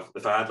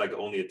had like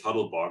only a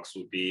tuttle box,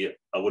 would be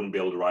I wouldn't be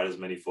able to ride as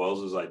many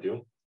foils as I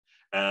do.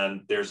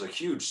 And there's a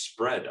huge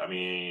spread. I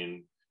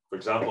mean, for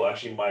example,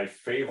 actually my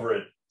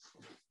favorite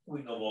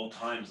wing of all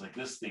time is like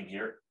this thing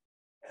here,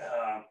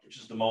 which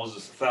is the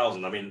Moses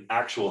 1000. I mean,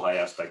 actual high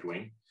aspect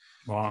wing.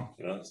 Wow.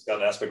 You know, it's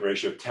got an aspect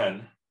ratio of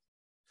 10.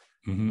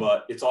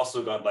 But it's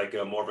also got like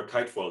a more of a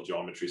kite foil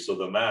geometry. So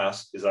the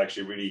mast is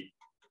actually really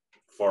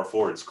far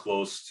forward. It's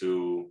close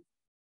to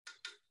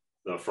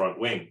the front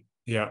wing.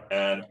 Yeah.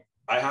 And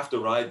I have to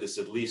ride this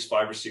at least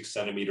 5 or 6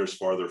 centimeters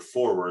farther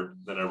forward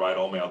than I ride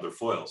all my other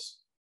foils.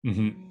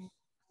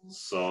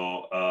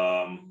 So,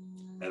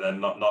 and then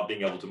not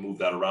being able to move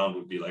that around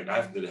would be like, I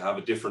have to have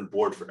a different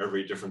board for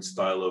every different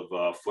style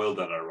of foil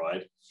that I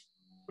ride,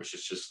 which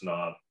is just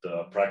not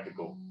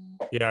practical.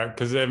 Yeah,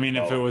 because I mean,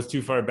 if it was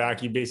too far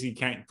back, you basically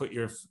can't put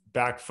your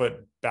back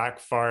foot back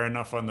far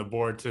enough on the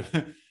board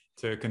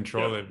to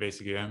control it,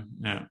 basically.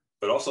 Yeah.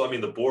 But also, I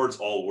mean, the boards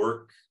all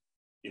work,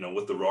 you know,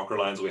 with the rocker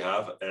lines we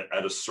have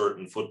at a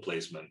certain foot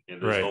placement,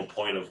 and there's no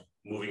point of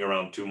moving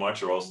around too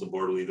much, or else the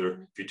board will either,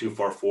 if you're too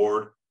far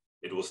forward,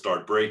 it will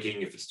start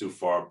breaking. If it's too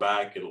far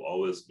back, it'll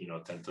always, you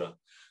know, tend to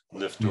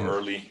lift too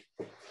early.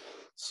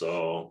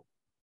 So,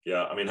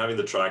 yeah, I mean, having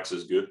the tracks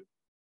is good.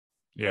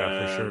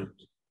 Yeah, for sure.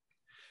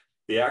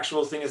 The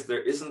actual thing is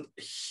there isn't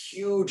a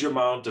huge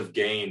amount of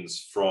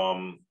gains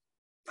from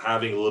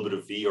having a little bit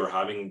of V or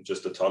having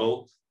just a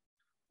tuttle.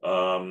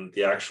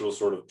 The actual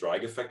sort of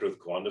drag effect or the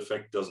command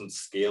effect doesn't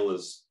scale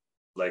as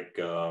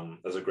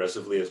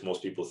aggressively as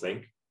most people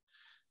think.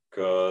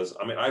 Because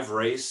I mean, I've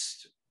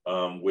raced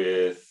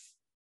with,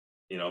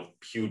 you know,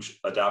 huge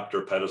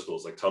adapter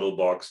pedestals, like tuttle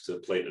box to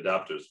plate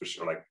adapters, which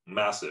are like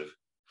massive,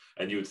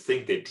 and you would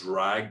think they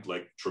drag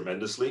like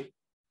tremendously,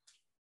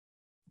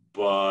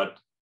 but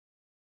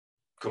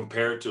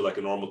compared to like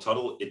a normal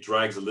tuttle, it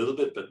drags a little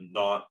bit, but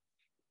not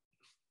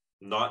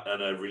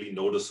at a really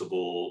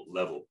noticeable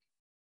level.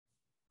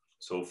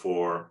 So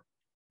for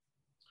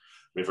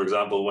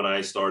example, when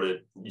I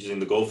started using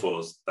the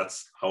GoFos,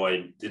 that's how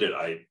I did it.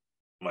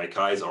 My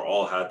Kais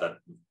all had that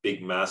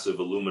big, massive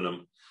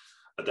aluminum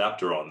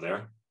adapter on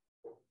there,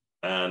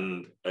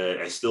 and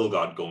I still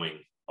got going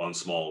on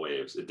small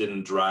waves. It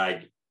didn't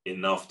drag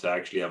enough to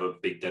actually have a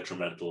big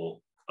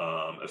detrimental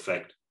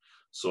effect.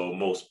 So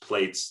most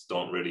plates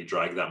don't really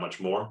drag that much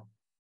more.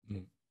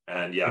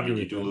 And yeah, I mean,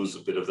 you do lose a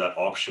bit of that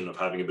option of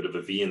having a bit of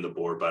a V in the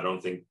board, but I don't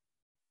think,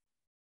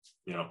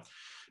 you know,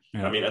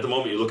 I mean, at the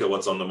moment you look at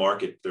what's on the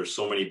market, there's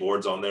so many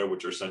boards on there,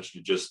 which are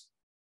essentially just,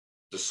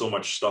 there's so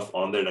much stuff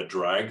on there that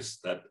drags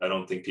that I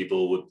don't think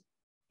people would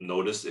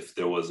notice if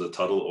there was a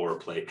tuttle or a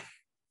plate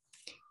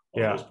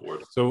on those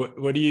boards. So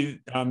what do you,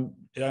 on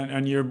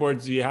your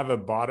boards, do you have a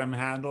bottom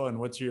handle, and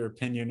what's your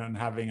opinion on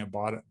having a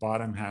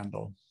bottom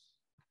handle?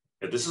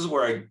 This is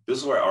where I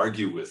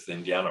argue with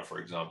Indiana, for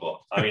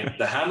example. I mean,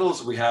 the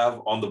handles we have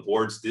on the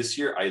boards this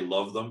year, I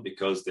love them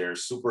because they're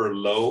super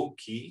low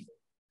key.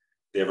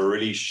 They have a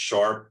really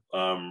sharp,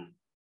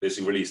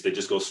 basically release. They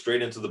just go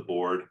straight into the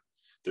board.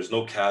 There's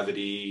no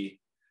cavity,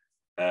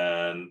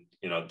 and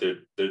you know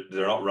they're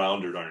not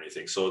rounded or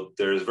anything. So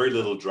there's very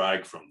little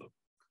drag from them.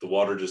 The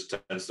water just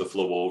tends to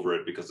flow over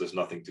it because there's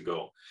nothing to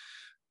go.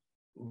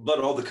 But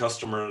all the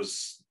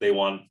customers, they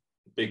want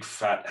big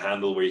fat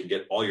handle where you can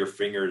get all your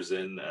fingers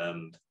in,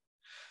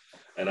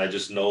 and I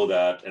just know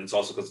that, and it's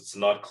also because it's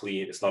not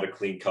clean, it's not a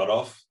clean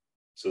cutoff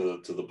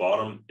to the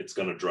bottom, it's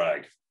going to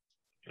drag.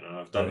 You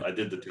know, I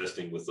did the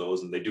testing with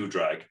those, and they do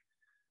drag,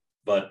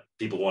 but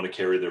people want to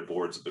carry their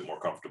boards a bit more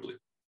comfortably.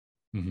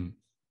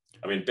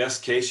 I mean,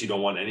 best case, you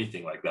don't want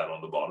anything like that on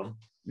the bottom.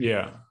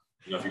 You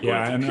know,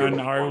 and on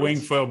our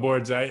Wingfoil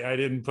boards, I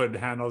didn't put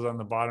handles on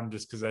the bottom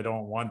just because I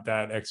don't want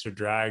that extra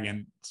drag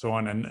and so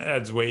on, and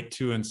adds weight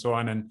too and so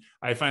on. And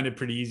I find it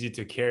pretty easy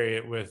to carry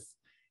it with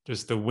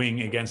just the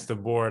wing against the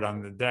board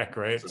on the deck,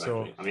 right? Exactly.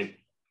 So I mean,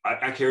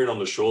 I carry it on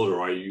the shoulder,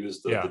 or I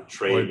use the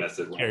tray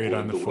method. Carry it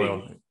on the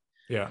foil.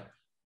 Wing.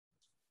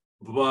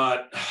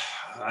 But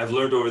I've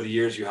learned over the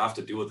years you have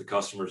to do what the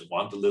customers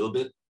want a little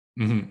bit.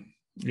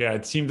 Yeah,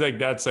 it seems like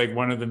that's like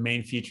one of the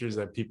main features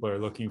that people are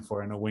looking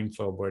for in a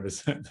Wingfoil board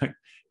is like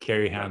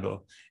carry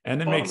handle,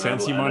 and it makes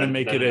sense. You want to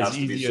make it as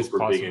easy as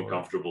possible, big and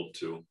comfortable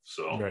too.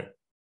 So agree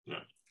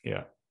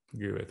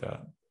with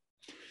that.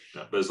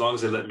 But as long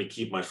as they let me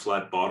keep my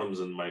flat bottoms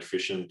and my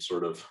efficient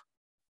sort of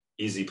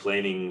easy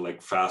planing,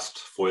 like fast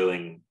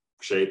foiling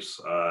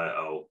shapes,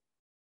 I'll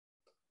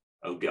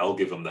I'll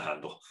give them the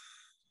handle.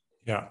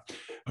 Yeah.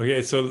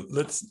 Okay. So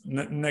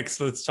next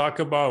let's talk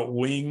about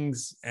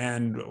wings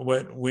and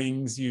what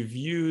wings you've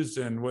used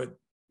and what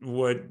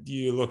do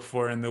you look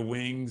for in the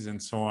wings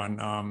and so on.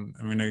 I'm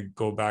going to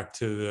go back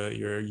to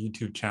your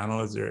YouTube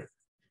channel. Is there,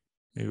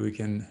 maybe we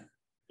can,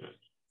 do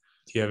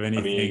you have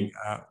anything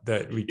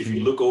that we can? If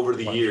you look over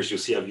the years, you'll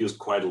see I've used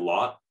quite a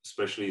lot,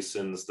 especially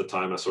since the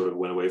time I sort of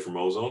went away from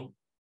ozone.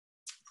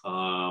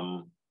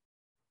 I've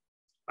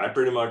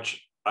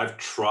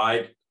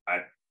tried,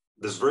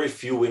 there's very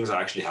few wings I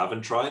actually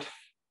haven't tried.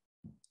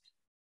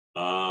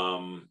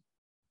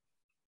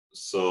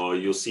 So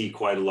you'll see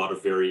quite a lot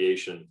of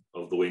variation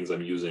of the wings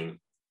I'm using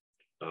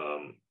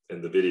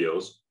in the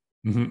videos.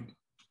 Mm-hmm.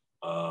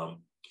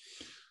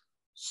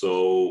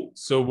 So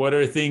what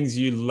are things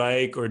you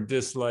like or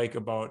dislike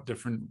about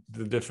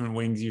the different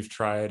wings you've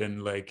tried,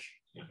 and like,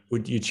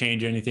 would you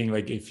change anything?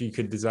 Like, if you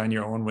could design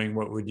your own wing,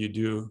 what would you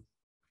do?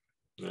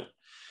 Yeah.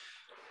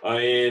 I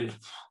mean,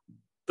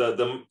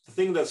 the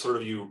thing that sort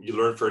of you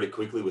learn fairly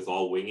quickly with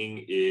all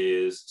winging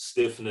is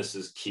stiffness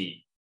is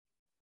key.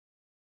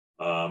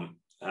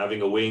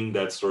 Having a wing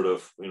that sort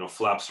of,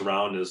 flaps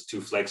around is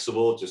too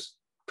flexible, just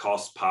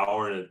costs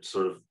power, and it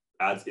sort of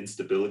adds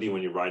instability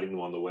when you're riding them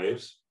on the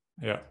waves.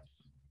 Yeah.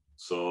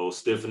 So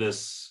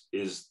stiffness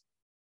is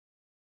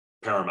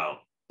paramount.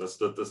 That's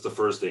the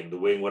first thing. The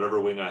wing,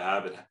 whatever wing I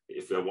have,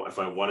 if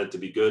I want it to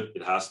be good,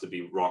 it has to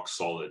be rock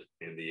solid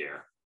in the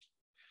air.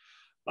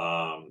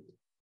 And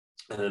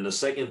then the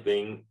second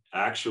thing,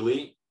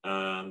 actually,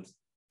 and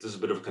this is a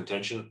bit of a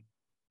contention,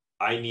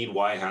 I need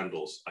Y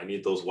handles. I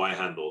need those Y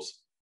handles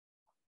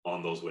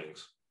on those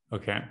wings.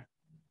 Okay.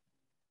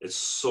 It's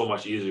so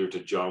much easier to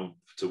jump,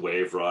 to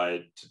wave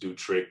ride, to do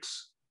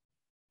tricks.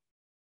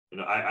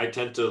 I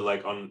tend to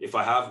if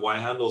I have Y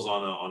handles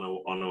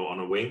on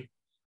a wing,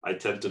 I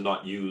tend to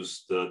not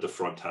use the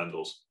front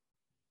handles.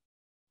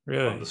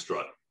 Really? On the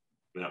strut.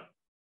 Yeah.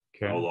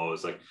 Okay. Although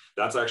it's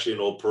that's actually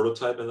an old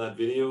prototype in that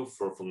video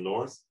from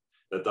North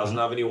that doesn't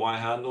have any Y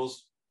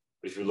handles.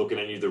 If you look at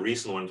any of the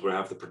recent ones where I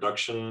have the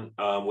production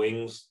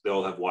wings, they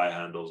all have Y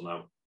handles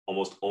now.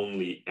 Almost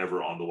only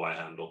ever on the Y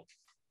handle.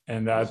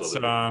 And that's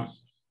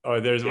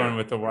there's one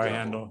with the Y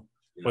handle.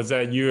 Yeah. Was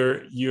that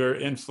your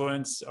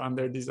influence on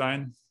their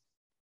design?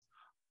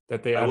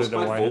 That they added a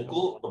Y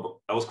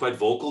handle? I was quite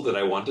vocal that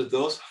I wanted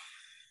those.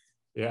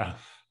 Yeah.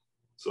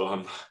 So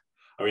I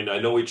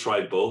know we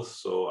tried both.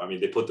 So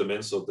they put them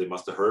in, so they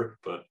must have heard.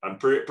 But I'm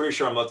pretty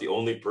sure I'm not the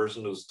only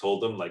person who's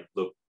told them,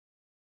 look,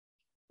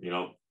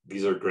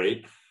 these are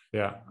great.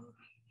 Yeah.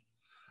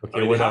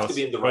 Okay. What else? To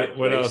be in the right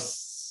what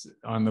else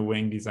on the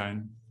wing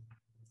design?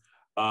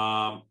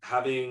 I've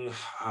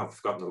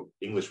forgotten the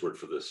English word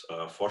for this.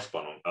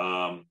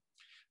 Vorspannung.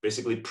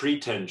 Basically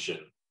pre-tension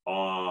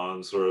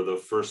on sort of the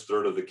first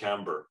third of the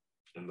camber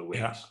in the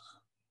wings.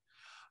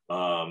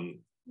 Yeah.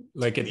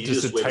 Like it's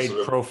just a tight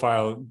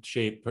profile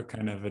shape, but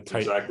kind of a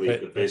tight.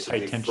 Exactly.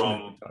 Basically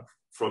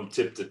from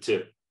tip to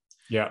tip.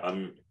 Yeah.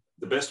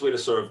 The best way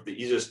to the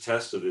easiest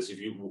test of this,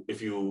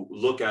 if you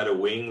look at a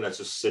wing that's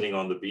just sitting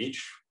on the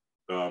beach,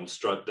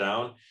 strut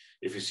down,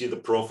 if you see the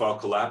profile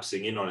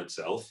collapsing in on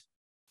itself,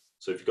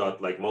 so if you've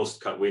got,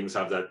 most cut wings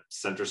have that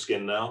center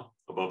skin now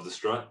above the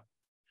strut,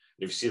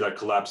 if you see that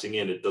collapsing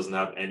in, it doesn't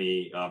have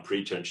any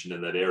pre-tension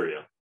in that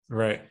area.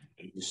 Right.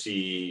 And you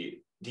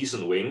see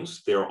decent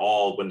wings, they're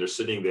all, when they're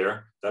sitting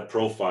there, that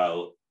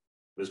profile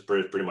is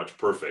pretty much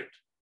perfect.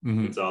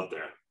 Mm-hmm. It's out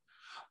there.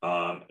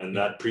 And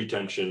that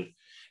pre-tension,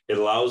 it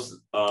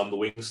allows the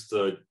wings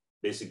to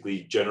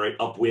basically generate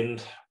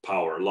upwind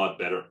power a lot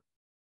better.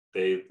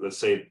 Let's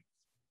say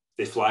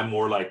they fly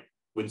more like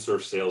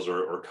windsurf sails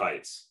or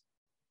kites.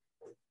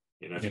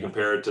 If you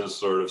compare it to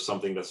sort of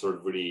something that's sort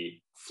of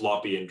really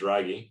floppy and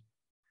draggy,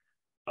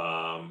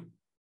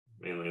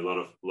 mainly a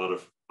lot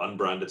of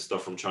unbranded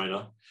stuff from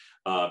China,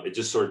 it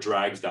just sort of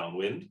drags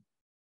downwind.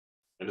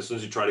 And as soon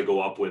as you try to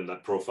go upwind,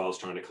 that profile is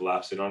trying to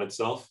collapse in on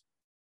itself.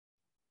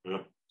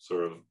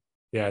 Sort of.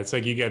 Yeah, it's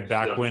like you get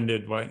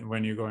backwinded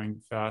when you're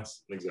going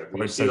fast. Exactly.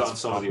 You see that on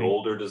some of the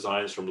older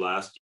designs from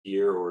last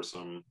year, or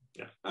some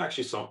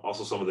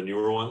of the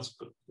newer ones,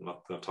 but I'm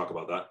not going to talk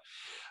about that.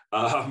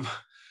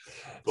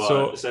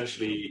 But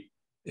essentially,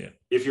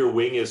 if your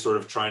wing is sort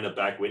of trying to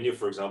backwind you,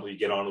 for example, you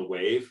get on a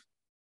wave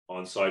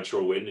on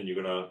sideshore wind and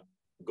you're going to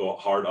go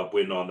hard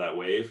upwind on that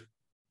wave,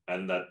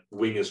 and that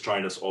wing is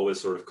trying to always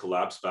sort of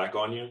collapse back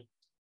on you,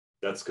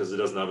 that's because it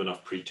doesn't have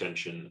enough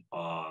pre-tension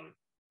on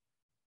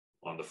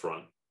the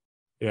front.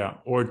 Yeah,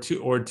 or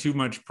too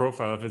much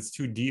profile. If it's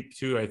too deep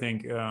too, I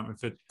think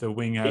the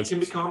wing has. It can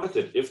be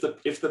combated. If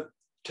the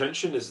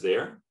tension is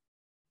there,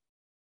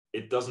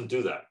 it doesn't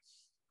do that.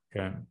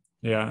 Okay.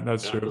 Yeah,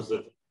 that's true.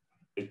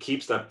 It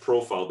keeps that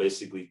profile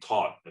basically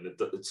taut, and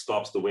it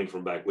stops the wing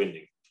from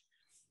backwinding.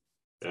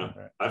 Yeah,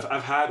 okay.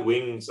 I've had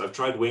wings. I've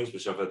tried wings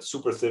which have had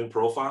super thin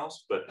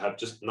profiles, but have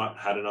just not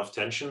had enough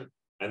tension,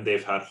 and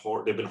they've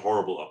been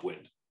horrible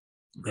upwind.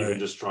 Right. Even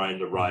just trying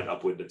to ride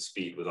upwind at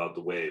speed without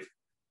the wave,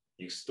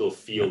 you still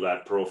feel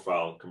that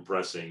profile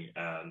compressing,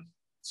 and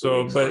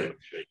So, but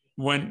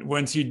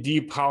once you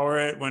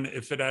depower it,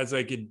 if it has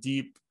like a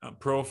deep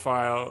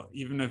profile,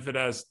 even if it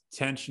has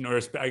tension, or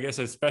I guess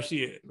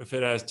especially if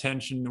it has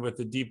tension with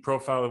the deep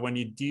profile, when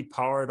you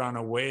depower it on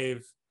a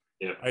wave,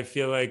 yeah, I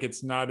feel like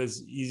it's not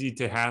as easy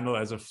to handle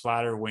as a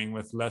flatter wing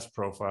with less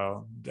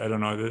profile. I don't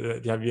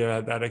know. Have you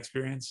had that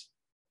experience?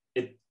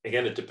 It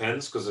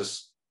depends,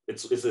 because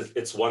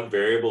it's one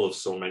variable of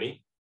so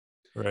many.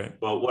 Right.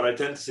 But what I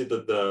tend to see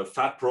that the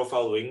fat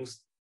profile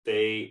wings,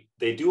 they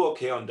do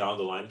okay on down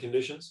the line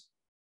conditions,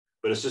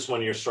 but it's just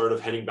when you're sort of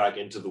heading back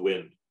into the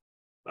wind,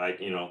 like,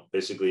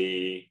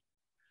 basically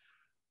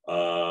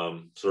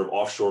sort of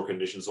offshore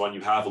conditions, when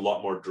you have a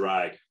lot more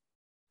drag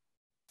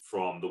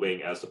from the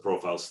wing as the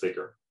profile's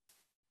thicker.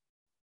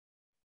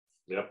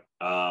 Yep.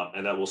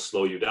 And that will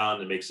slow you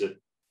down and makes it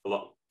a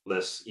lot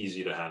less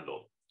easy to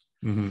handle.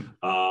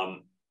 Mm-hmm.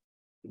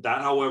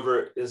 That,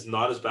 however, is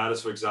not as bad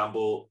as, for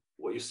example,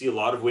 what you see a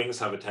lot of wings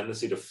have a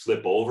tendency to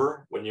flip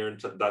over when you're in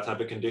that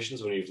type of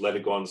conditions, when you've let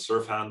it go on the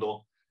surf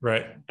handle.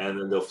 Right. And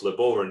then they'll flip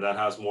over. And that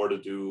has more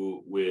to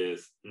do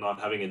with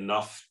not having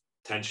enough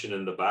tension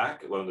in the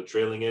back on the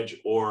trailing edge,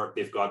 or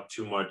they've got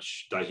too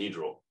much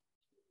dihedral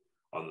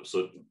on them.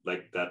 So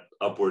like that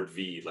upward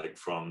V, like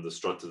from the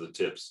strut to the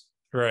tips.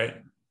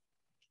 Right.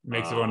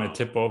 Makes it want to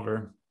tip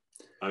over.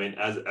 I mean,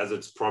 as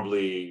it's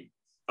probably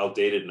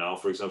outdated now.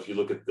 For example, if you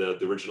look at the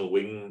original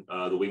wing,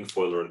 the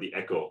Wingfoiler, the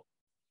Echo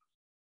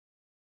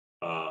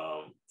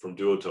from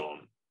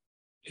Duotone.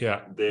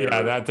 Yeah,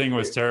 that thing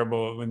was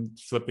terrible when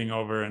flipping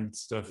over and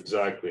stuff.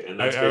 Exactly, and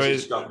that's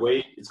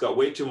basically it's got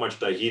way too much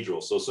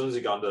dihedral. So as soon as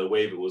it got into the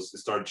wave, it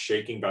started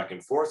shaking back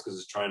and forth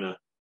because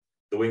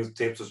the wing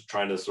tips was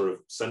trying to sort of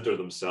center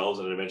themselves,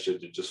 and eventually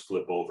it just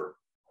flip over.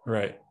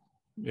 Right.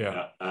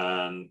 Yeah.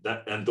 And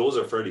those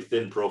are fairly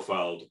thin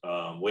profiled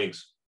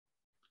wings,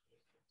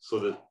 so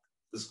that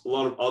there's a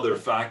lot of other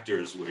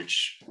factors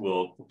which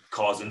will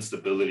cause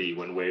instability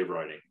when wave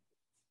riding.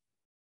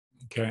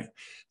 Okay,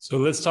 so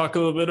let's talk a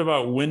little bit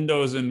about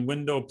windows and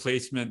window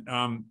placement.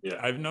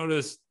 I've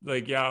noticed,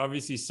 like,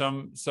 obviously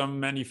some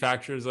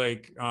manufacturers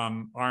like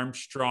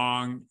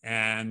Armstrong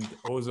and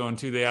Ozone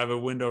too, they have a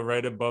window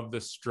right above the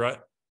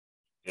strut.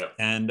 Yeah.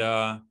 And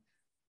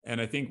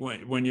I think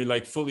when you're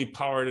like fully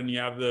powered and you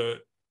have the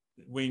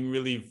wing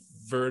really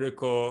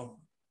vertical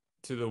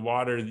to the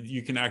water,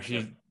 you can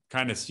actually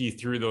kind of see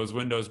through those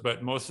windows.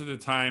 But most of the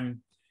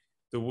time,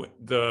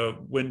 the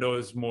window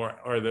is more,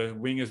 or the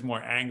wing is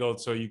more angled,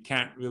 so you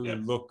can't really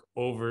look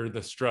over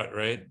the strut,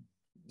 right?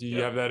 Do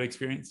you have that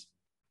experience?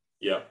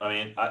 Yeah, I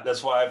mean,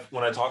 that's why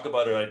when I talk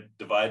about it, I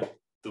divide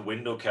the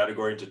window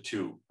category into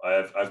two.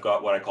 I've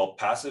got what I call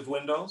passive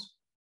windows,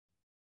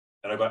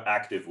 and I've got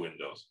active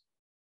windows.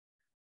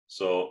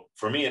 So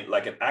for me,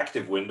 like an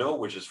active window,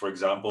 which is, for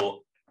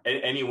example,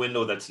 any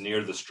window that's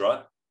near the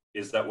strut,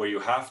 is that where you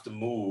have to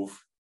move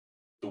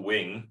the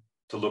wing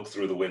to look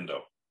through the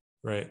window.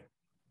 Right.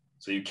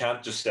 So you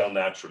can't just sail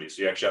naturally.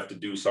 So you actually have to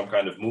do some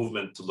kind of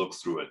movement to look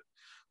through it.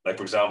 Like,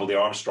 for example, the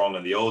Armstrong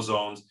and the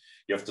Ozones,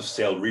 you have to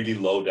sail really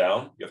low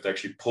down. You have to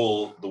actually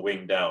pull the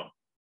wing down,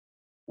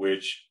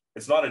 which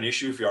it's not an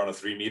issue if you're on a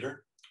 3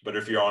 meter, but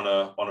if you're on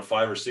a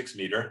 5 or 6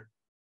 meter,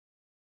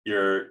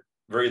 you're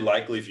very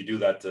likely, if you do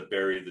that, to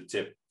bury the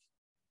tip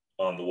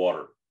on the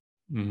water.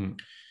 Mm-hmm.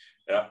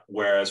 Yeah.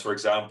 Whereas, for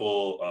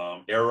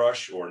example, Air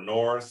Rush or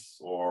North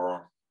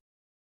or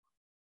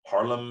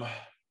Harlem,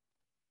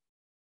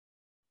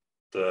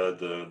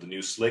 the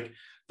new Slick,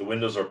 the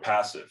windows are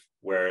passive,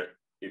 where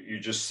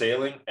you're just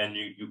sailing and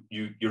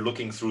you're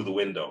looking through the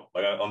window.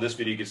 Like on this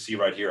video, you can see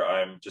right here,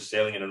 I'm just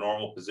sailing in a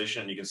normal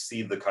position. You can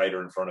see the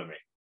kiter in front of me,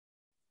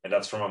 and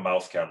that's from a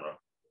mouth camera.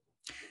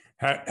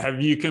 Have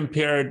you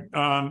compared,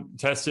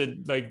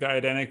 tested like the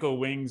identical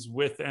wings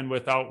with and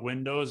without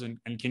windows, and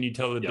can you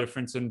tell the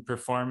difference in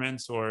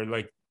performance, or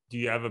like, do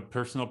you have a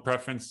personal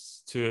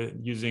preference to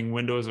using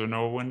windows or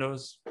no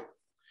windows?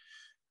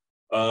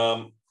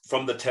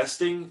 From the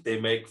testing,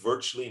 they make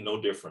virtually no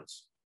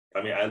difference.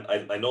 I mean,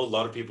 I know a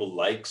lot of people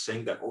like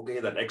saying that, okay,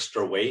 that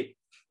extra weight,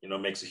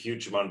 makes a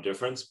huge amount of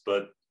difference,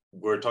 but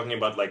we're talking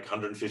about like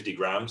 150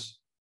 grams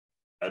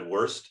at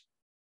worst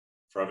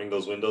for having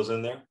those windows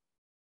in there.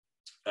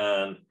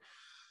 And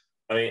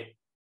I mean,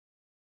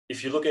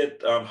 if you look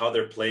at how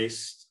they're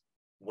placed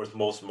with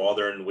most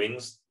modern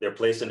wings, they're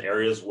placed in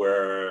areas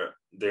where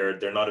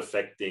they're not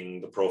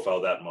affecting the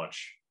profile that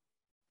much.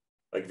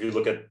 Like if you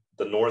look at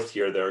the North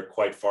here, they're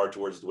quite far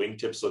towards the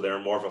wingtip, so they're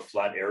more of a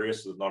flat area,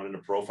 so not in a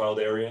profiled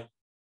area.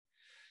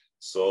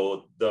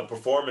 So the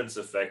performance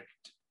effect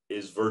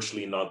is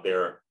virtually not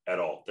there at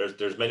all.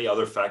 There's many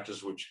other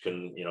factors which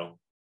can,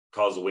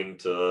 cause the wing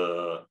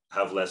to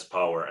have less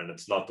power, and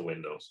it's not the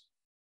windows.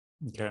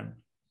 Okay.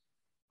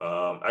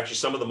 Actually,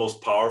 some of the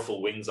most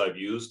powerful wings I've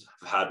used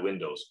have had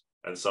windows,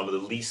 and some of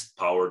the least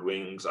powered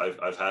wings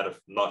I've had have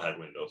not had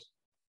windows.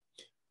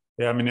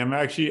 Yeah, I mean,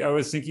 I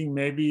was thinking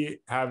maybe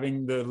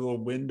having the little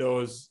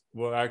windows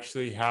will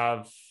actually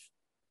have,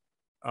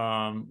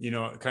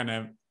 kind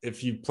of,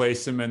 if you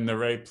place them in the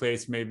right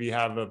place, maybe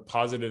have a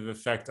positive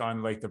effect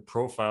on like the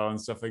profile and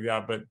stuff like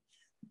that. But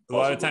a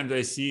lot of times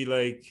I see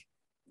like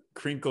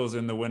crinkles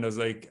in the windows.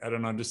 Like, I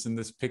don't know, just in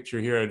this picture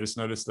here, I just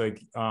noticed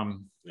like,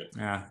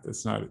 yeah,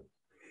 that's not it.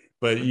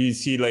 But you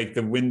see like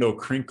the window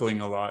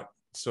crinkling a lot.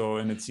 So,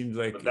 and it seems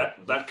like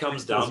that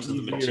comes down to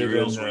the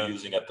materials we're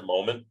using at the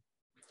moment.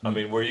 I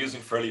mean, we're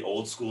using fairly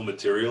old school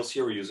materials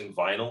here. We're using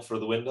vinyl for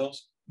the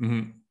windows.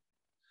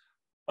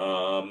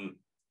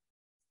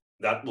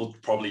 That will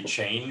probably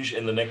change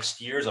in the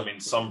next years. I mean,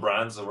 some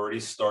brands have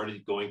already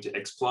started going to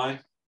X-ply,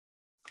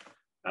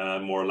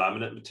 more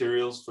laminate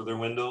materials for their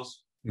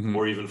windows,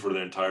 or even for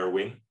their entire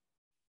wing.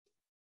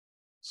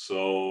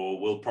 So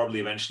we'll probably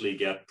eventually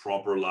get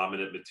proper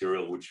laminate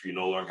material, which we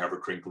no longer have a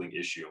crinkling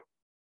issue.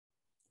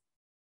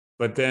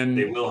 But then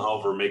they will,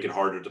 however, make it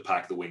harder to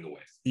pack the wing away.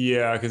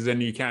 Yeah, because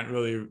then you can't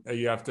really,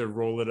 you have to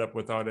roll it up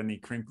without any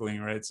crinkling,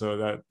 right? So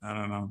that, I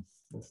don't know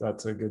if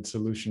that's a good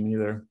solution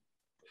either.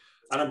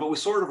 I don't know, but we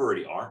sort of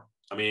already are.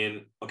 I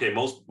mean, okay,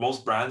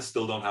 most brands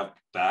still don't have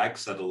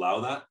bags that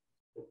allow that.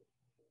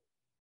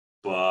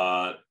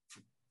 But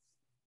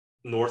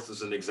North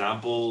is an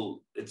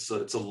example. It's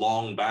a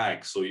long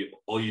bag, so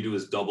all you do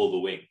is double the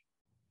wing.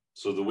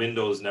 So the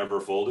window is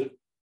never folded.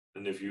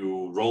 And if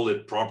you roll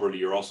it properly,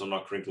 you're also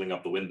not crinkling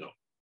up the window.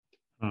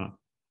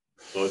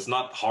 So it's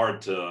not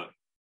hard to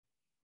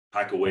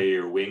pack away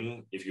your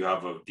wing if you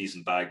have a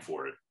decent bag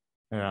for it.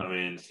 Yeah. I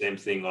mean, same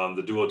thing on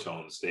the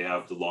duotones. They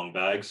have the long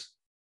bags.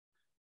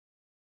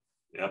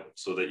 Yep.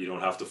 So that you don't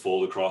have to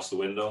fold across the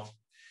window.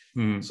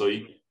 So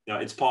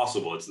it's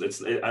possible.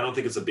 I don't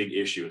think it's a big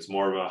issue. It's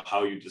more of a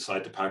how you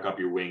decide to pack up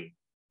your wing.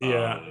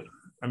 Yeah.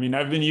 I mean,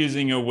 I've been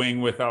using a wing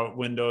without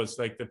windows.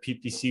 Like the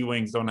PPC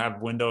wings don't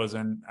have windows,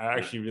 and I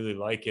actually really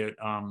like it.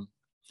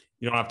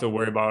 You don't have to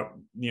worry about,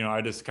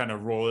 I just kind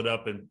of roll it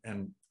up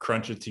and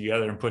crunch it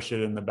together and push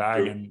it in the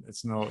bag. And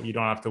you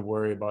don't have to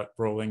worry about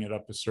rolling it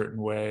up a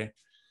certain way.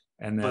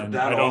 And then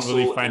I don't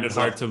really find it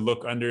hard to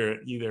look under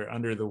it either,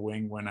 under the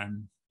wing when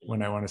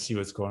I want to see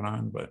what's going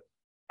on. But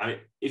I mean,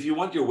 if you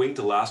want your wing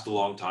to last a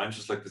long time,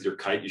 just like with your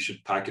kite, you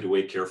should pack it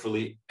away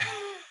carefully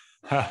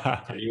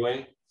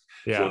anyway.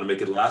 Yeah. If you want to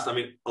make it last. I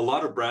mean, a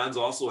lot of brands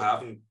also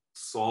haven't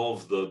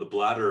solved the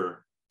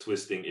bladder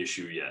twisting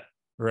issue yet.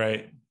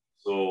 Right.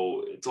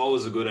 So it's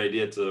always a good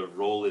idea to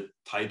roll it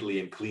tightly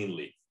and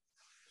cleanly.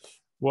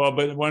 Well,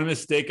 but one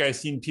mistake I've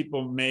seen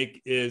people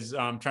make is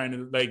trying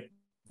to like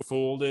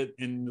fold it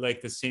in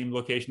like the same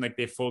location, like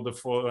they fold the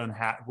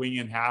wing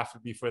in half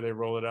before they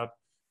roll it up,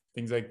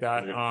 things like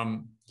that. Yeah.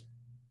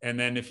 And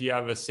then if you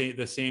have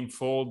the same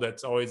fold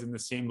that's always in the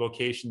same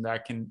location,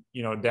 that can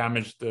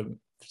damage the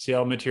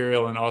sail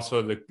material and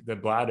also the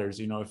bladders.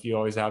 If you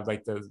always have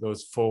like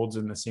those folds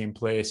in the same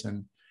place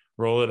and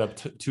roll it up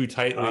too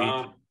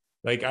tightly.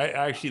 Like I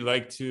actually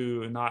like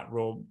to not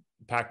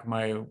pack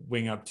my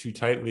wing up too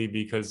tightly,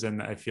 because then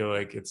I feel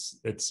like it's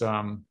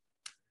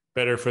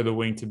better for the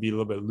wing to be a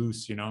little bit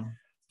loose,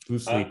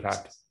 loosely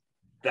packed.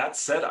 That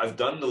said, I've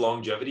done the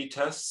longevity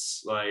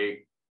tests.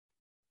 Like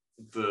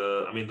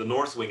the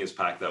North wing is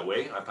packed that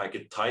way. I pack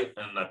it tight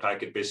and I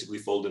pack it basically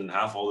folded in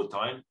half all the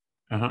time.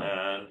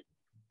 And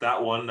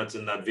that one that's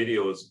in that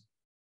video is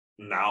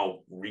now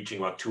reaching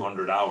about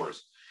 200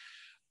 hours.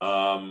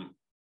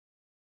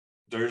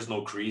 There's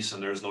no crease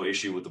and there's no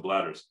issue with the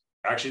bladders.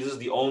 Actually, this is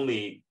the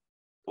only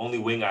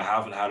wing I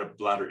haven't had a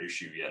bladder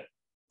issue yet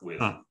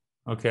with.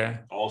 Okay.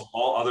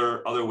 All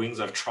other wings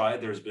I've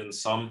tried, there's been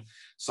some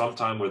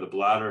time where the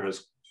bladder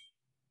has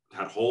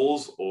had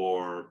holes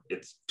or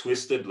it's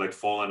twisted, like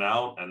fallen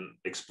out and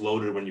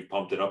exploded when you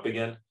pumped it up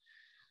again.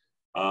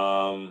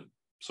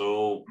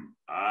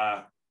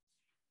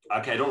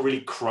 Okay, I don't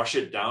really crush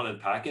it down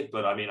and pack it,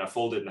 but I mean, I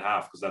fold it in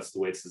half because that's the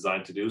way it's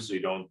designed to do, so you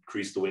don't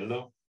crease the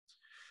window.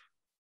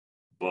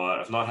 But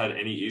I've not had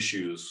any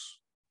issues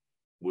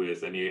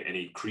with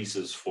any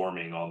creases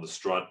forming on the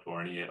strut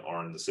or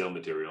in the sail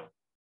material.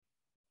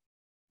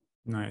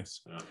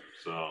 Nice. Yeah,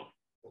 so.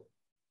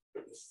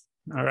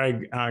 All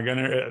right,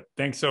 Gunnar,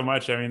 thanks so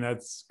much. I mean,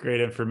 that's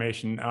great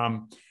information. I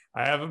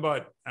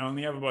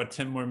only have about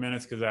 10 more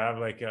minutes because I have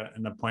like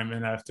an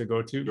appointment I have to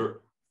go to.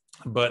 Sure.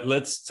 But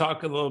let's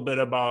talk a little bit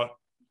about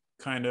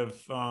kind of,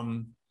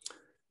 I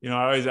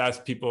always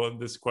ask people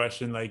this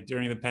question, like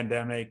during the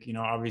pandemic,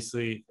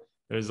 obviously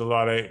there's a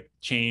lot of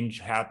change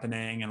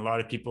happening and a lot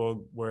of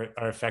people are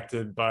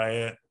affected by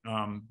it,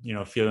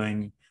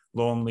 feeling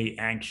lonely,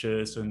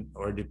 anxious,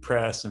 or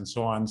depressed and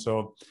so on.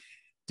 So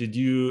did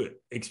you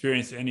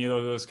experience any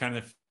of those kind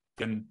of,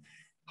 and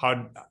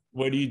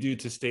what do you do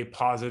to stay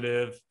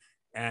positive?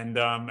 And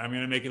I'm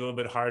going to make it a little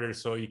bit harder.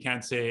 So you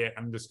can't say,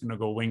 I'm just going to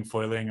go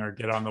wingfoiling or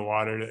get on the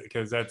water,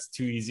 because that's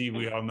too easy.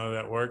 We all know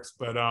that works.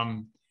 But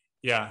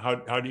yeah,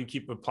 how do you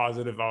keep a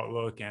positive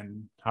outlook,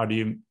 and how do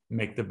you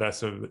make the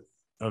best of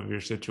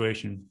your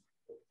situation?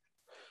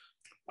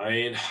 I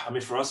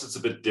mean, for us, it's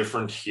a bit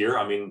different here.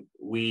 I mean,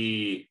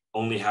 we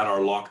only had our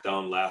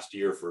lockdown last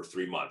year for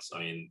 3 months. I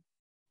mean,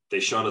 they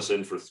shut us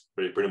in for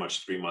pretty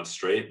much 3 months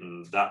straight,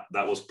 and that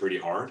was pretty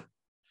hard.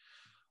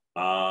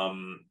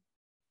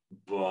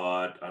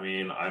 But I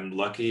mean, I'm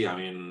lucky. I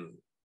mean,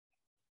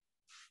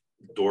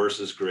 Doris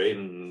is great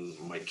and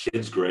my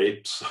kid's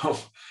great. So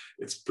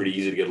it's pretty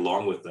easy to get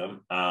along with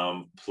them.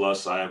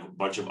 Plus I have a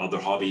bunch of other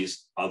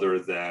hobbies other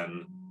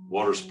than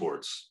water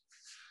sports.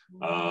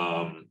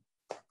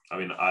 I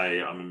mean,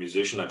 I'm a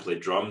musician. I play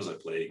drums, I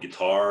play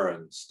guitar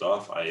and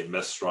stuff. I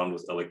mess around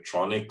with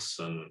electronics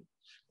and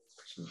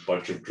a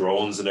bunch of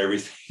drones and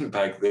everything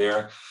back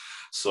there.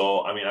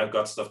 So, I mean, I've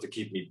got stuff to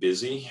keep me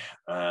busy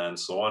and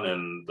so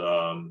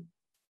on.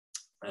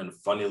 And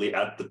funnily,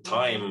 at the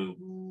time,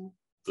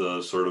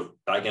 the sort of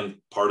back end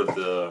part of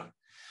the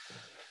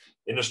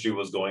industry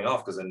was going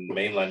off, because in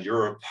mainland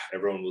Europe,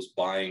 everyone was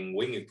buying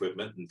wing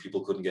equipment and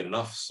people couldn't get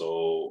enough.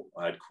 So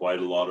I had quite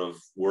a lot of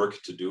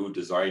work to do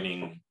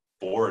designing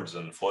boards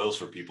and foils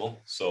for people.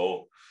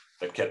 So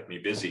that kept me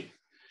busy.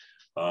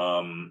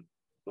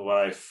 What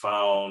I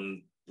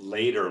found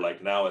later,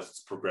 like now as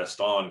it's progressed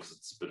on, because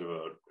it's a bit of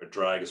a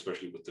drag,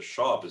 especially with the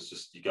shop, is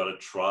just you got to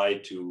try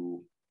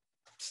to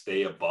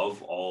stay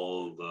above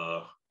all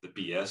the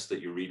BS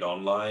that you read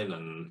online,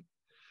 and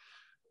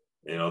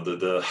you know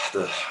the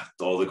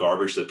all the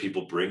garbage that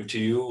people bring to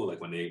you. Like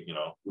when they, you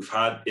know, we've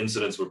had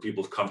incidents where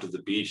people have come to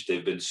the beach,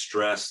 they've been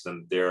stressed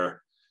and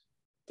they're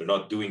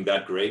not doing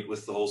that great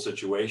with the whole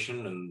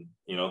situation, and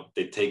you know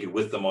they take it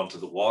with them onto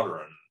the water,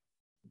 and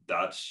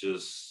that's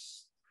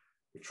just,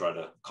 we try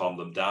to calm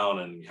them down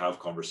and have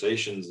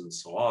conversations and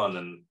so on.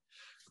 And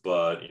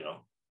but you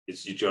know,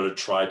 it's, you got to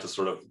try to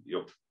sort of, you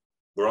know,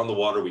 we're on the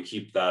water, we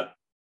keep that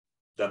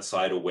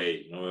side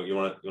away. You know, you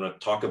want to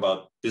talk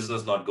about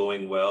business not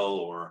going well,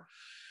 or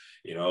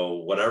you know,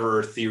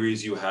 whatever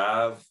theories you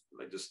have,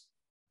 like just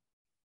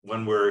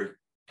when we're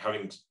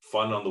having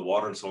fun on the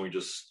water and so we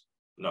just,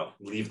 no,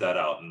 leave that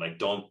out. And like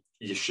don't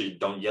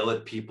yell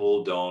at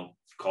people, don't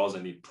cause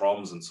any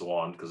problems and so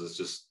on, because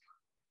it's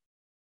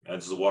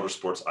a water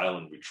sports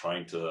island. We're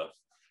trying to,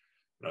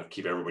 you know,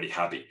 keep everybody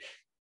happy,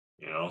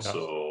 you know. Yeah.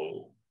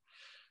 So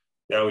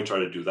yeah, we try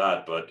to do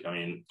that. But I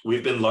mean,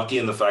 we've been lucky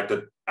in the fact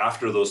that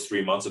after those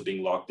 3 months of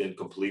being locked in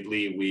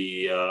completely,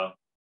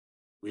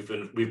 we've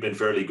been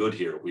fairly good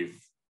here. We've,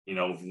 you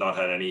know, not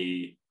had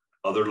any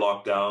other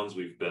lockdowns.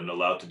 We've been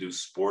allowed to do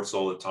sports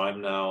all the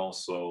time now.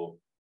 So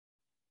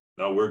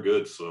no, we're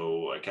good.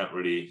 So I can't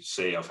really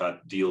say I've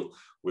had to deal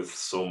with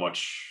so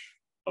much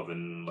of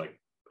like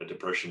a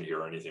depression here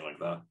or anything like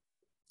that.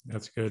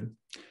 That's good.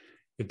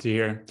 Good to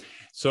hear.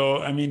 So,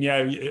 I mean,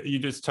 yeah, you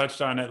just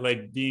touched on it,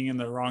 like being in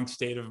the wrong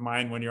state of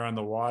mind when you're on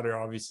the water,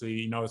 obviously,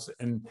 you know,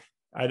 and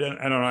I don't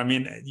know. I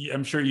mean,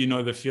 I'm sure you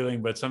know the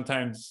feeling, but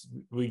sometimes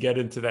we get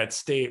into that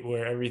state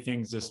where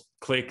everything just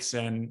clicks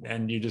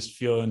and you just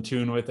feel in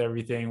tune with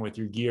everything, with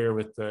your gear,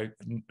 with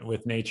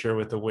nature,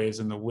 with the waves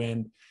and the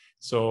wind.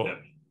 So, yeah.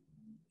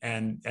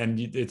 And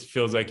it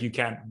feels like you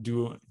can't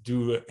do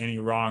any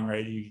wrong,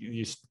 right?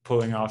 You're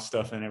pulling off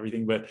stuff and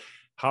everything. But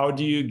how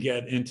do you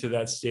get into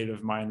that state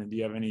of mind? And do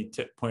you have any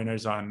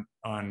pointers on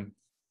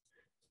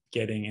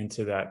getting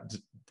into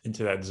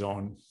that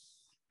zone?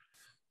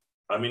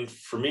 I mean,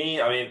 for me,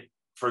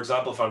 for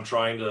example, if I'm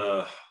trying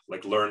to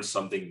like learn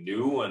something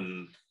new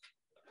and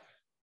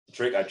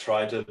trick, I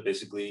try to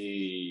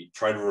basically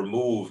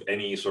remove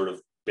any sort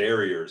of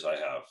barriers I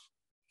have.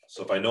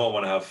 So if I know I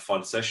want to have a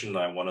fun session and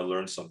I want to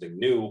learn something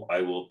new,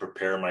 I will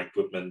prepare my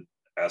equipment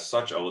as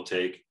such. I will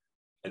take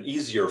an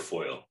easier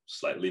foil,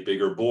 slightly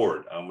bigger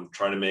board. I'm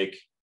trying to make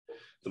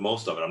the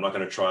most of it. I'm not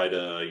going to try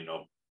to, you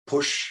know,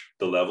 push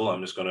the level.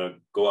 I'm just going to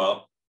go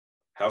out,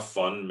 have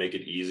fun, make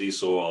it easy.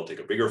 So I'll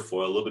take a bigger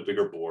foil, a little bit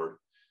bigger board.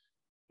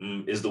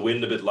 Is the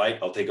wind a bit light?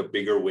 I'll take a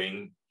bigger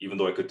wing, even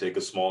though I could take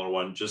a smaller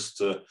one, just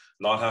to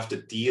not have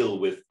to deal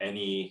with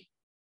any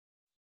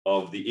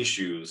of the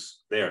issues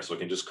there. So I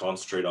can just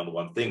concentrate on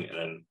one thing. And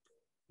then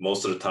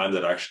most of the time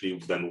that actually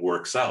then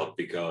works out,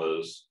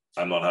 because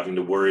I'm not having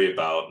to worry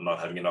about not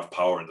having enough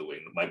power in the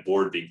wing, my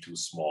board being too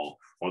small,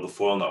 or the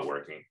foil not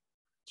working.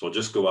 So I'll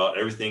just go out,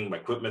 everything, my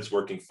equipment's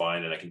working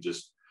fine, and I can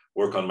just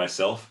work on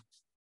myself.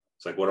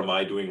 It's like, what am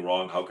I doing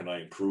wrong? How can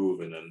I improve?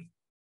 And then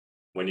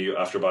when you,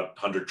 after about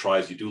 100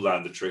 tries, you do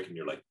land the trick and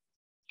you're like,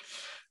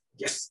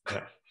 yes.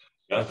 Yeah,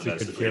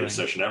 that's the greatest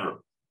session ever.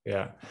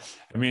 Yeah.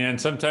 I mean,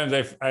 and sometimes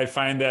I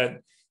find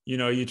that, you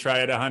know, you try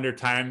it 100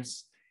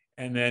 times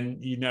and then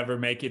you never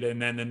make it.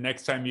 And then the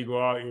next time you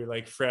go out, you're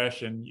like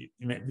fresh, and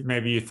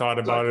maybe you thought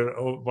about it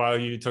while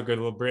you took a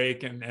little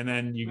break, and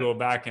then you go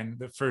back, and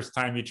the first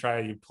time you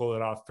try, you pull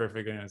it off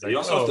perfectly. And it's like, you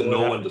also have to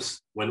know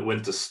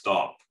when to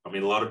stop. I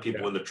mean, a lot of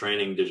people in the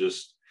training, they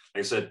just,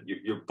 like I said,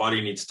 your body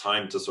needs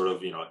time to sort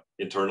of, you know,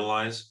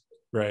 internalize.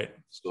 Right.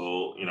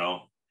 So, you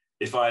know,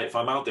 if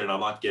I'm out there and I'm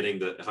not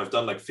getting if I've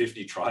done like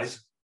 50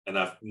 tries and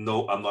I'm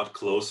not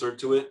closer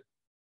to it,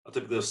 I'll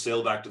typically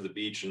sail back to the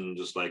beach and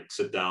just like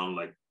sit down,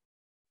 like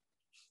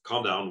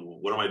calm down.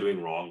 What am I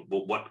doing wrong?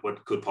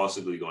 What could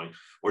possibly be going,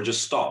 or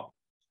just stop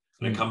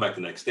and then come back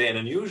the next day. And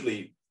then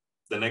usually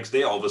the next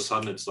day, all of a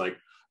sudden it's like,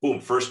 boom,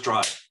 first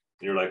try. And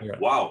you're like,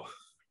 wow.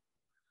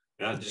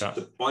 Yeah,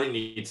 the body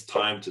needs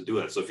time to do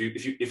it. So if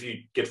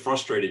you get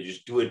frustrated, you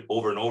just do it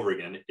over and over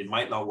again. It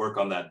might not work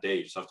on that day.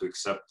 You just have to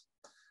accept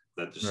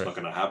that it's not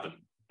going to happen.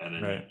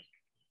 And then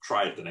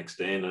try it the next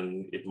day, and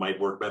then it might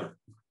work better.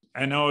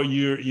 I know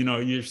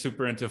you're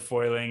super into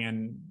foiling,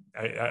 and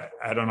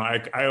I don't know.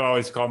 I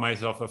always call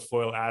myself a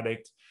foil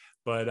addict,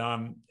 but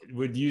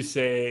would you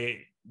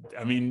say,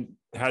 I mean,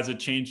 has it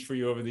changed for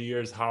you over the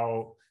years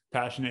how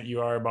passionate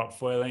you are about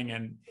foiling,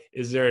 and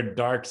is there a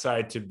dark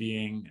side to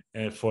being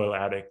a foil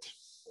addict?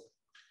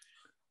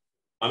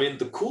 I mean,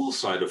 the cool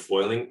side of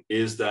foiling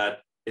is that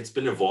it's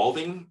been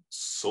evolving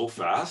so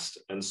fast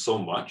and so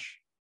much.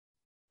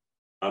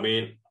 I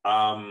mean,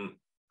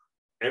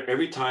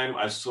 every time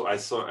I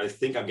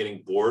think I'm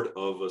getting bored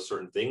of a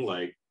certain thing.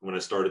 Like when I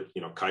started,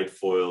 kite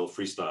foil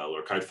freestyle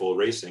or kite foil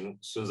racing,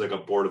 as soon as I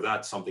got bored of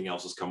that, something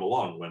else has come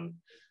along.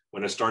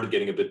 When I started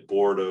getting a bit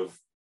bored of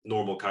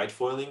normal kite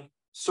foiling,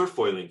 surf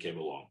foiling came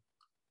along.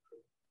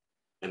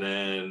 And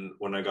then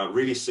when I got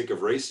really sick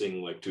of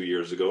racing like 2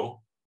 years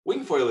ago,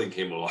 wingfoiling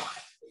came along.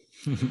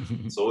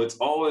 So it's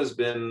always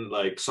been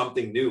like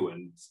something new,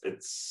 and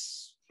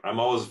I'm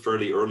always a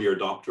fairly early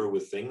adopter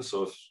with things.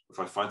 So if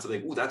I find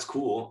something, oh, that's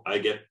cool, I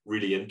get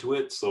really into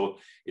it. So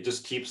it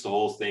just keeps the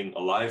whole thing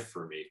alive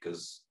for me,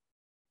 because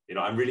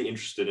I'm really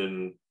interested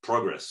in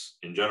progress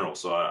in general.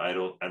 So I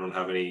don't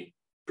have any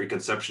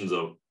preconceptions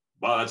of,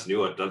 wow, that's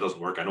new, that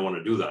doesn't work, I don't want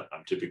to do that.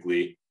 I'm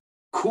typically,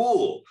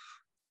 cool,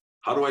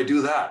 how do I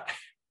do that?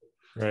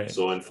 Right.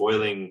 So in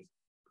foiling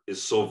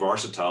is so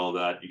versatile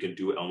that you can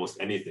do almost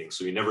anything,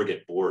 so you never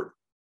get bored.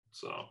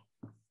 So,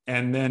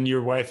 and then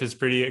your wife is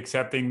pretty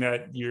accepting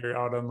that you're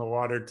out on the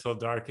water till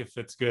dark if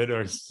it's good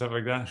or stuff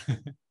like that.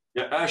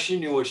 Yeah, she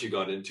knew what she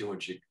got into when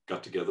she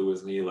got together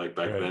with me, like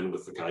back then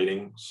with the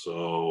kiting.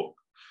 So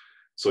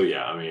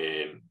yeah, I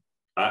mean,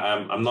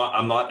 I'm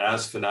not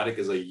as fanatic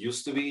as I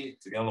used to be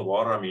to get on the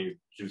water. I mean,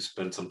 you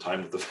spend some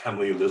time with the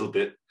family a little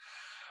bit.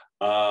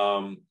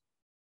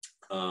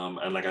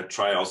 And like I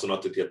try also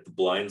not to get the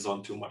blinds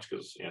on too much,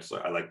 because so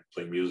I like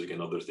playing music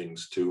and other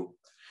things too.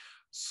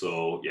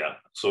 So yeah,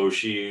 so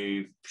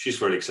she's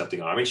very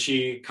accepting. I mean,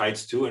 she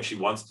kites too, and she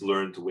wants to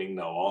learn to wing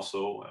now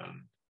also.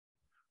 And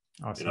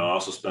awesome. I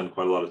also spend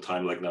quite a lot of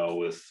time like now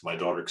with my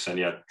daughter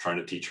Ksenia, trying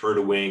to teach her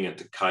to wing and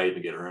to kite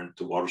and get her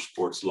into water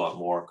sports a lot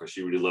more, because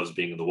she really loves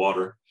being in the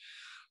water.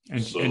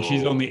 And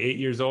she's only 8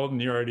 years old,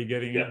 and you're already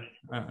getting it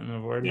on the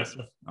board. Yeah.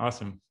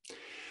 Awesome.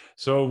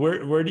 So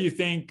where do you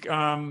think?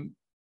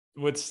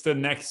 What's the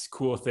next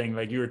cool thing?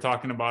 Like you were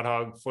talking about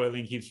how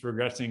foiling keeps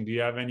progressing. Do you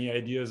have any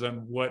ideas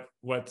on what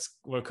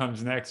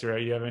comes next, or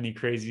do you have any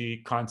crazy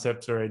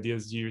concepts or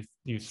ideas you've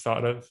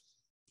thought of?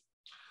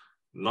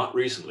 Not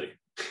recently.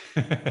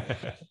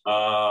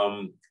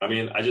 I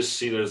mean, I just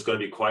see there's going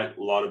to be quite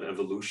a lot of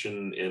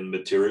evolution in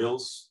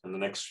materials in the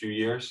next few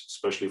years,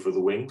 especially for the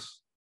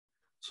wings.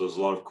 So there's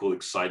a lot of cool,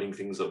 exciting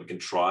things that we can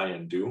try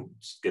and do.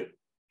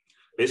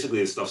 Basically,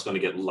 this stuff's going to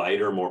get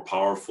lighter, more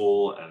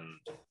powerful, and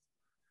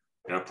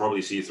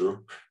probably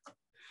see-through.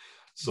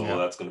 So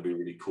that's going to be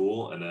really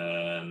cool. And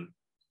then,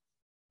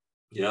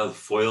 the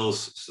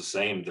foils, it's the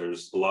same.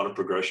 There's a lot of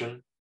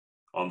progression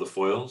on the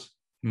foils.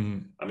 Mm-hmm.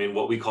 I mean,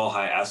 what we call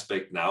high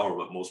aspect now, or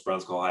what most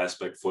brands call high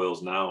aspect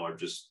foils now, are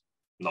just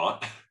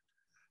not.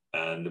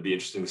 And it'd be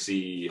interesting to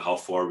see how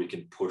far we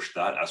can push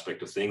that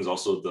aspect of things.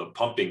 Also, the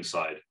pumping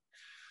side.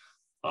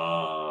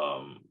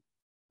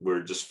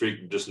 We're just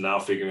now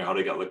figuring out how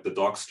to get like the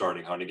dock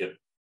starting, how to get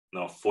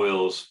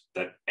foils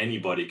that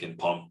anybody can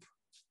pump.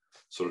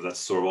 So that's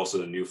sort of also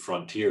the new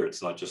frontier.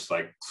 It's not just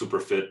like super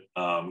fit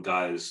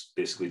guys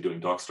basically doing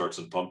dock starts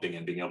and pumping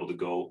and being able to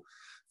go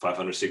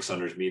 500,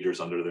 600 meters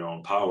under their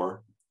own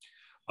power.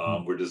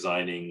 We're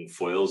designing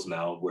foils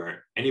now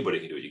where anybody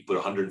can do it. You can put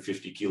a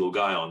 150 kilo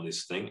guy on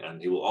this thing and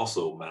he will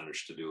also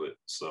manage to do it.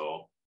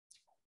 So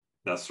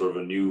that's sort of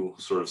a new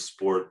sort of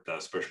sport,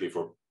 especially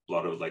for a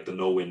lot of like the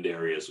no wind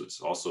areas. It's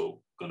also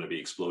going to be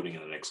exploding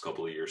in the next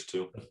couple of years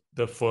too.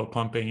 The foil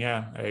pumping,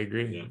 yeah, I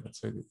agree. Yeah.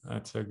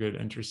 That's a good,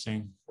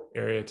 interesting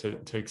area to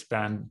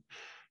expand,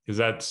 because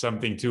that's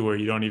something too where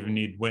you don't even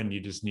need wind, you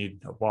just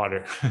need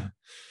water.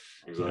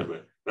 Exactly.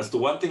 That's the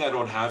one thing I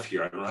don't have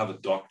here. I don't have a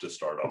dock to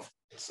start off.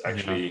 It's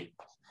actually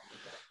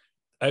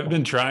I've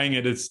been trying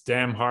it. It's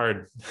damn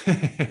hard.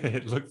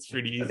 It looks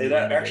pretty easy.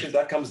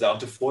 That comes down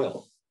to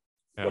foil.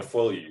 What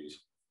foil you use.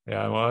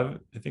 Yeah, well,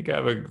 I think I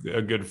have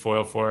a good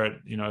foil for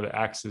it. The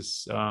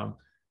Axis,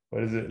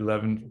 what is it,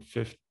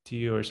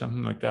 1150 or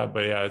something like that.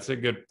 But yeah, I've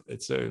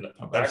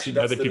seen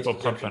other people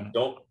pump on it.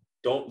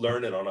 Don't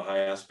learn it on a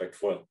high aspect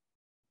foil.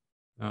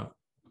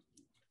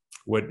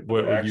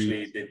 What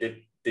actually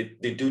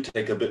they do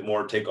take a bit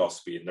more takeoff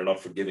speed, and they're not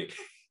forgiving.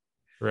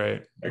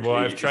 Right. Actually,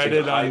 well, I've tried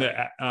it on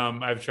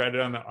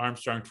the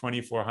Armstrong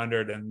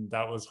 2400, and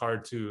that was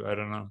hard too. I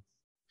don't know.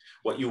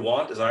 What you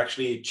want is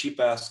actually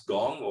cheap ass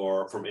gong,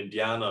 or from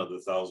Indiana,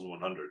 the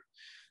 1100.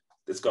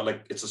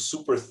 It's a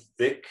super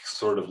thick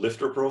sort of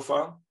lifter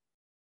profile.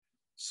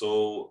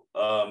 So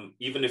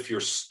even if you're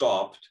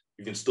stopped,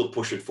 you can still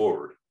push it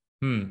forward.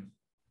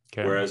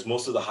 Okay. Whereas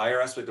most of the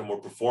higher aspect are more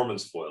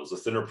performance foils. The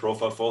thinner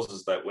profile foils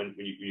is that when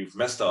you've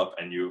messed up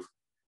and you've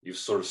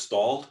sort of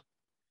stalled,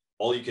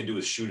 all you can do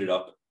is shoot it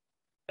up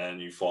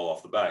and you fall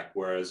off the back.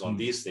 Whereas on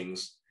these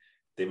things,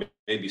 they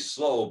may be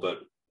slow, but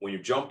when you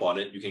jump on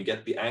it, you can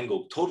get the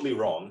angle totally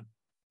wrong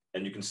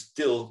and you can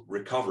still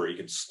recover. You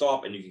can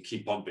stop and you can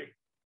keep pumping.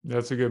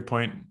 That's a good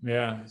point.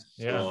 Yeah.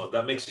 So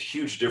that makes a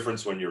huge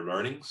difference when you're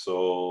learning.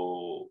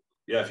 So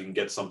yeah, if you can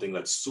get something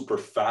that's super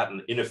fat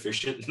and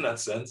inefficient in that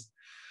sense,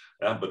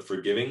 but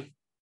forgiving,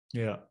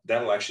 yeah,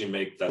 that'll actually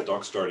make that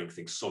dog starting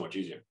thing so much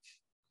easier.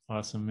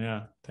 Awesome.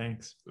 Yeah.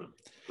 Thanks.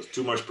 There's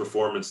too much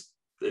performance.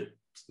 It's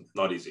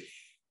not easy.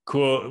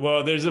 Cool.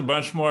 Well, there's a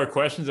bunch more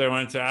questions I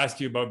wanted to ask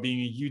you about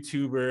being a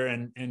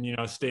YouTuber and you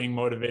know, staying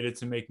motivated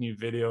to make new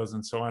videos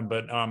and so on.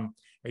 But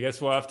I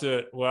guess we'll have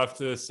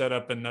to set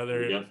up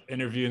another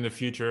interview in the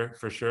future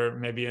for sure.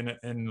 Maybe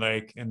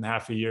in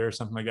half a year or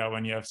something like that,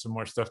 when you have some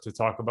more stuff to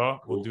talk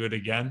about. Cool. We'll do it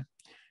again.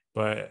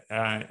 But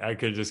I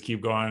could just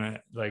keep going.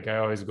 Like I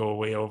always go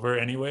way over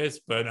anyways.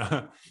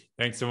 But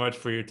thanks so much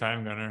for your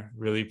time, Gunnar.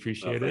 Really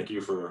appreciate it. Thank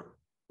you for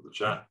the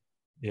chat.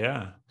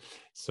 Yeah.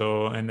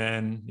 So, and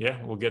then,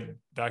 yeah, we'll get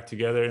back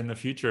together in the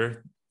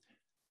future.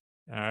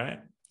 All right.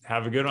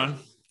 Have a good one.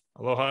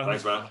 Aloha.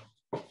 Thanks, man.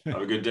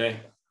 Have a good day.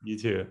 You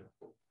too.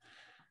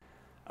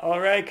 All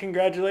right.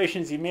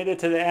 Congratulations. You made it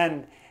to the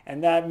end.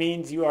 And that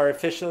means you are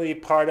officially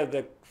part of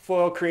the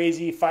full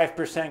crazy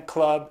 5%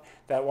 club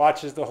that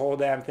watches the whole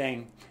damn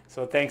thing.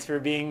 So thanks for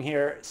being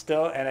here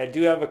still. And I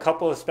do have a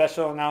couple of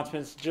special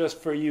announcements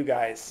just for you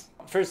guys.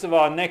 First of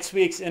all, next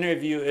week's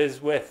interview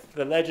is with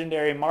the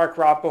legendary Mark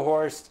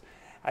Rappahorst.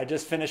 I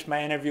just finished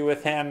my interview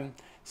with him.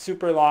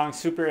 Super long,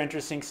 super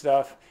interesting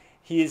stuff.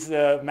 He's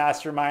the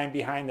mastermind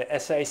behind the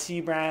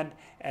SIC brand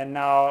and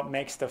now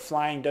makes the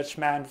Flying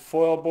Dutchman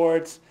foil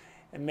boards.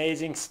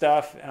 Amazing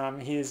stuff.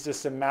 He is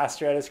just a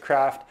master at his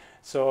craft.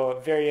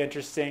 So very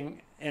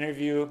interesting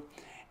interview.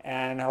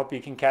 And I hope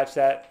you can catch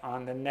that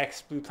on the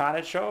next Blue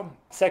Planet show.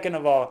 Second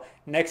of all,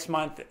 next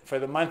month, for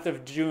the month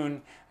of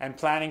June, I'm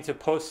planning to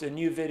post a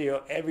new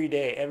video every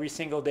day, every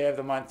single day of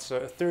the month.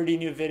 So 30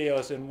 new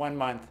videos in 1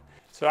 month.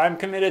 So I'm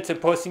committed to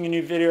posting a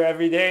new video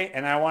every day.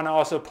 And I want to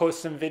also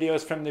post some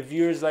videos from the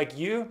viewers like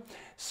you.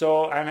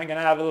 So I'm going to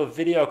have a little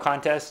video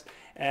contest.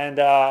 And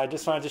I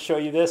just wanted to show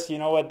you this. You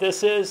know what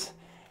this is?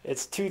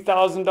 It's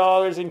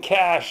 $2,000 in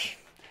cash.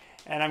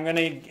 And I'm going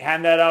to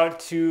hand that out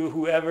to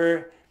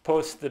whoever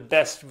post the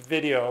best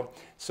video.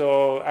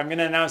 So I'm going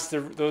to announce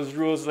those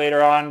rules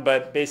later on,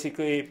 but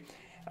basically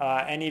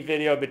any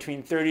video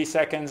between 30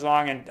 seconds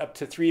long and up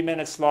to 3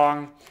 minutes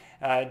long,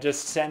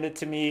 just send it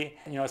to me,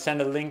 you know, send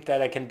a link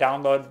that I can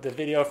download the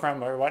video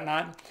from or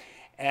whatnot.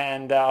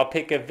 And I'll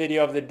pick a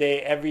video of the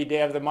day every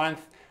day of the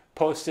month,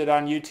 post it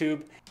on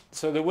YouTube.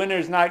 So the winner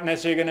is not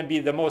necessarily going to be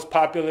the most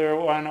popular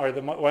one or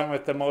the one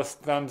with the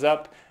most thumbs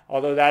up,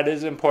 although that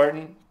is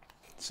important.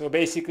 So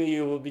basically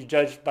you will be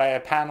judged by a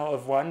panel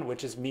of one,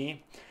 which is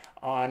me,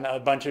 on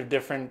a bunch of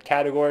different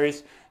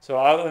categories. So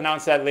I'll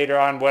announce that later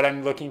on, what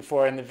I'm looking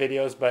for in the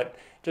videos, but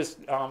just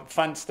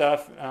fun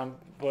stuff,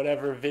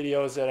 whatever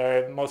videos that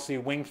are mostly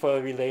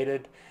wingfoil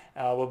related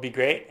will be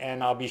great.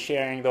 And I'll be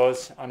sharing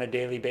those on a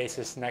daily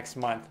basis next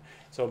month.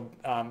 So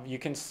you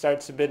can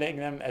start submitting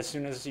them as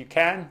soon as you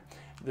can.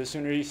 The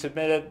sooner you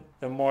submit it,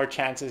 the more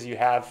chances you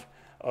have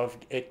of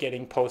it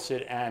getting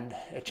posted and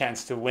a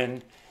chance to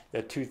win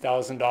the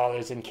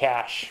 $2,000 in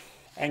cash.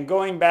 And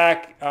going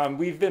back,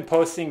 we've been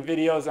posting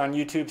videos on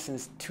YouTube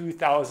since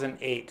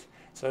 2008.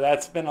 So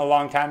that's been a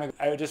long time ago.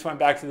 I just went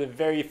back to the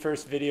very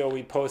first video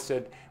we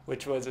posted,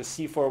 which was a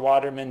C4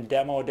 Waterman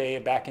demo day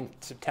back in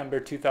September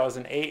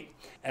 2008.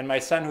 And my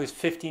son, who's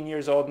 15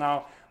 years old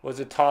now, was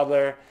a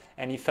toddler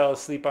and he fell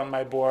asleep on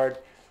my board.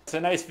 It's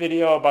a nice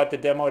video about the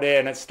demo day,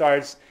 and it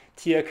stars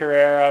Tia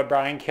Carrera,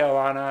 Brian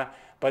Kehlana, a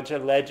bunch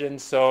of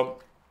legends. So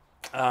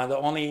the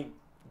only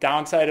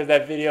downside of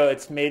that video,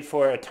 it's made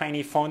for a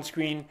tiny phone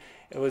screen.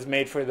 It was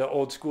made for the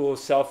old school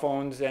cell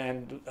phones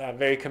and a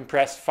very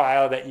compressed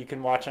file that you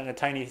can watch on a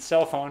tiny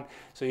cell phone.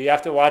 So you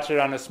have to watch it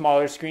on a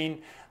smaller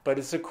screen, but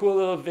it's a cool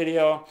little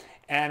video.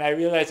 And I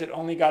realized it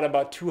only got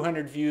about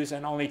 200 views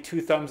and only 2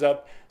 thumbs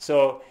up.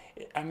 So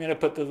I'm going to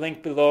put the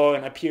link below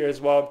and up here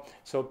as well.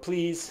 So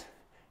please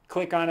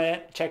click on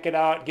it, check it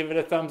out, give it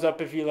a thumbs up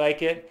if you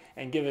like it,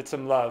 and give it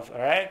some love, all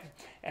right?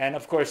 And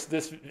of course,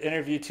 this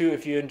interview too,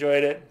 if you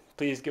enjoyed it,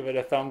 please give it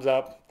a thumbs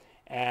up.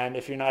 And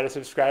if you're not a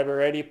subscriber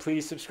already,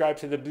 please subscribe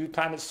to the Blue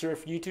Planet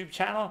Surf YouTube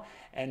channel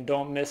and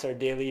don't miss our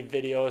daily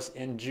videos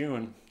in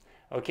June.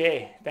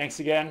 Okay, thanks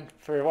again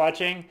for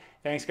watching.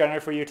 Thanks, Gunnar,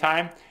 for your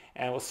time.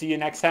 And we'll see you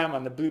next time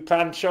on the Blue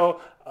Planet Show.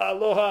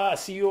 Aloha,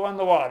 see you on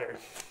the water.